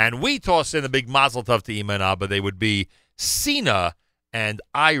 And we toss in a big mazel tov to Ima and Abba. They would be Sina and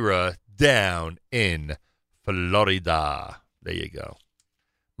Ira down in Florida. There you go.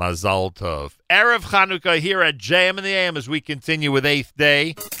 Mazal tov. Erev Chanukah here at JM in the AM as we continue with 8th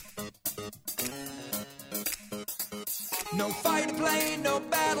Day. No fighter plane, no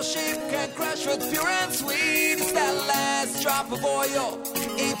battleship can crash what's pure and sweet. It's that last drop of oil,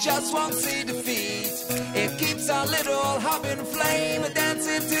 it just won't see defeat. It keeps our little hub in flame and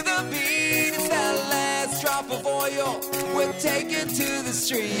dancing to the beat. It's that last drop of oil, we'll take it to the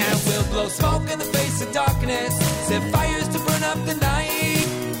street. And we'll blow smoke in the face of darkness, set fires to burn up the night.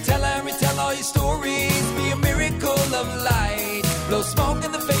 Tell and retell all your stories, be a miracle of light. Blow smoke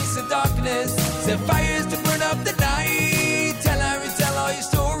in the face of darkness, set fires to burn up the night. Tell and retell all your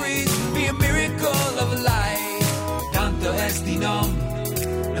stories, be a miracle of light. Canto esti nom,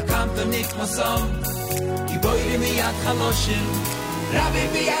 la canto nikmosom, Giboyri miyad chaloshim, Rabbi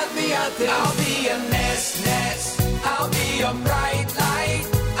miyad miyad. I'll be a nes, I'll be a bright light,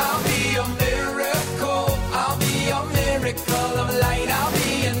 I'll be a miracle, I'll be a miracle of light. I'll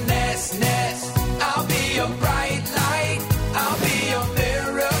be a nes, I'll be a bright light, I'll be a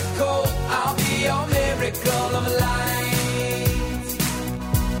miracle, I'll be a miracle of light.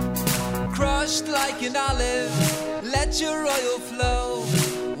 Crushed like an olive, let your oil flow.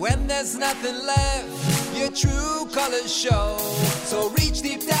 When there's nothing left, your true colors show. So reach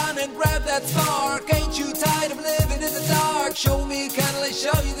deep down and grab that spark. Ain't you tired of living in the dark? Show me a candle, I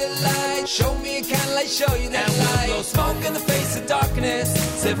show you the light. Show me a candle, I show you that light. Blow smoke in the face of darkness,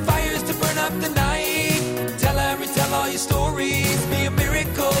 set fires to burn up the night. Tell and retell all your stories, be a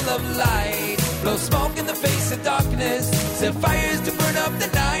miracle of light. Blow smoke in the face of darkness, set fires to burn up the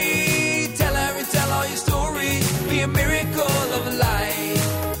night. Tell and retell all your stories, be a miracle of light.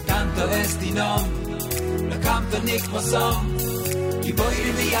 Canto esti nom, la canto nikmosom,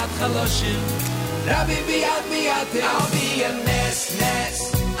 Giboyri miyad chaloshim, Rabbi miyad miyad. I'll be a nes,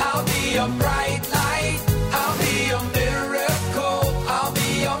 I'll be a bright light, I'll be a miracle, I'll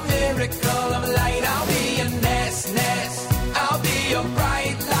be a miracle of light. I'll be a nes, I'll be a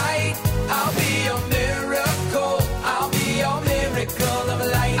bright light, I'll be a miracle, I'll be a miracle of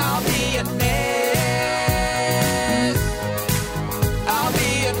light. I'll be a nes, I'll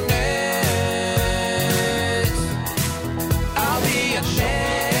be a nes, I'll be a nes,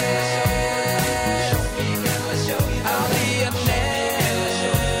 I'll be a nes.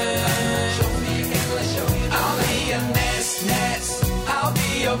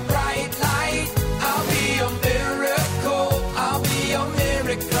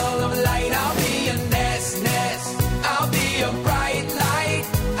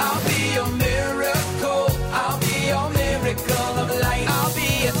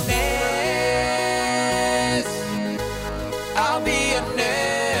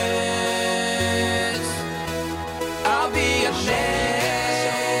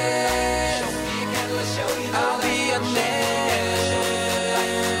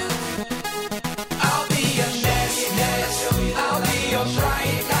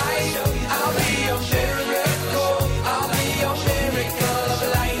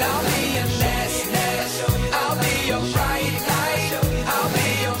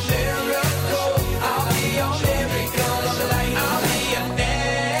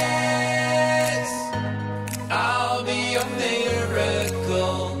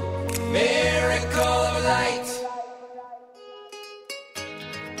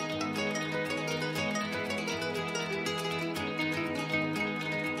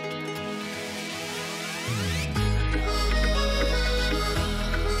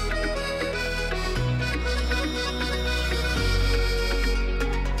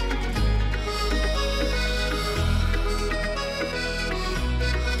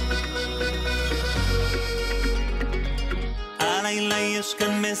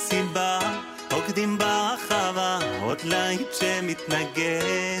 במסיבה, רוקדים ברחבה, עוד להיט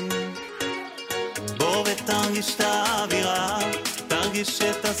שמתנגן. בוא ותרגיש את האווירה, תרגיש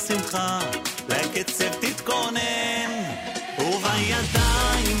את השמחה, לקצב תתכונן.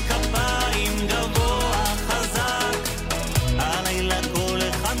 ובידיים כפיים גבוה חזק, הלילה כל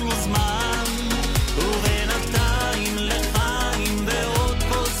אחד מוזמן, ובינתיים לחיים ועוד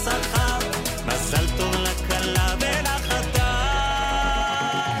כוס אחת, מזל טוב לכלה ולחתן.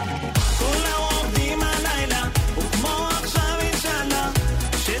 כולם עובדים הלילה, וכמו עכשיו אינשאללה,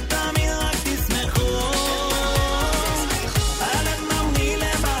 שתמיד רק תשמחו. הלב ממריא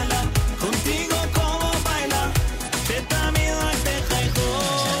למעלה, קונטיגו קומו ביילה, שתמיד רק תחייכו.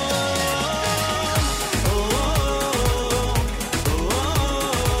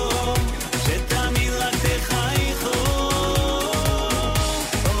 שתמיד רק תחייכו.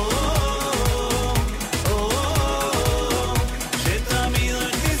 שתמיד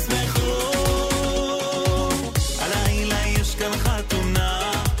רק תשמחו. הלילה יש כאן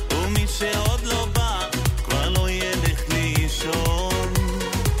חתונה, ומי שעוד לא בא כבר לא ילך לישון,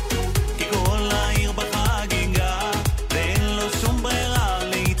 כי כל העיר בחגיגה ואין לו שום ברירה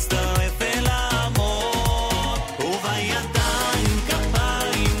להצטרף אל ההמון. ובידיים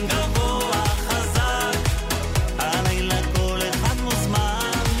כפיים גבוה חזק, הלילה כל אחד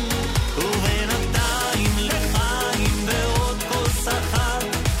מוזמן, ובינתיים לחיים ועוד כוס אחת,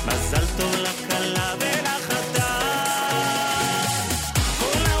 מזל טוב לכלה ולחתן.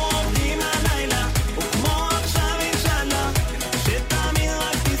 כולם עובדים הלילה, וכמו עכשיו אינשאללה, שתמיד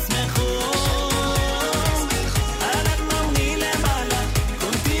רק תשמחו. הלב ממריא למעלה,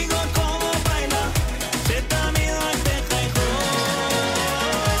 קונטיגו קומו ביילה, שתמיד רק תחייכו.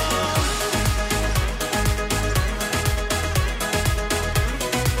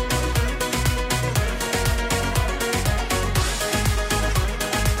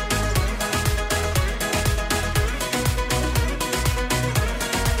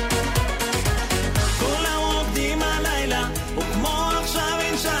 כולם עובדים הלילה, וכמו עכשיו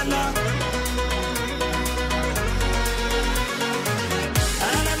אינשאללה,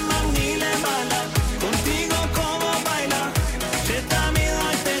 הלב ממריא למעלה, קונטיגו קומו ביילה, שתמיד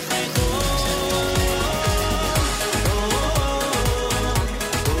רק תחייכו.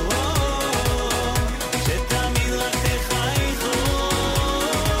 שתמיד רק תחייכו.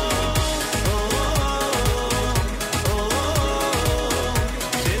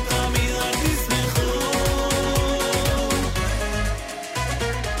 שתמיד רק תשמחו.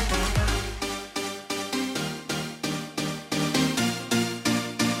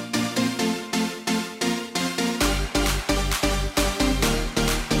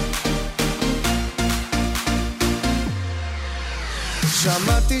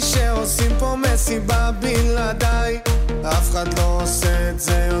 שמעתי שעושים פה מסיבה בלעדיי, אף אחד לא עושה את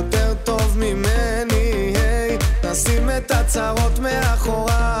זה יותר טוב ממני. היי, נשים את הצרות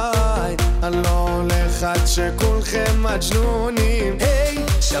מאחוריי, אני לא הולך עד שכולכם מג'נונים. היי,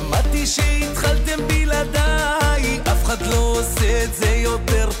 שמעתי שהתחלתם בלעדיי, אף אחד לא עושה את זה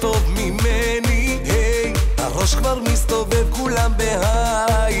יותר טוב ממני. היי, הראש כבר מסתובב כולם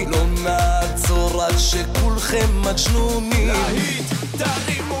בהיי, לא נעצור עד שכולכם מג'נונים. להיט,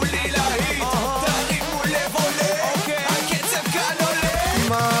 תרימו לי להיט, תרימו לב עולה, הקצב כאן עולה.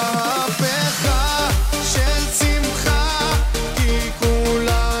 מהפכה של שמחה, כי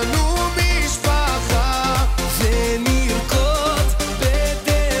כולנו משפחה, ונרקוד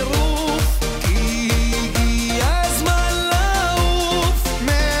בטירוף, כי הגיע הזמן לעוף.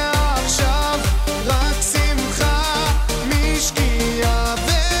 מעכשיו רק שמחה, משקיעה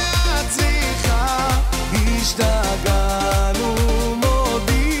ועד צריכה. השתגענו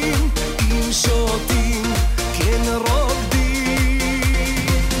מודים, אם שותים כן רוקדים.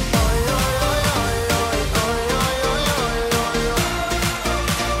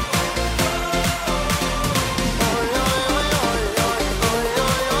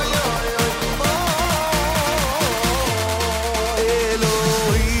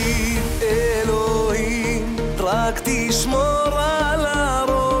 אלוהים, אלוהים, רק תשמור על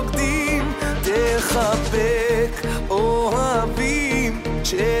הרוקדים, תחבק אוהבים,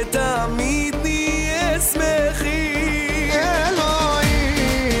 שתמיד נהיה שמחים.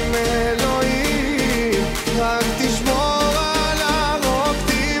 אלוהים, אלוהים, רק תשמור על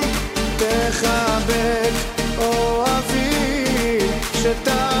הרוקדים, תחבק אוהבים,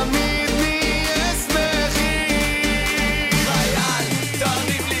 שתמיד נהיה שמחים. חייל,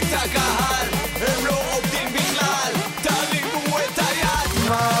 תרים לי את הקהל, הם לא עובדים בכלל, תרימו את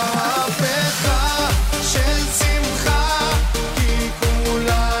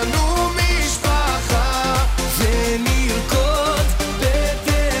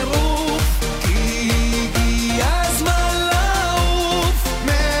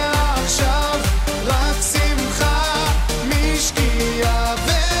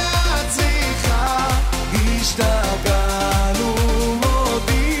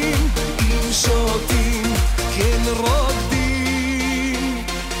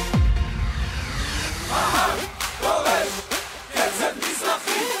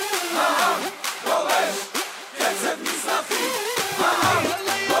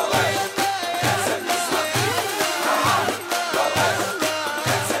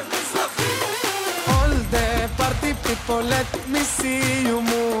see you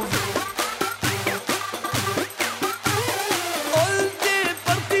move. All the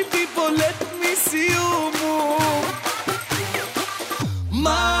party people, let me see you move.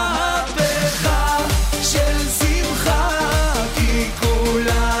 מהפכה של שמחה, כי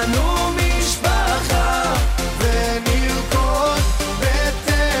כולנו משפחה, ונרקוד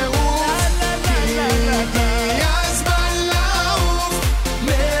בטירוף, כי הגיע הזמן לעוף.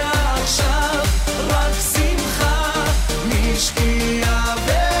 מעכשיו רק שמחה, משקיעה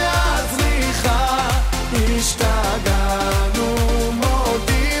ועד זריחה. השתגענו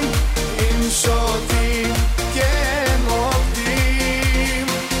מודים, אם שותים כן עובדים.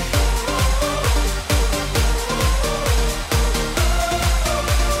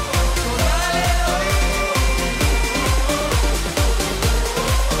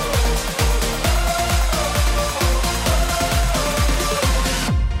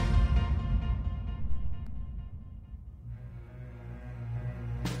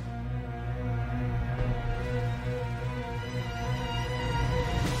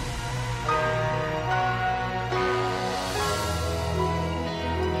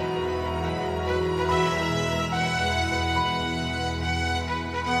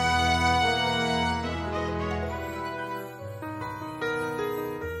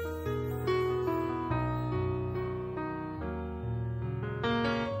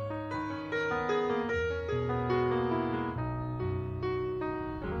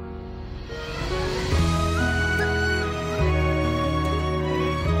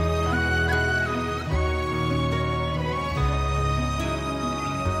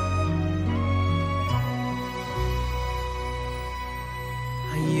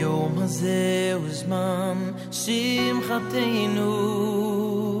 היום הזה הוא זמן שמחתנו,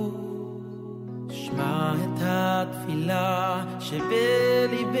 שמע את התפילה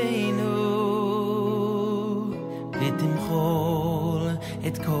שבליבנו, ותמחול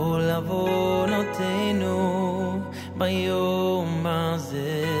את כל עוונותינו ביום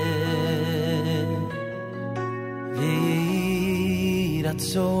הזה, ויהי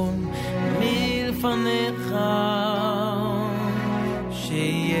רצון מלפניך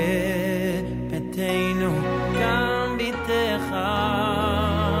שיהיה ביתנו גם ביתך,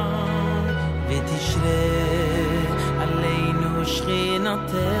 ותשרה עלינו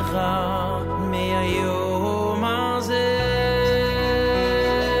שכינתך מהיום הזה.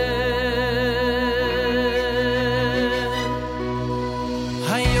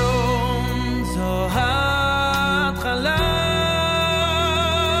 היום זו ההתחלה,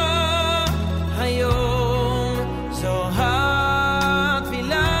 היום זו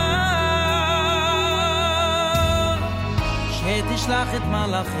תשלח את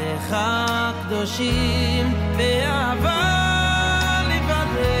מלאכיך הקדושים באהבה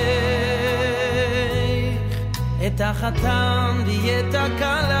לברך את החתן ואת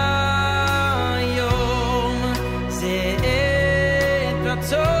הכלה. היום זה עת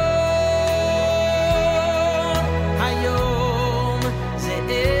רצון, היום זה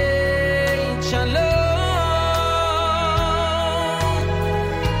עת שלום,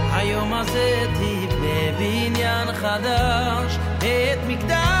 היום הזה תבנה בניין חדש, את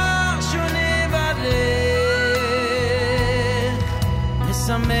מקדש ונברך,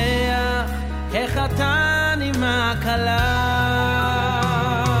 נשמח החתן עם הכלה.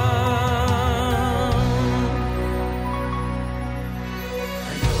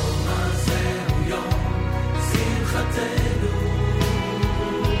 היום הזה הוא יום שמחתנו,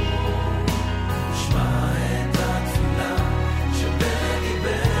 שמע את התפילה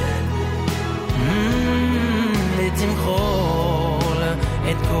שבליבנו, ותמחול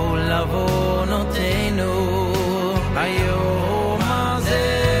את כל עוונותינו ביום הזה.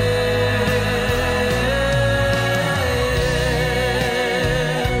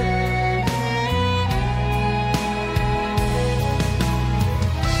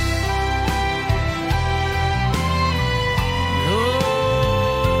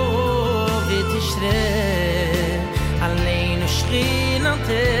 ותשרה עלינו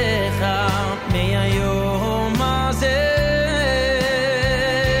שכינתך מהיום הזה.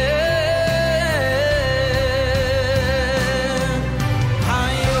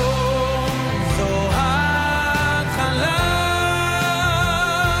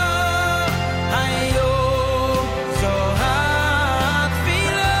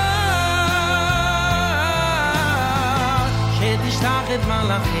 את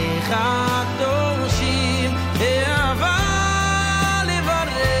מלאכיך הקדושים באהבה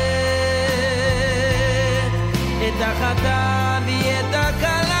לברך את החתן ואת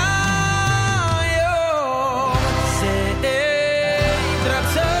הכלה. היום זה עת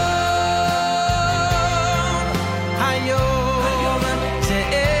רצון, היום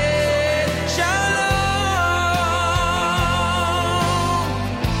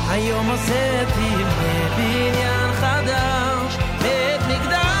היום הזה תבנה בניין חדש, בית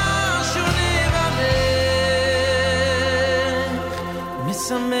מקדש ונברך.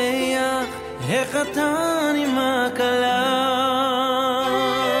 משמח החתן עם הכלה.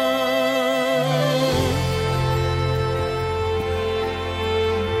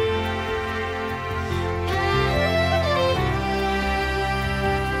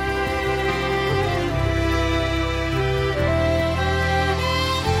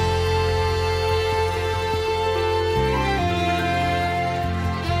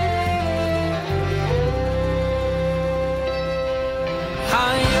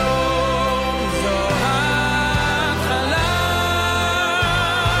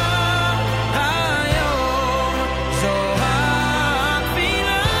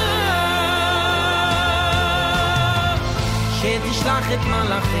 את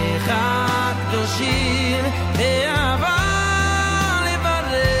מלאכיך הקדושים באהבה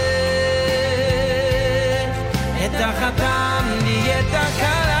לברך את החתן ואת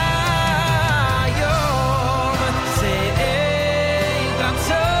הכלה. היום זה עת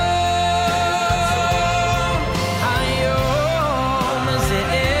רצון, היום זה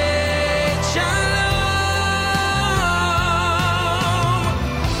עת שלום,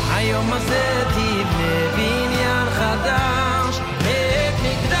 היום הזה תבנה בניין חדש,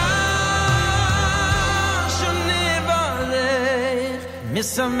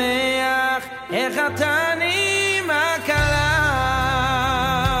 משמח איך אתה נעימה קלה.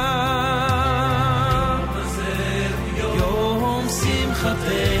 יום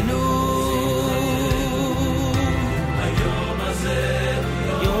שמחתנו, היום הזה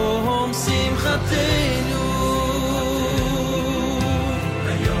יום שמחתנו,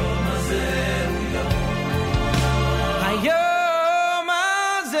 היום הזה היום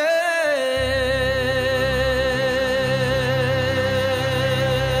הזה.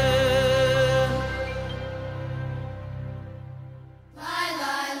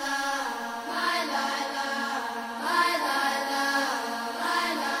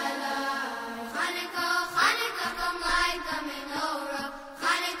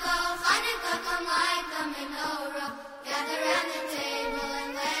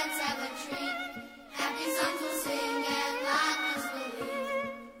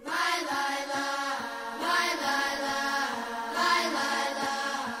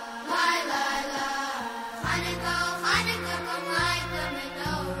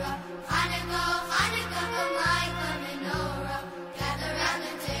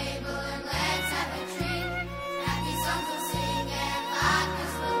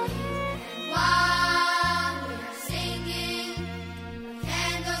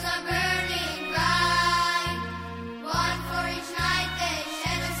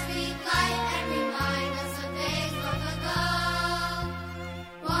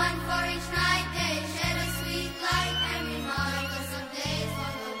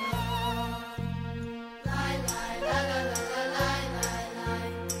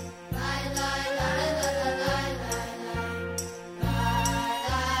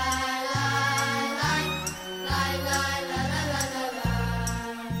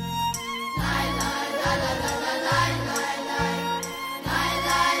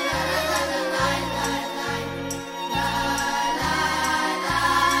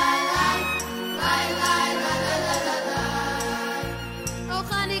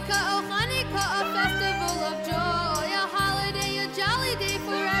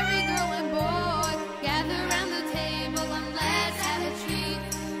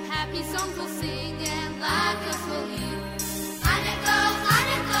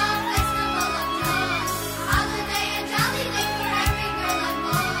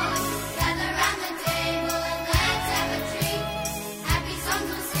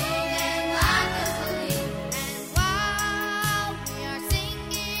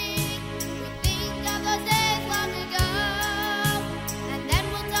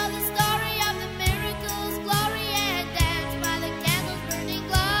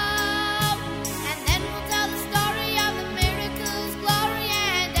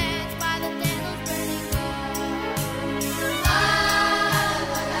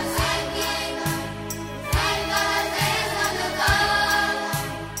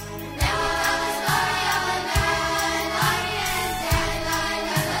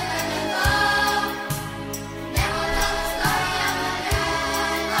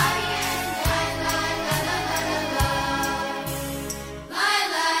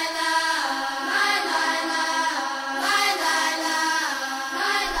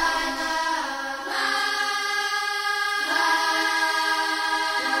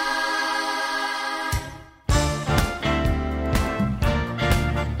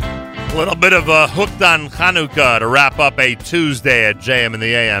 A little bit of a Hooked on Chanukah to wrap up a Tuesday at JM in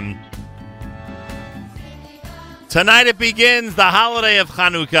the AM. Tonight it begins, the holiday of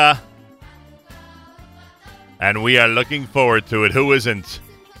Chanukah. And we are looking forward to it. Who isn't?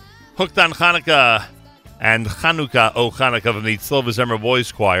 Hooked on Chanukah and Chanukah, O Chanukah from the Tzil V'Zemer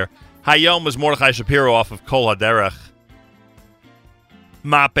Boys Choir. Hayom was Mordechai Shapiro off of Kol HaDerech.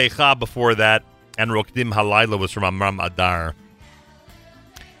 Ma'pecha before that. And Rokdim Halayla was from Amram Adar.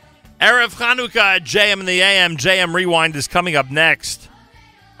 Erev Chanukah at JM in the AM. JM Rewind is coming up next.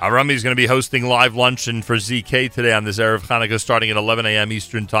 Arami is going to be hosting live luncheon for ZK today on this Erev Chanukah starting at 11 a.m.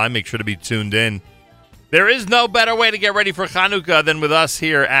 Eastern Time. Make sure to be tuned in. There is no better way to get ready for Chanukah than with us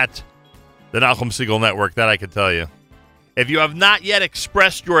here at the Nachum Segal Network, that I can tell you. If you have not yet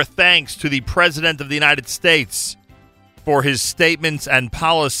expressed your thanks to the President of the United States for his statements and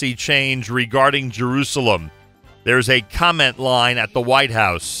policy change regarding Jerusalem, there's a comment line at the White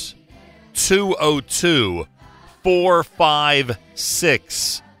House.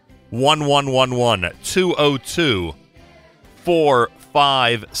 202-456-1111.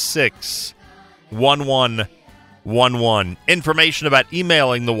 202-456-1111. Information about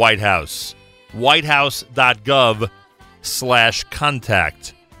emailing the White House.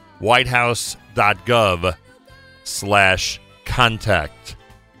 whitehouse.gov/contact. whitehouse.gov/contact.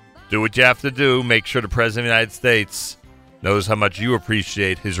 Do what you have to do. Make sure the President of the United States knows how much you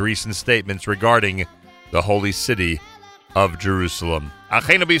appreciate his recent statements regarding the holy city of Jerusalem.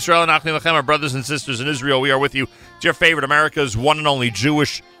 Achenu b'Yisrael and Achnu Lachem, our brothers and sisters in Israel, we are with you. It's your favorite America's one and only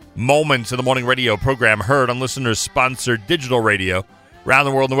Jewish Moments in the Morning radio program, heard on listeners-sponsored digital radio around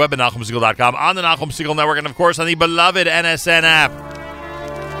the world on the web at NachumSegal.com, on the Nachum Segal Network, and of course on the beloved NSN app.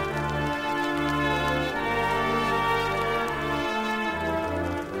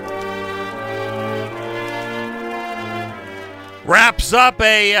 Wraps up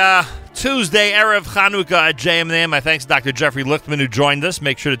a Tuesday Erev Chanukah at JM. My thanks to Dr. Jeffrey Lichtman, who joined us.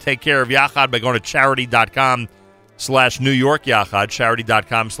 Make sure to take care of YACHAD by going to charity.com/New York YACHAD.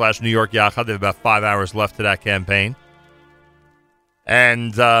 Charity.com/New York YACHAD. They have about 5 hours left to that campaign.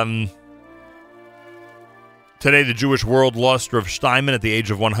 And today, the Jewish world lost Rav Steinman at the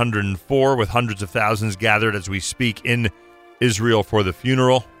age of 104, with hundreds of thousands gathered as we speak in Israel for the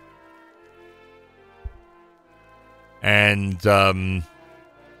funeral. And that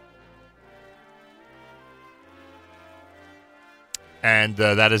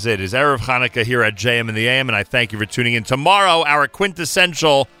is it. It's Erev Chanukah here at JM in the AM, and I thank you for tuning in. Tomorrow, our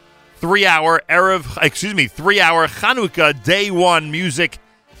quintessential 3-hour Chanukah Day 1 music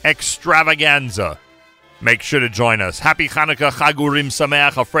extravaganza. Make sure to join us. Happy Chanukah, Chagurim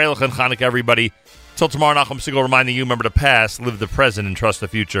Sameach, a Freilich and Chanukah, everybody. Till tomorrow, Nachum Segal reminding you, remember the past, live the present, and trust the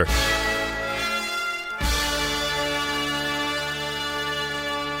future.